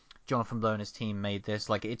Jonathan Blow and his team made this,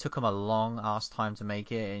 like, it took them a long ass time to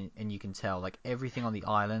make it, and you can tell, like, everything on the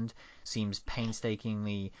island seems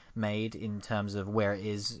painstakingly made in terms of where it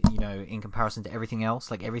is, you know, in comparison to everything else.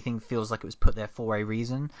 Like, everything feels like it was put there for a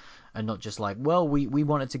reason, and not just like, well, we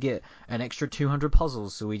wanted to get an extra 200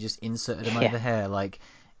 puzzles, so we just inserted them over here. Like,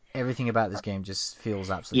 everything about this game just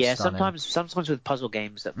feels absolutely stunning. Sometimes with puzzle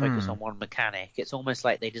games that focus on one mechanic, it's almost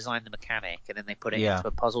like they design the mechanic and then they put it into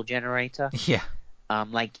a puzzle generator. Yeah.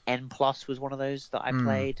 Like N Plus was one of those that I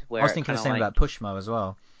played. Where I was thinking the same about Pushmo as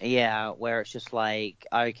well. Yeah, where it's just like,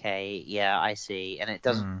 okay, yeah, I see, and it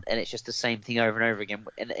doesn't, and it's just the same thing over and over again,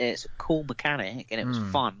 and it's a cool mechanic, and it was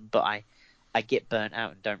fun, but I get burnt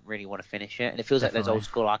out and don't really want to finish it, and it feels like those old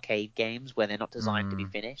school arcade games where they're not designed to be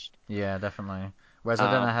finished. Yeah, definitely. Whereas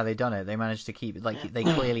I don't know how they done it. They managed to keep, like, they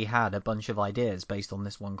clearly had a bunch of ideas based on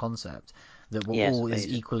this one concept that were all as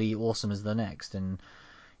equally awesome as the next, and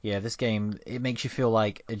yeah, this game, it makes you feel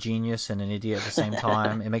like a genius and an idiot at the same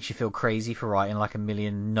time. It makes you feel crazy for writing like a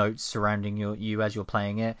million notes surrounding you as you're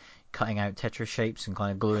playing it, cutting out Tetris shapes and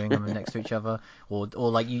kind of gluing them next to each other. Or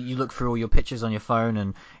like you look through all your pictures on your phone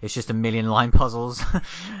and it's just a million line puzzles.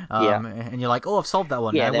 And you're like, oh, I've solved that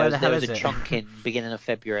one now. Where the hell is it? There was a chunk in beginning of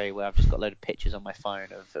February where I've just got a load of pictures on my phone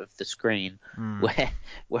of the screen where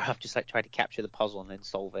I've just like tried to capture the puzzle and then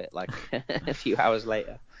solve it like a few hours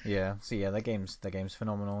later. Yeah, so yeah, that game's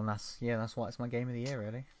phenomenal, and that's why it's my game of the year,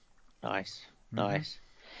 really. Nice.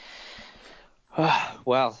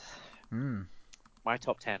 Well, my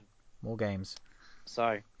top 10. More games.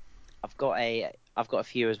 So, I've got a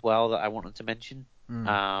few as well that I wanted to mention.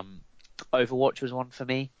 Overwatch was one for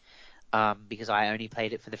me, because I only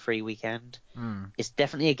played it for the free weekend. It's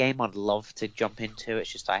definitely a game I'd love to jump into.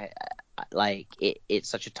 It's just it's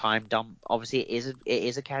such a time dump. Obviously, it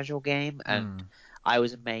is a casual game, and I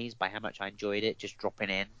was amazed by how much I enjoyed it just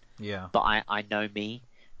dropping in. Yeah. But I know me,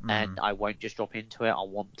 and I won't just drop into it. I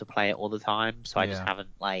want to play it all the time, so I just haven't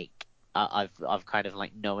I've kind of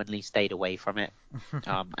like knowingly stayed away from it.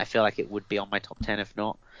 I feel like it would be on my top 10 if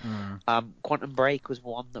not. Quantum Break was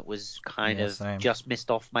one that was just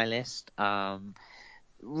missed off my list.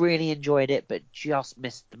 Really enjoyed it, but just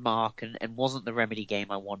missed the mark and wasn't the Remedy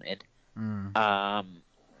game I wanted.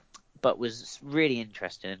 But was really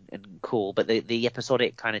interesting and cool. But the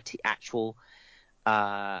episodic kind of actual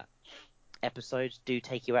episodes do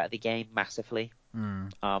take you out of the game massively.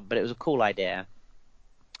 But it was a cool idea.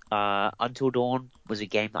 Until Dawn was a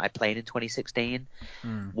game that I played in 2016.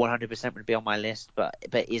 100% would be on my list, but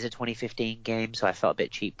is a 2015 game, so I felt a bit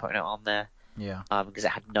cheap putting it on there. Yeah. Because it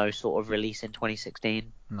had no sort of release in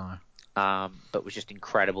 2016. No. But was just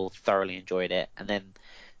incredible. Thoroughly enjoyed it. And then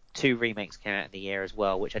 2 remakes came out in the year as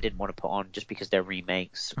well, which I didn't want to put on just because they're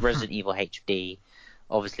remakes. Resident Evil HD,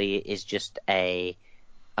 obviously, is just a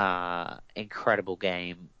incredible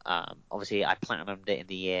game. Obviously, I platinumed it in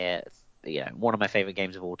the year. One of my favorite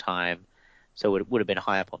games of all time, so it would have been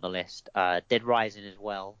high up on the list. Dead Rising as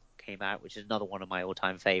well came out, which is another one of my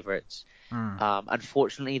all-time favorites.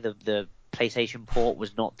 Unfortunately, the PlayStation port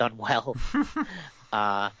was not done well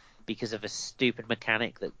because of a stupid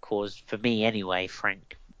mechanic that caused, for me anyway,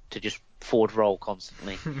 Frank to just forward roll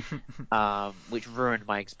constantly, which ruined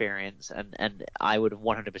my experience, and I would have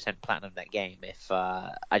 100% platinum that game if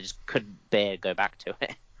I just couldn't bear go back to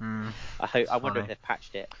it. I wonder if they've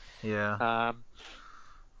patched it. Yeah.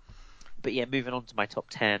 But yeah, moving on to my top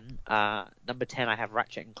 10. Number 10, I have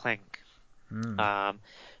Ratchet and Clank. So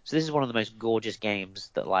this is one of the most gorgeous games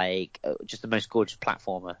that just the most gorgeous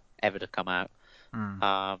platformer ever to come out.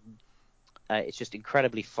 It's just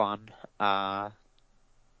incredibly fun.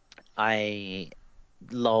 I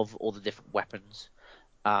love all the different weapons.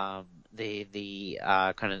 The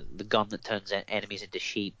kind of the gun that turns enemies into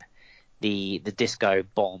sheep. The disco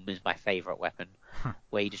bomb is my favorite weapon,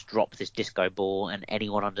 where you just drop this disco ball and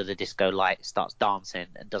anyone under the disco light starts dancing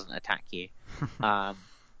and doesn't attack you.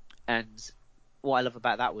 And what I love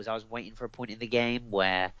about that was I was waiting for a point in the game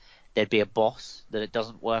where there'd be a boss that it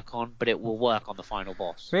doesn't work on, but it will work on the final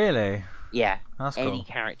boss. Really? Yeah. That's Any cool.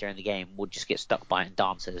 character in the game would just get stuck by it and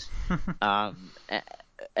dances. And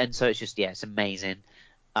so it's just, it's amazing.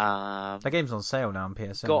 That game's on sale now on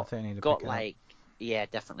PSN. I think I need to pick it up. Yeah,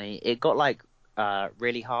 definitely. It got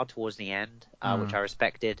really hard towards the end, which I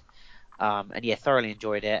respected. And yeah, thoroughly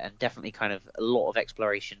enjoyed it, and definitely kind of a lot of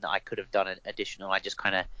exploration that I could have done additional. I just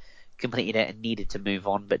kind of completed it and needed to move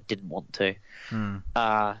on, but didn't want to.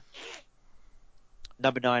 Number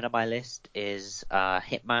 9 on my list is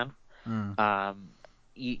Hitman.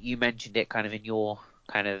 You mentioned it kind of in your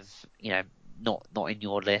kind of not in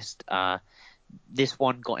your list. this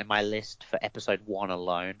one got in my list for episode 1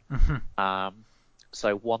 alone.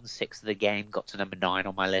 So 1/6 of the game got to number 9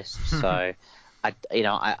 on my list. So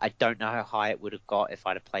I don't know how high it would have got if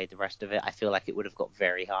I'd have played the rest of it. I feel like it would have got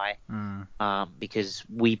very high, because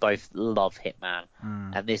we both love Hitman,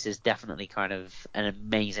 and this is definitely kind of an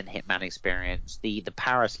amazing Hitman experience. The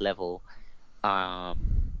Paris level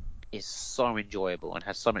is so enjoyable and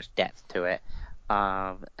has so much depth to it.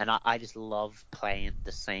 And I just love playing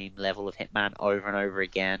the same level of Hitman over and over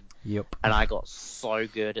again. Yep. And I got so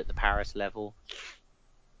good at the Paris level.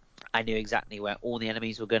 I knew exactly where all the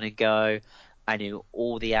enemies were going to go. I knew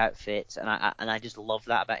all the outfits, and I just love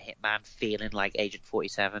that about Hitman, feeling like Agent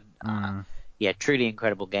 47. Yeah, truly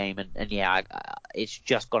incredible game, and yeah, it's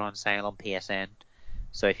just gone on sale on PSN.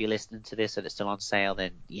 So if you're listening to this and it's still on sale,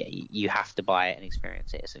 then yeah, you have to buy it and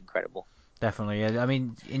experience it. It's incredible. Definitely. Yeah. I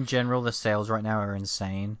mean, in general, the sales right now are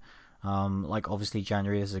insane. Like obviously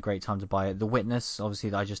January is a great time to buy it. The Witness,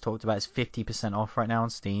 obviously that I just talked about, is 50% off right now on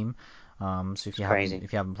Steam. So if you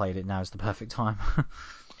haven't played it, now is the perfect time.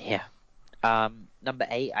 Yeah. Number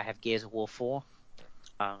 8, I have Gears of War 4.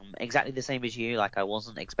 Exactly the same as you. Like, I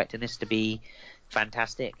wasn't expecting this to be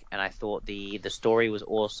fantastic, and I thought the story was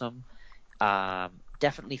awesome.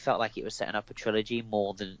 Definitely felt like it was setting up a trilogy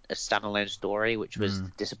more than a standalone story, which was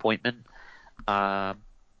a disappointment. But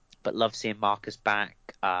love seeing Marcus back.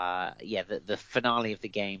 The finale of the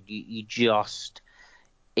game, it just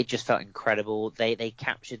felt incredible. They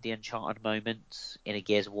captured the Uncharted moments in a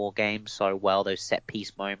Gears of War game so well, those set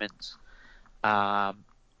piece moments.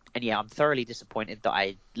 And yeah, I'm thoroughly disappointed that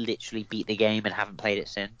I literally beat the game and haven't played it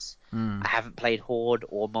since. I haven't played Horde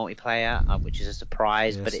or multiplayer, which is a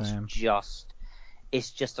surprise, but same.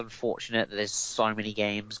 it's just unfortunate that there's so many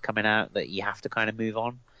games coming out that you have to kind of move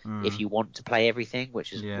on if you want to play everything,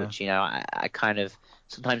 which I kind of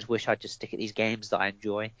sometimes wish I'd just stick at these games that I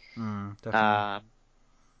enjoy. Definitely.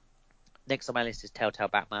 Next on my list is Telltale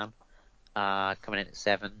Batman, coming in at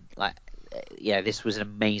 7. This was an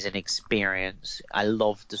amazing experience. I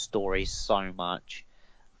loved the story so much.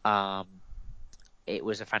 It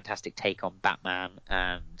was a fantastic take on Batman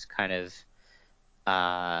and kind of,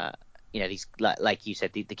 these, like you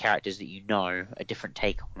said, the characters that you know, a different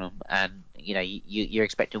take on them, and you're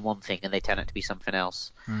expecting one thing and they turn out to be something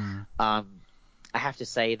else. I have to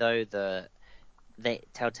say though,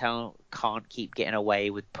 Telltale can't keep getting away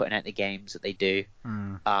with putting out the games that they do.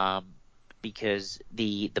 Because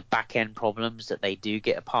the back end problems that they do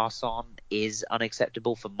get a pass on is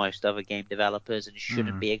unacceptable for most other game developers and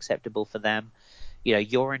shouldn't be acceptable for them.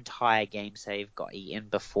 Your entire game save got eaten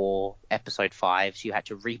before episode 5, so you had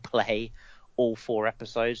to replay all 4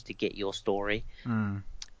 episodes to get your story,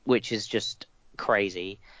 which is just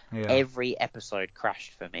crazy. Yeah. Every episode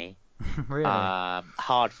crashed for me. Really?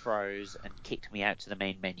 Hard froze and kicked me out to the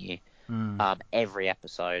main menu. Every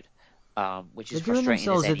episode. Which is they're doing frustrating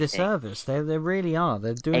themselves as anything. A disservice. They really are.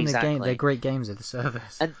 They're doing their great games a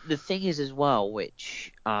disservice. And the thing is as well,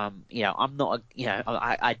 which I'm not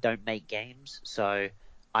I don't make games, so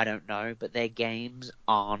I don't know, but their games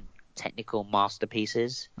aren't technical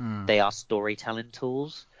masterpieces. They are storytelling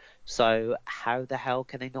tools. So how the hell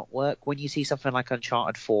can they not work? When you see something like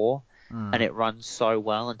Uncharted 4 and it runs so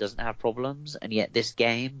well and doesn't have problems, and yet this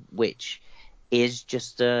game, which is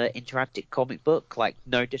just an interactive comic book, like,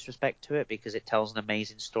 no disrespect to it because it tells an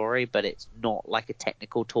amazing story, but it's not like a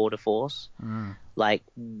technical tour de force. Like,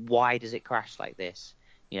 why does it crash like this?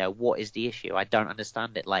 What is the issue? I don't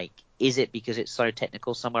understand it. Like, is it because it's so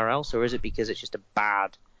technical somewhere else, or is it because it's just a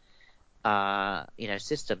bad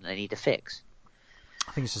system they need to fix?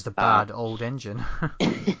 I think it's just a bad old engine.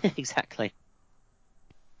 Exactly.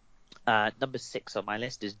 Number 6 on my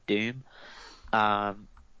list is Doom.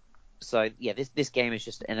 So yeah, this game is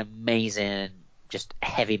just an amazing, just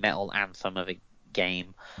heavy metal anthem of a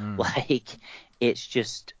game. Like, it's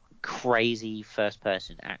just crazy first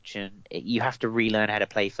person action. You have to relearn how to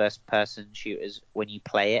play first person shooters when you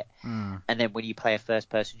play it, and then when you play a first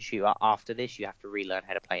person shooter after this, you have to relearn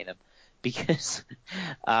how to play them because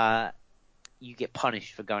you get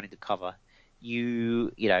punished for going into cover.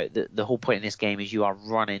 The whole point in this game is you are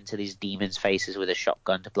running to these demons' faces with a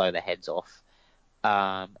shotgun to blow their heads off.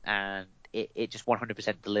 And it just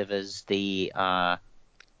 100% delivers. The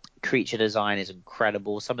creature design is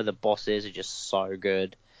incredible. Some of the bosses are just so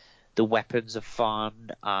good. The weapons are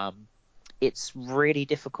fun. It's really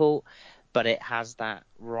difficult, but it has that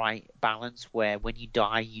right balance where when you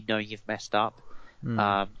die, you've messed up.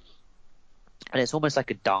 And it's almost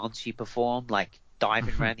like a dance you perform, like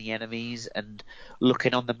diving around the enemies and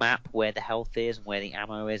looking on the map where the health is and where the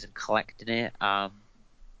ammo is and collecting it.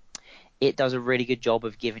 It does a really good job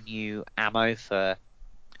of giving you ammo for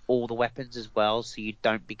all the weapons as well, so you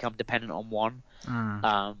don't become dependent on one.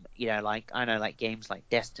 You know, like I know like games like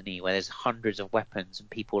Destiny where there's hundreds of weapons and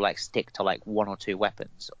people like stick to like one or two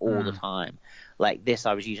weapons all the time. Like this,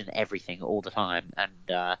 I was using everything all the time and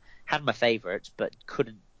had my favorites, but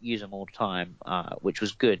couldn't use them all the time, which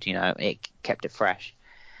was good. You know, it kept it fresh.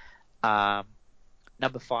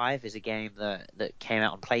 Number 5 is a game that came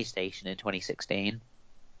out on PlayStation in 2016,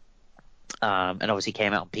 and obviously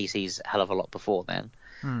came out on PCs a hell of a lot before then.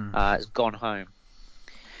 It's Gone Home.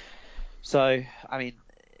 So, I mean,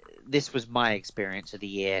 this was my experience of the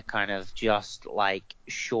year, kind of just like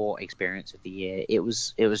short experience of the year. It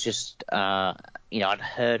was just, you know, I'd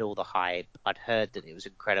heard all the hype. I'd heard that it was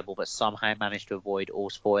incredible, but somehow I managed to avoid all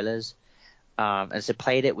spoilers. And so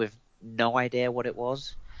played it with no idea what it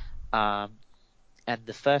was. And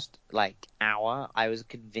the first like hour, I was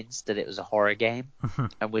convinced that it was a horror game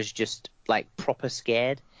and was just like proper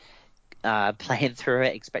scared, playing through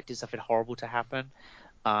it, expecting something horrible to happen.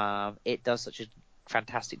 It does such a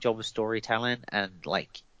fantastic job of storytelling, and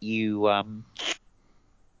like you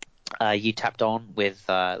tapped on with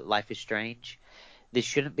Life is Strange. This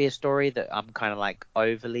shouldn't be a story that I'm kind of like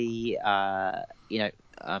overly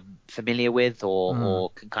familiar with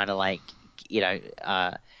or can kind of like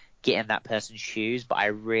get in that person's shoes, but I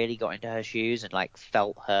really got into her shoes and like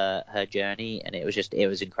felt her journey, and it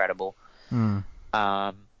was incredible. Number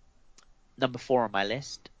 4 on my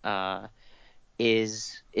list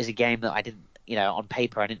is a game that I didn't, on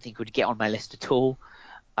paper I didn't think would get on my list at all.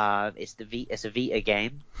 It's a Vita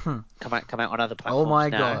game. Come out on other platforms. Oh my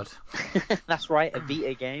now. God! That's right, a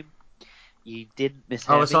Vita game. You didn't miss.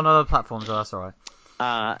 Oh, it's on other platforms. Oh, that's all right.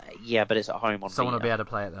 Yeah, but it's at home on. Someone Vita. will be able to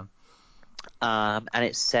play it then. And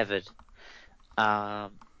it's Severed.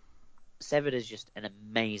 Severed is just an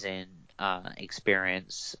amazing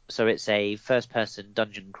experience. So it's a first-person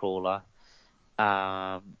dungeon crawler,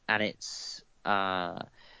 and it's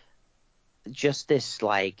just this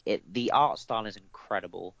like the art style is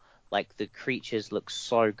incredible. Like the creatures look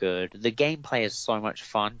so good. The gameplay is so much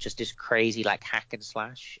fun. Just this crazy like hack and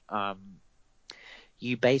slash.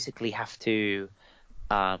 You basically have to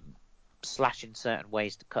slash in certain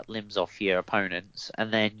ways to cut limbs off your opponents,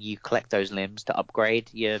 and then you collect those limbs to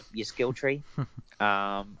upgrade your skill tree.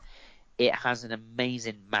 It has an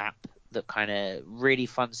amazing map that kind of really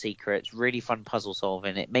fun secrets, really fun puzzle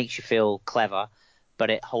solving. It makes you feel clever,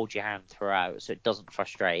 but it holds your hand throughout, so it doesn't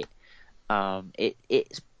frustrate.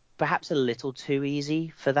 It's perhaps a little too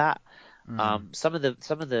easy for that. Some of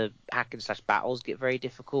the hack and slash battles get very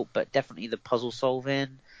difficult, but definitely the puzzle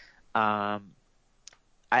solving. There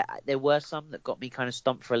were some that got me kind of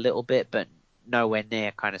stumped for a little bit, but nowhere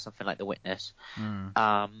near kind of something like The Witness.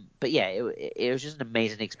 But yeah, it was just an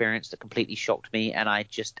amazing experience that completely shocked me, and I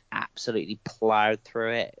just absolutely plowed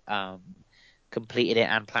through it, completed it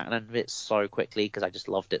and platinumed it so quickly because I just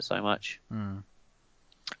loved it so much. Yeah,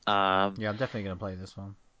 I'm definitely going to play this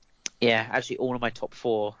one. Yeah, actually, all of my top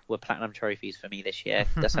 4 were platinum trophies for me this year.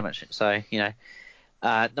 That's so much. So,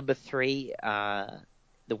 number 3,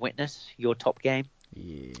 The Witness, your top game.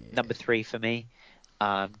 Yeah. Number 3 for me.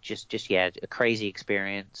 Just a crazy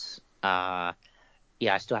experience. I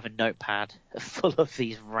still have a notepad full of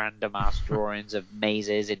these random ass drawings of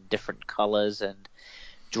mazes in different colors and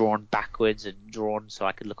drawn backwards and drawn so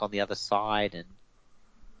I could look on the other side, and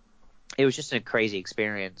it was just a crazy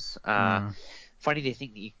experience. Funny to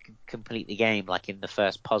think that you could complete the game like in the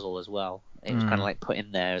first puzzle as well. It was kind of like put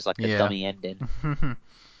in there as like a dummy ending.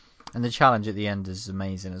 And the challenge at the end is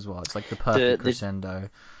amazing as well. It's like the perfect crescendo.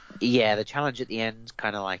 Yeah, the challenge at the end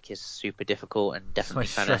kind of like is super difficult and definitely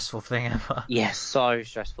it's the most stressful thing ever. Yeah, so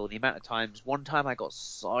stressful. The amount of times. One time I got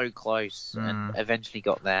so close and eventually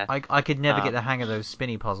got there. I could never get the hang of those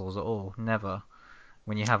spinny puzzles at all. Never.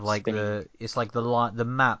 When you have like it's like the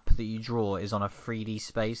map that you draw is on a 3D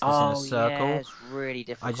space that's in a circle. Yeah, it's really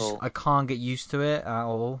difficult. I can't get used to it at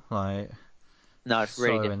all. Like, no, it's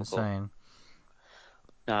really difficult. Insane.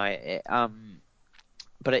 No,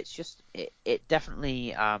 but it's just it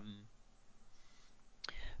definitely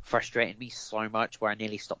frustrated me so much where I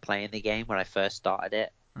nearly stopped playing the game when I first started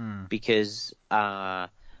it because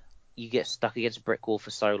you get stuck against a brick wall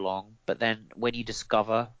for so long, but then when you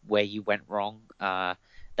discover where you went wrong,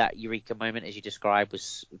 that eureka moment, as you described,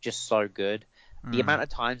 was just so good. The amount of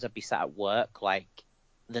times I'd be sat at work, like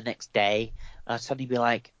the next day, and I'd suddenly be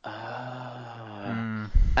like, and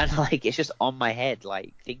like it's just on my head,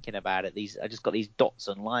 like thinking about it. I just got these dots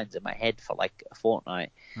and lines in my head for like a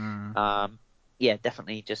fortnight. Yeah,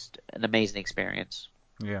 definitely just an amazing experience.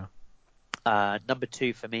 Yeah. Number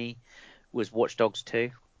 2 for me was Watch Dogs 2.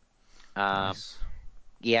 Nice.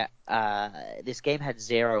 Yeah, this game had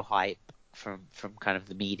zero hype from kind of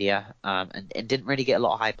the media, and didn't really get a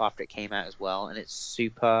lot of hype after it came out as well. And it's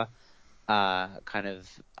super kind of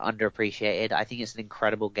underappreciated. I think it's an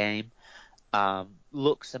incredible game.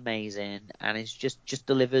 Looks amazing, and it's just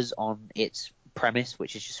delivers on its premise,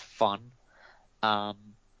 which is just fun.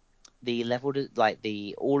 The level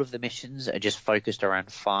all of the missions are just focused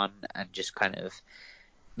around fun and just kind of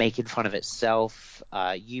making fun of itself.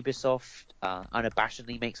 Ubisoft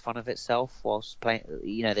unabashedly makes fun of itself whilst playing.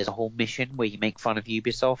 There's a whole mission where you make fun of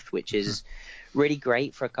Ubisoft, which is really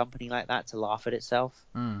great for a company like that to laugh at itself.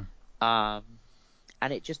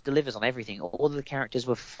 And it just delivers on everything. All of the characters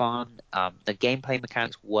were fun. The gameplay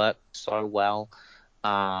mechanics work so well.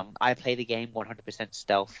 I play the game 100%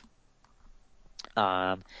 stealth.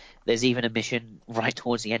 There's even a mission right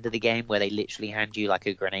towards the end of the game where they literally hand you like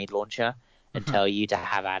a grenade launcher and tell you to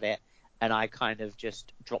have at it. And I kind of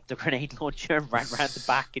just dropped the grenade launcher and ran around the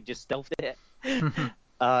back and just stealthed it.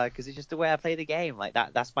 Because it's just the way I play the game. Like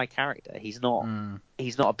that's my character. He's not a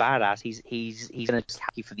badass. He's gonna just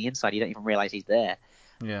hack you from the inside. You don't even realize he's there.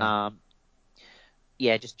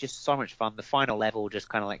 Just so much fun. The final level just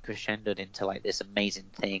kind of like crescendoed into like this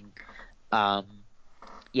amazing thing.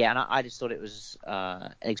 And I just thought it was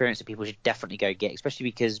an experience that people should definitely go get, especially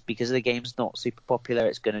because the game's not super popular.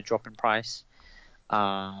 It's going to drop in price.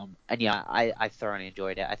 I thoroughly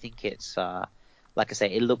enjoyed it. I think it's like I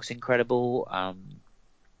say, it looks incredible.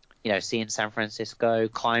 Seeing San Francisco,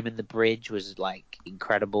 climbing the bridge was like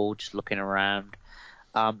incredible. Just looking around.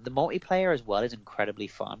 The multiplayer as well is incredibly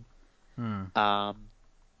fun.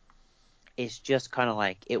 It's just kind of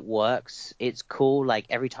like it works. It's cool. Like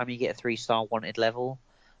every time you get a 3-star wanted level,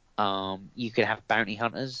 you could have bounty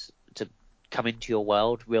hunters to come into your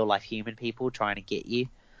world, real life human people trying to get you,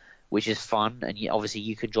 which is fun. And obviously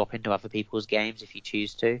you could drop into other people's games if you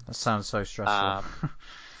choose to. That sounds so stressful.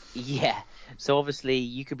 So obviously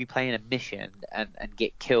you could be playing a mission and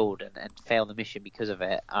get killed and fail the mission because of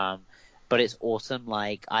it. But it's awesome.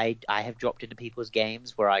 Like I have dropped into people's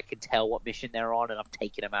games where I can tell what mission they're on and I'm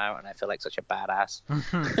taking them out and I feel like such a badass.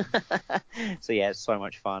 So yeah, it's so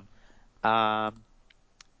much fun.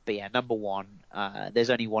 But yeah, number one, there's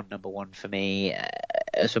only one number one for me.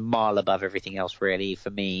 It's a mile above everything else really for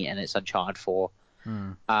me, and it's Uncharted 4.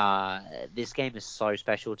 This game is so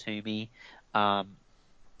special to me.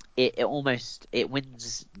 It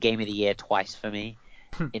wins Game of the Year twice for me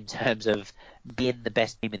in terms of being the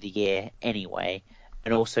best game of the year anyway,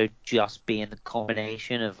 and also just being the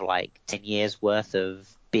combination of like 10 years worth of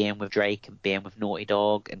being with Drake and being with Naughty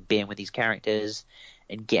Dog and being with these characters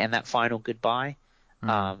and getting that final goodbye.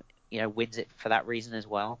 Wins it for that reason as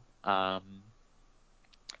well.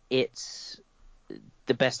 It's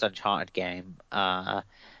the best Uncharted game,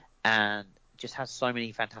 and just has so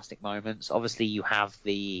many fantastic moments. Obviously, you have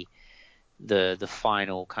the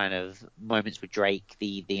final kind of moments with Drake,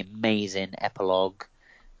 the amazing epilogue.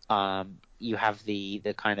 You have the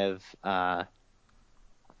kind of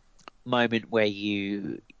moment where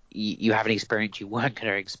you have an experience you weren't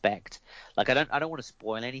going to expect. Like I don't want to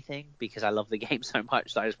spoil anything because I love the game so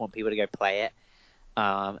much, so I just want people to go play it.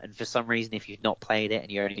 And for some reason, if you've not played it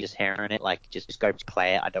and you're only just hearing it, like just go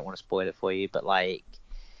play it. I don't want to spoil it for you, but like,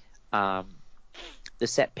 the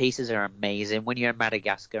set pieces are amazing. When you're in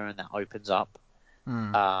Madagascar and that opens up,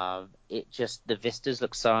 the vistas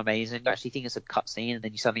look so amazing. You actually think it's a cutscene, and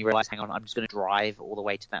then you suddenly realize, hang on, I'm just going to drive all the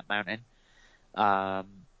way to that mountain.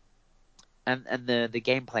 And the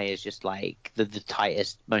gameplay is just like the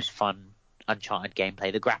tightest, most fun Uncharted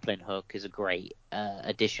gameplay. The grappling hook is a great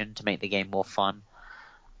addition to make the game more fun.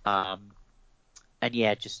 And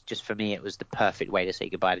yeah, just for me, it was the perfect way to say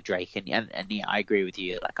goodbye to Drake. And yeah, I agree with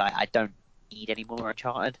you. Like I don't need any more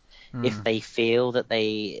Uncharted. If they feel that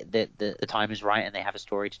the time is right and they have a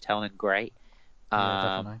story to tell, then great.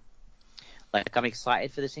 Yeah, definitely. Like I'm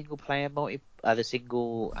excited for the single player DLC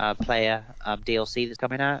that's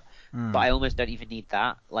coming out, but I almost don't even need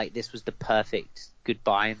that. Like this was the perfect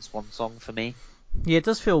goodbye and swan song for me. Yeah, it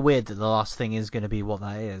does feel weird that the last thing is going to be what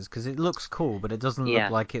that is, because it looks cool, but it doesn't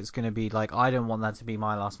look like it's going to be like, I don't want that to be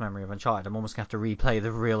my last memory of Uncharted. I'm almost going to have to replay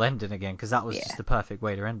the real ending again, because that was just the perfect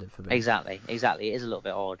way to end it for me. Exactly. It is a little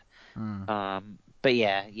bit odd. But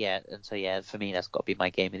yeah, and so yeah, for me that's got to be my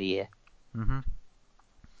game of the year.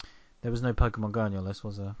 There was no Pokemon Go on your list,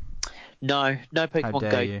 was there? No Pokemon How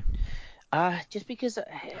dare Go. You? Just because.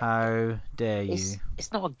 How dare you?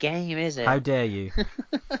 It's not a game, is it? How dare you?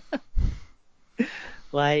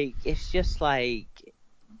 Like it's just like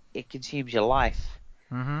it consumes your life.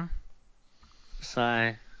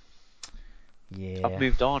 So yeah, I've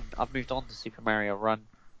moved on to Super Mario Run.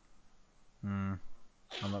 I'm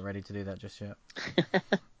not ready to do that just yet.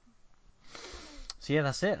 So yeah,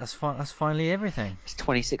 that's it. That's finally everything. It's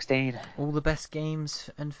 2016. All the best games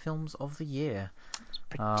and films of the year. It's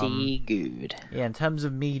pretty good. Yeah, in terms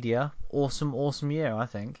of media, awesome year, I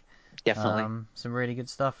think. Definitely. Some really good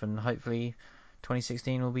stuff, and hopefully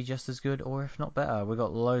 2016 will be just as good, or if not better. We've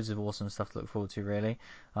got loads of awesome stuff to look forward to, really.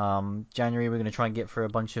 January, we're going to try and get through a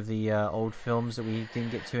bunch of the old films that we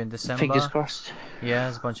didn't get to in December. Fingers crossed. Yeah,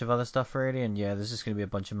 there's a bunch of other stuff, really, and yeah, there's just going to be a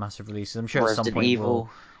bunch of massive releases. I'm sure Resident at some point Evil.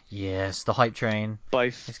 Yes, the hype train.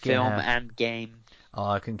 Both film and game. Oh,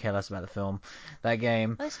 I couldn't care less about the film. That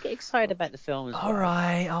game. Let's get excited about the film as well.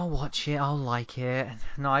 Alright, I'll watch it. I'll like it.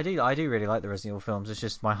 No, I do really like the Resident Evil films. It's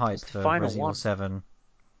just my hype for Resident Evil 7.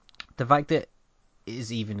 The fact that it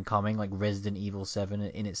is even coming, like Resident Evil 7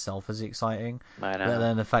 in itself is exciting. I know. But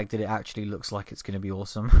then the fact that it actually looks like it's going to be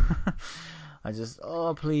awesome. I just,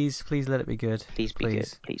 please let it be good. Please be good.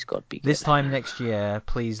 Please, God, be good. This time next year,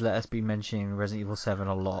 please let us be mentioning Resident Evil 7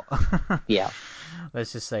 a lot. Yeah.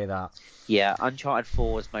 Let's just say that. Yeah, Uncharted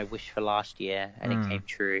 4 was my wish for last year, and it came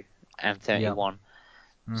true. And 31.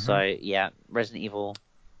 Yep. So, yeah, Resident Evil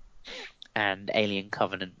and Alien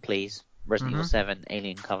Covenant, please. Resident Evil 7,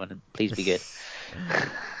 Alien Covenant, please be good.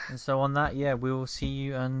 And so on that, yeah, we will see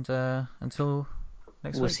you until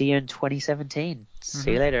next week. We'll see you in 2017.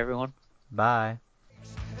 See you later, everyone. Bye.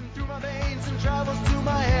 Through my veins and travels to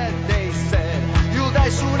my head, they said, you'll die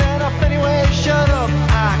soon enough anyway, shut up,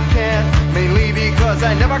 I can't, mainly because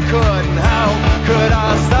I never could, how could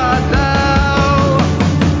I start